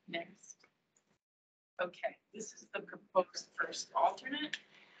timing. Next. Okay, this is the proposed first alternate.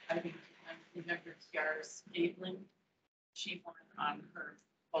 I think you remember Kiara's Gabling. She won on her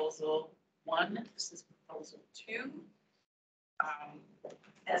proposal 1. This is proposal 2.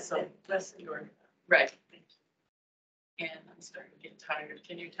 So Western York. right. Thank you. And I'm starting to get tired.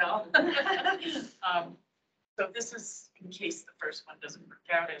 Can you tell? So this is in case the first one doesn't work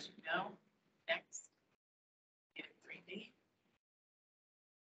out, as you know. Next. Get it 3D.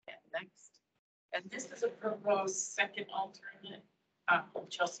 And next. And this is a proposed second alternate,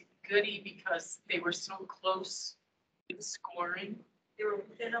 Chelsea Goody, because they were so close in scoring. They were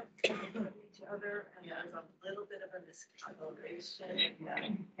within a point of each other, and there was a little bit of a miscalculation in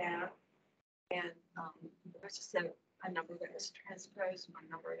the math. And there was just a number that was transposed, one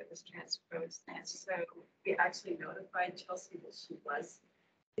number that was transposed. And so we actually notified Chelsea that she was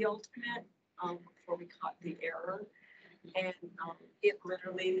the alternate before we caught the error. And it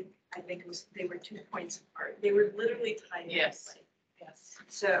literally, I think it was, they were 2 points apart. They were literally tied. Yes. Yes.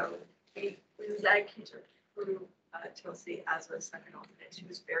 So we was actually to approve Chelsea as a second alternate. She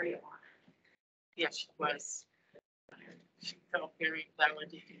was very honored. Yes, she was. She felt very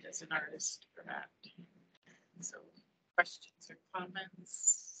validated as an artist for that. So questions or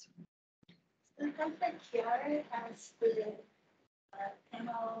comments? Sometimes like Kiara has the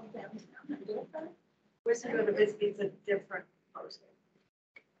panel downtown. Where's it going to visit? It's a different proposal.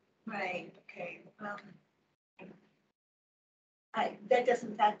 Right, okay, that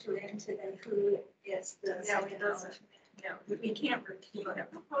doesn't factor into then who is the No, second it doesn't. alternate. No, we can't repeat a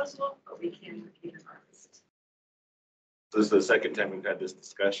proposal, but we can repeat an artist. This is the second time we've had this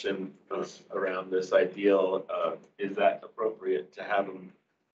discussion around this ideal. Is that appropriate to have them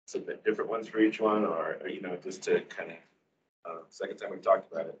submit different ones for each one, or just to kind of, second time we've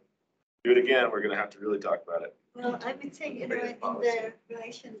talked about it? Do it again, we're gonna have to really talk about it. Well, I would say, in the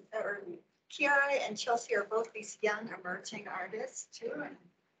relation, or Kiara and Chelsea are both these young emerging artists too. And I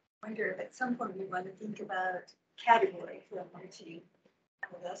wonder if at some point we want to think about category for emerging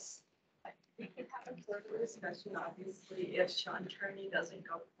artists. We could have further discussion, obviously, if Sean Turney doesn't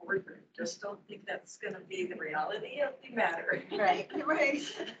go forward, but I just don't think that's gonna be the reality of the matter. Right, right.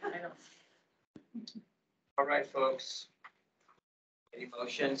 All right, folks. Any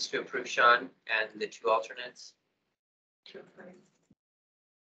motions to approve Sean and the two alternates?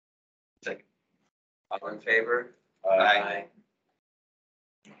 Second. All in favor? Aye.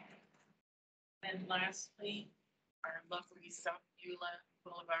 And lastly, our lovely South Beulah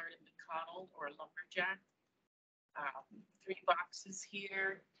Boulevard and McConnell or Lumberjack. 3 boxes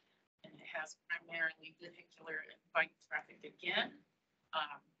here, and it has primarily vehicular and bike traffic again.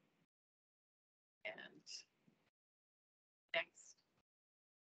 And next,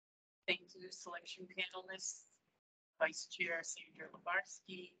 thank you, selection panelists, Vice Chair Sandra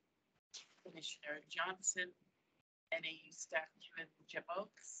Lebarsky, Commissioner Johnson, NAU staff Kevin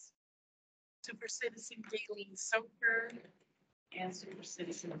Jabos, Super Citizen Daleen Soper, and Super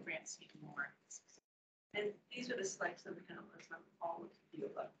Citizen Francine Moore. And these are the selects of the panelists on all of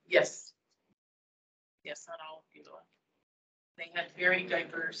Beulah. Yes. Yes, on all of Beulah. They had very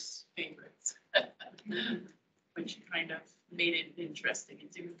diverse favorites, which kind of made it interesting.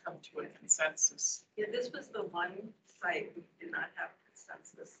 It didn't come to a consensus. Yeah, this was the one site we did not have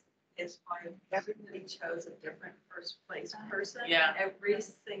consensus. As far as everybody chose a different first place person. Yeah. Every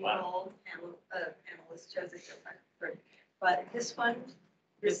single panelist chose a different person. But this one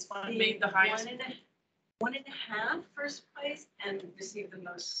made the highest. 1.5 first place and received the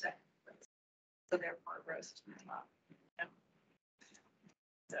most second place. So therefore rose to the top. Yeah.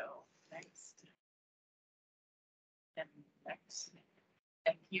 So next. And next.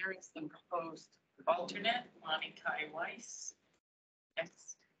 And here is the proposed alternate, Lonnie Kai Weiss.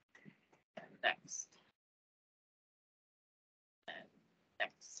 Next. And next. And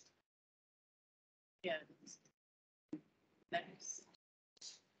next. And next.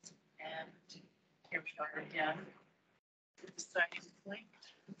 And here we are again. Deciding point.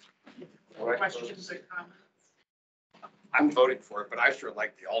 Questions or comments? I'm voting for it, but I sure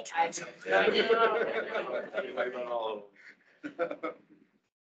like the alternates.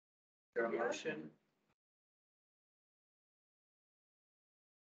 There a motion?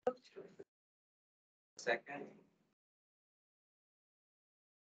 Second?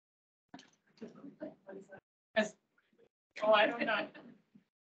 Oh, I don't know.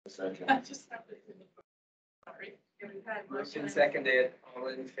 I just have it in the book. Sorry. We've had Motion seconded. All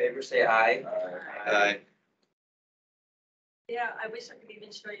in favor, say aye. Aye. Yeah, I wish I could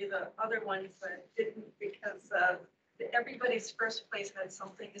even show you the other ones, but didn't because everybody's first place had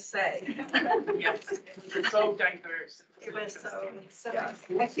something to say. Yes, it's so diverse. It was so, Yeah.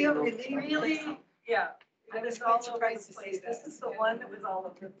 I feel really, yeah, it was all over the place. This is the one that was all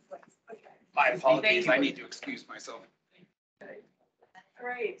over the place. Okay. My apologies, I need to excuse myself. All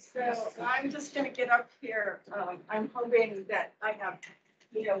right, so I'm just gonna get up here. I'm hoping that I have,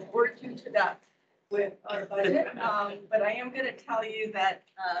 worked into that with our budget. But I am gonna tell you that,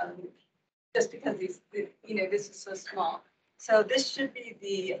 just because this is so small. So this should be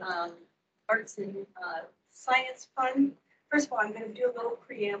the, Arts and, Science Fund. First of all, I'm gonna do a little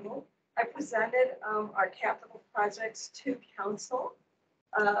preamble. I presented, our capital projects to council.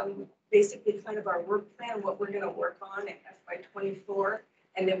 Basically kind of our work plan, what we're gonna work on in FY24,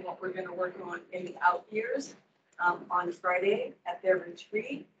 and then what we're gonna work on in the out years, on Friday at their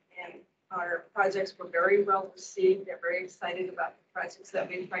retreat. And our projects were very well received. They're very excited about the projects that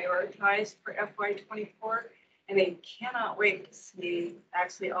we prioritized for FY24. And they cannot wait to see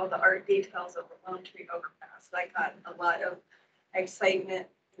actually all the art details of the Lone Tree Overpass. I got a lot of excitement,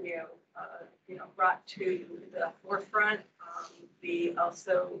 brought to the forefront.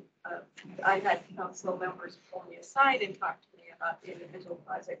 I had council members pull me aside and talk to me about the individual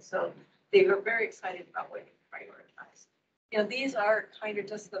projects. So they were very excited about what you prioritize. These are kind of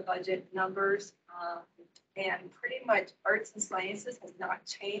just the budget numbers. And pretty much arts and sciences has not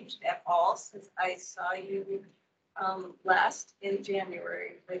changed at all since I saw you last in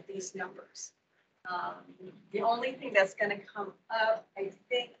January with these numbers. The only thing that's going to come up, I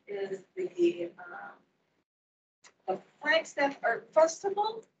think, is the Flagstaff Art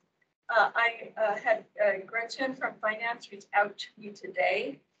Festival. I had Gretchen from Finance reach out to me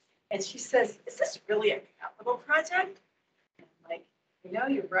today, and she says, "Is this really a capital project?" And I'm like,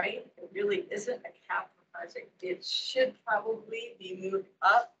 you're right. It really isn't a capital project. It should probably be moved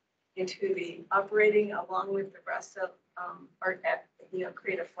up into the operating along with the rest of art,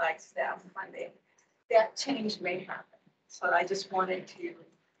 Creative Flagstaff funding. That change may happen. So I just wanted to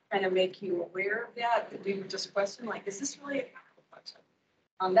kind of make you aware of that. We were just questioning, is this really a capital project?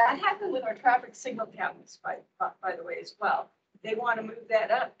 That happened with our traffic signal cabinets, by the way, as well. they want to move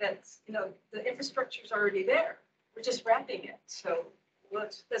that up. That's, the infrastructure's already there. We're just wrapping it. So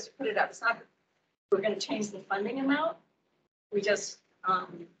let's put it up. It's not, we're going to change the funding amount. We just are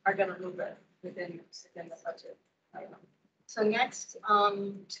going to move it within the budget. So next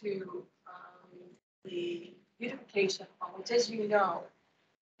to the beautification fund, which, as you know,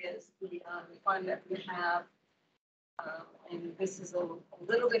 is the fund that we have. And this is a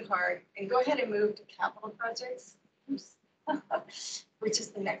little bit hard. And go ahead and move to capital projects, which is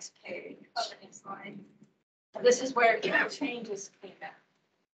the next page. Oh, the next line. This is where changes came out.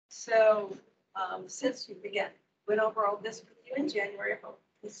 So since you went over all this with you in January, I hope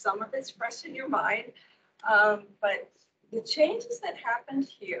some of it's fresh in your mind. But the changes that happened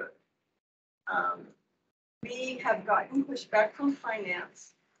here, we have gotten pushback from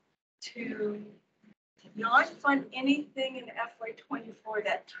finance to not fund anything in FY24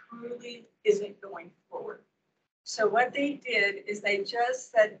 that truly isn't going forward. So what they did is they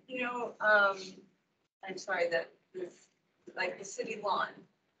just said, I'm sorry, that like the city lawn,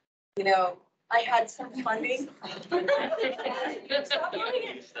 I had some funding. Stop doing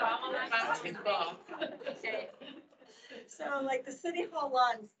it. So like the city hall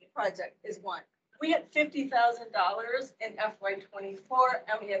lawn project is one. We had $50,000 in FY24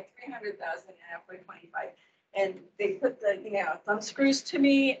 and we had $300,000 in FY25. And they put the, thumb screws to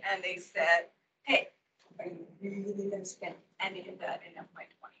me and they said, hey, are you really going to spend any of that in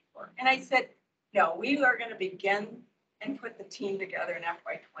FY24? And I said, no, we are going to begin and put the team together in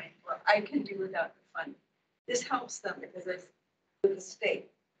FY24. I can do without the fund. This helps them because it's with the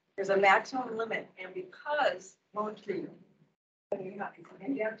state. There's a maximum limit. And because Lone Tree, in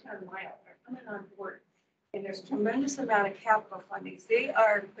downtown Mile, are coming on board, and there's tremendous amount of capital funding, they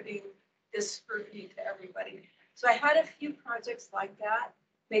are putting this scrutiny to everybody. So I had a few projects like that,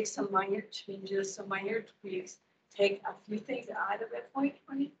 make some minor changes, some minor tweaks, take a few things out of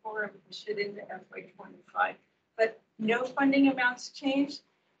FY24 and push it into FY25. But no funding amounts changed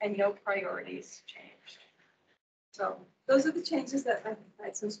and no priorities changed. So those are the changes that I've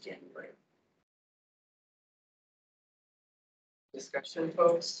had since January. Discussion,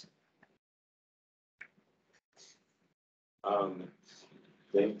 folks?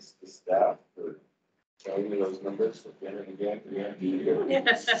 Thanks to staff for telling me those numbers again and again.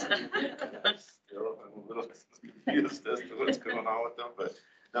 Yes. Still, I'm a little confused as to what's going on with them, but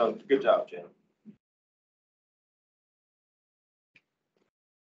no, good job, Jen.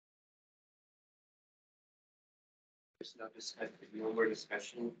 There's no discussion, no more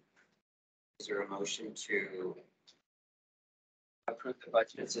discussion. Is there a motion to approve the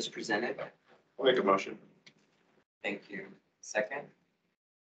budget as presented? I'll make a motion. Thank you. Second?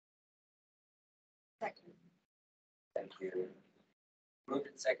 Second. Thank you. Moved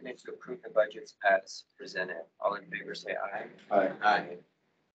and seconded to approve the budgets as presented. All in favor, say aye. Aye. Aye.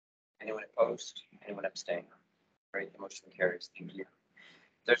 Anyone opposed? Anyone abstain? Great, the motion carries. Thank you.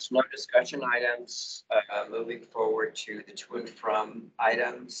 There's no discussion items. Moving forward to the to and from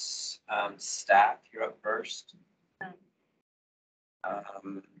items. Staff, you're up first.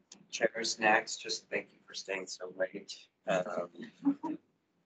 Chairs next. Just thank you for staying so late.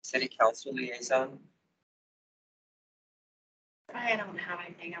 City Council liaison. I don't have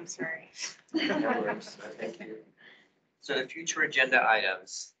anything, I'm sorry. No worries. Thank you. So the future agenda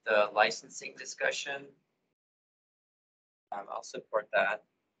items, the licensing discussion. I'll support that.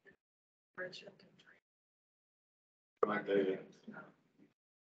 Come on, David.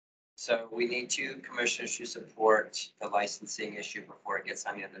 So we need two commissioners to support the licensing issue before it gets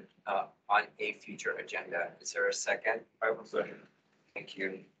on a future agenda. Is there a second? I will second. Thank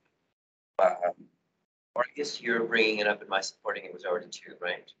you. Or I guess you're bringing it up and my supporting it was already two,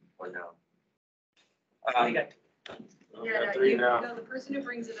 right? Or no? Yeah, Three now. no, the person who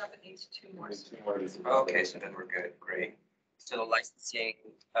brings it up, it needs two more. Okay, so then we're good. Great. So the licensing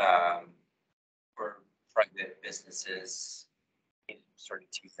for private businesses, sort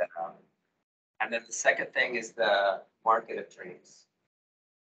of tease that out. And then the second thing is the market of dreams.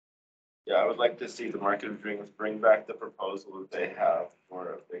 Yeah, I would like to see the Market of Dreams bring back the proposal that they have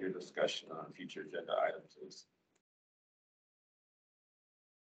for a bigger discussion on future agenda items.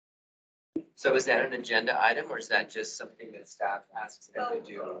 So is that an agenda item or is that just something that staff asks them to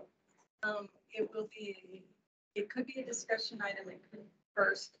do? It will be, it could be a discussion item, it could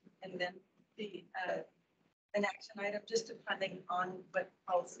first, and then be an action item, just depending on what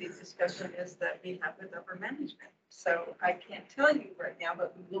policy discussion is that we have with upper management. So I can't tell you right now,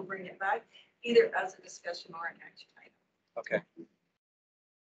 but we will bring it back either as a discussion or an action item. Okay.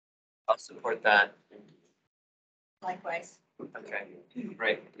 I'll support that. Likewise. Okay,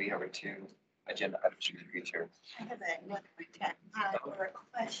 great. We have our two. agenda items you can reach here. I have or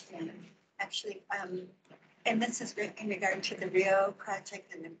a question, actually, and this is in regard to the Rio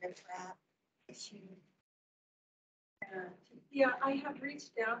project and the riprap issue. Yeah, I have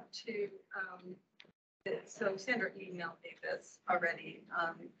reached out to, so Sandra emailed me this already,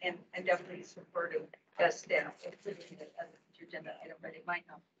 and definitely supportive as staff, including it as an agenda item, but it might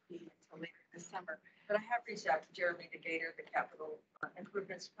not be until later this summer. But I have reached out to Jeremy DeGator, the capital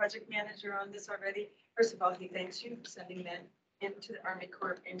improvements project manager on this already. First of all, he thanks you for sending that into the Army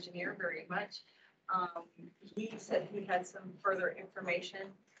Corps of Engineer very much. He said he had some further information.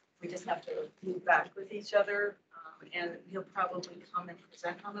 We just have to move back with each other. And he'll probably come and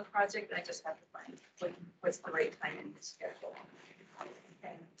present on the project. I just have to find what's the right time in the schedule.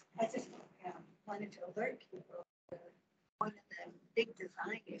 Okay. I just wanted to alert people to one of the big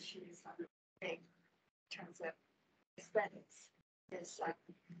design issues on the big in terms of aesthetics is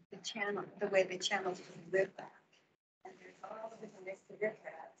the channel, the way the channels live back. And there's all the different ways to look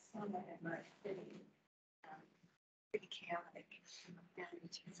at. Some of them are pretty chaotic.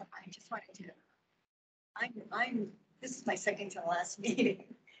 And so I just wanted to, this is my second to last meeting.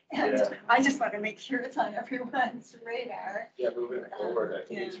 And Yeah. I just want to make sure it's on everyone's radar. Yeah, moving forward, I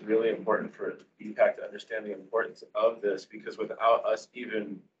think it's really important for BPAC to understand the importance of this, because without us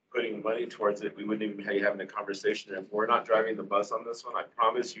even putting money towards it, we wouldn't even be having a conversation. If we're not driving the bus on this one, I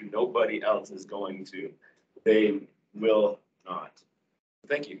promise you, nobody else is going to. They will not.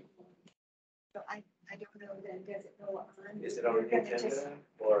 Thank you. So I don't know, then does it go on? Is it on the We're gonna just agenda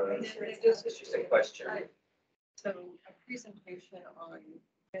or? make sure it's It's just a question. So a presentation on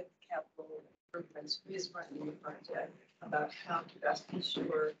capital improvements is running the project about how to best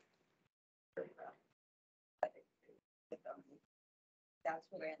ensure. That's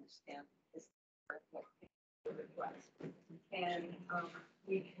what I understand is what the request. And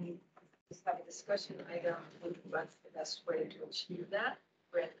we can just have a discussion item with what's the best way to achieve that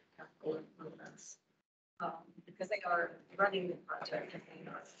with capital improvements. Because they are running the project and they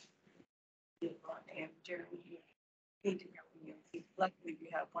are. And Jeremy, luckily we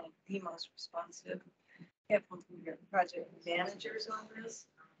have one of the most responsive, we have one of your project managers on this.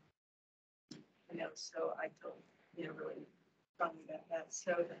 So I feel, really strongly about that.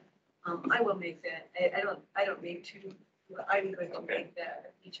 So I will make that, I don't need to, I'm going to make that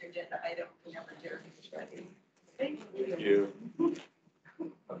a future agenda item whenever Jeremy's ready. Thank you.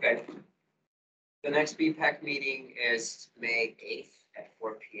 Okay. The next BPAC meeting is May 8th at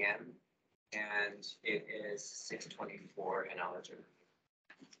 4 p.m. and it is 6:24 in Allergen.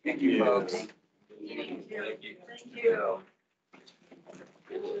 Thank you, folks. Thank you. Thank you.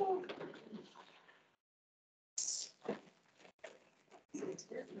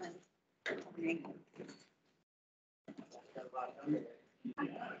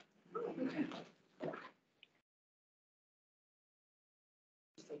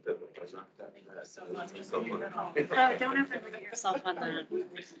 Don't ever look at yourself on the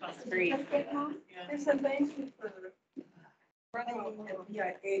screen. There's a thank you for running the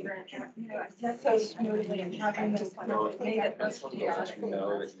PIA grant. That's so smoothly and having this made it this year.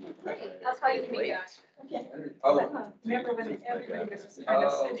 That's how you make it. Oh. Remember when everybody was just kind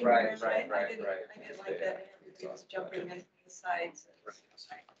of Oh, sitting right, there, right, I right, didn't right. like that. Everybody was jumping into the sides.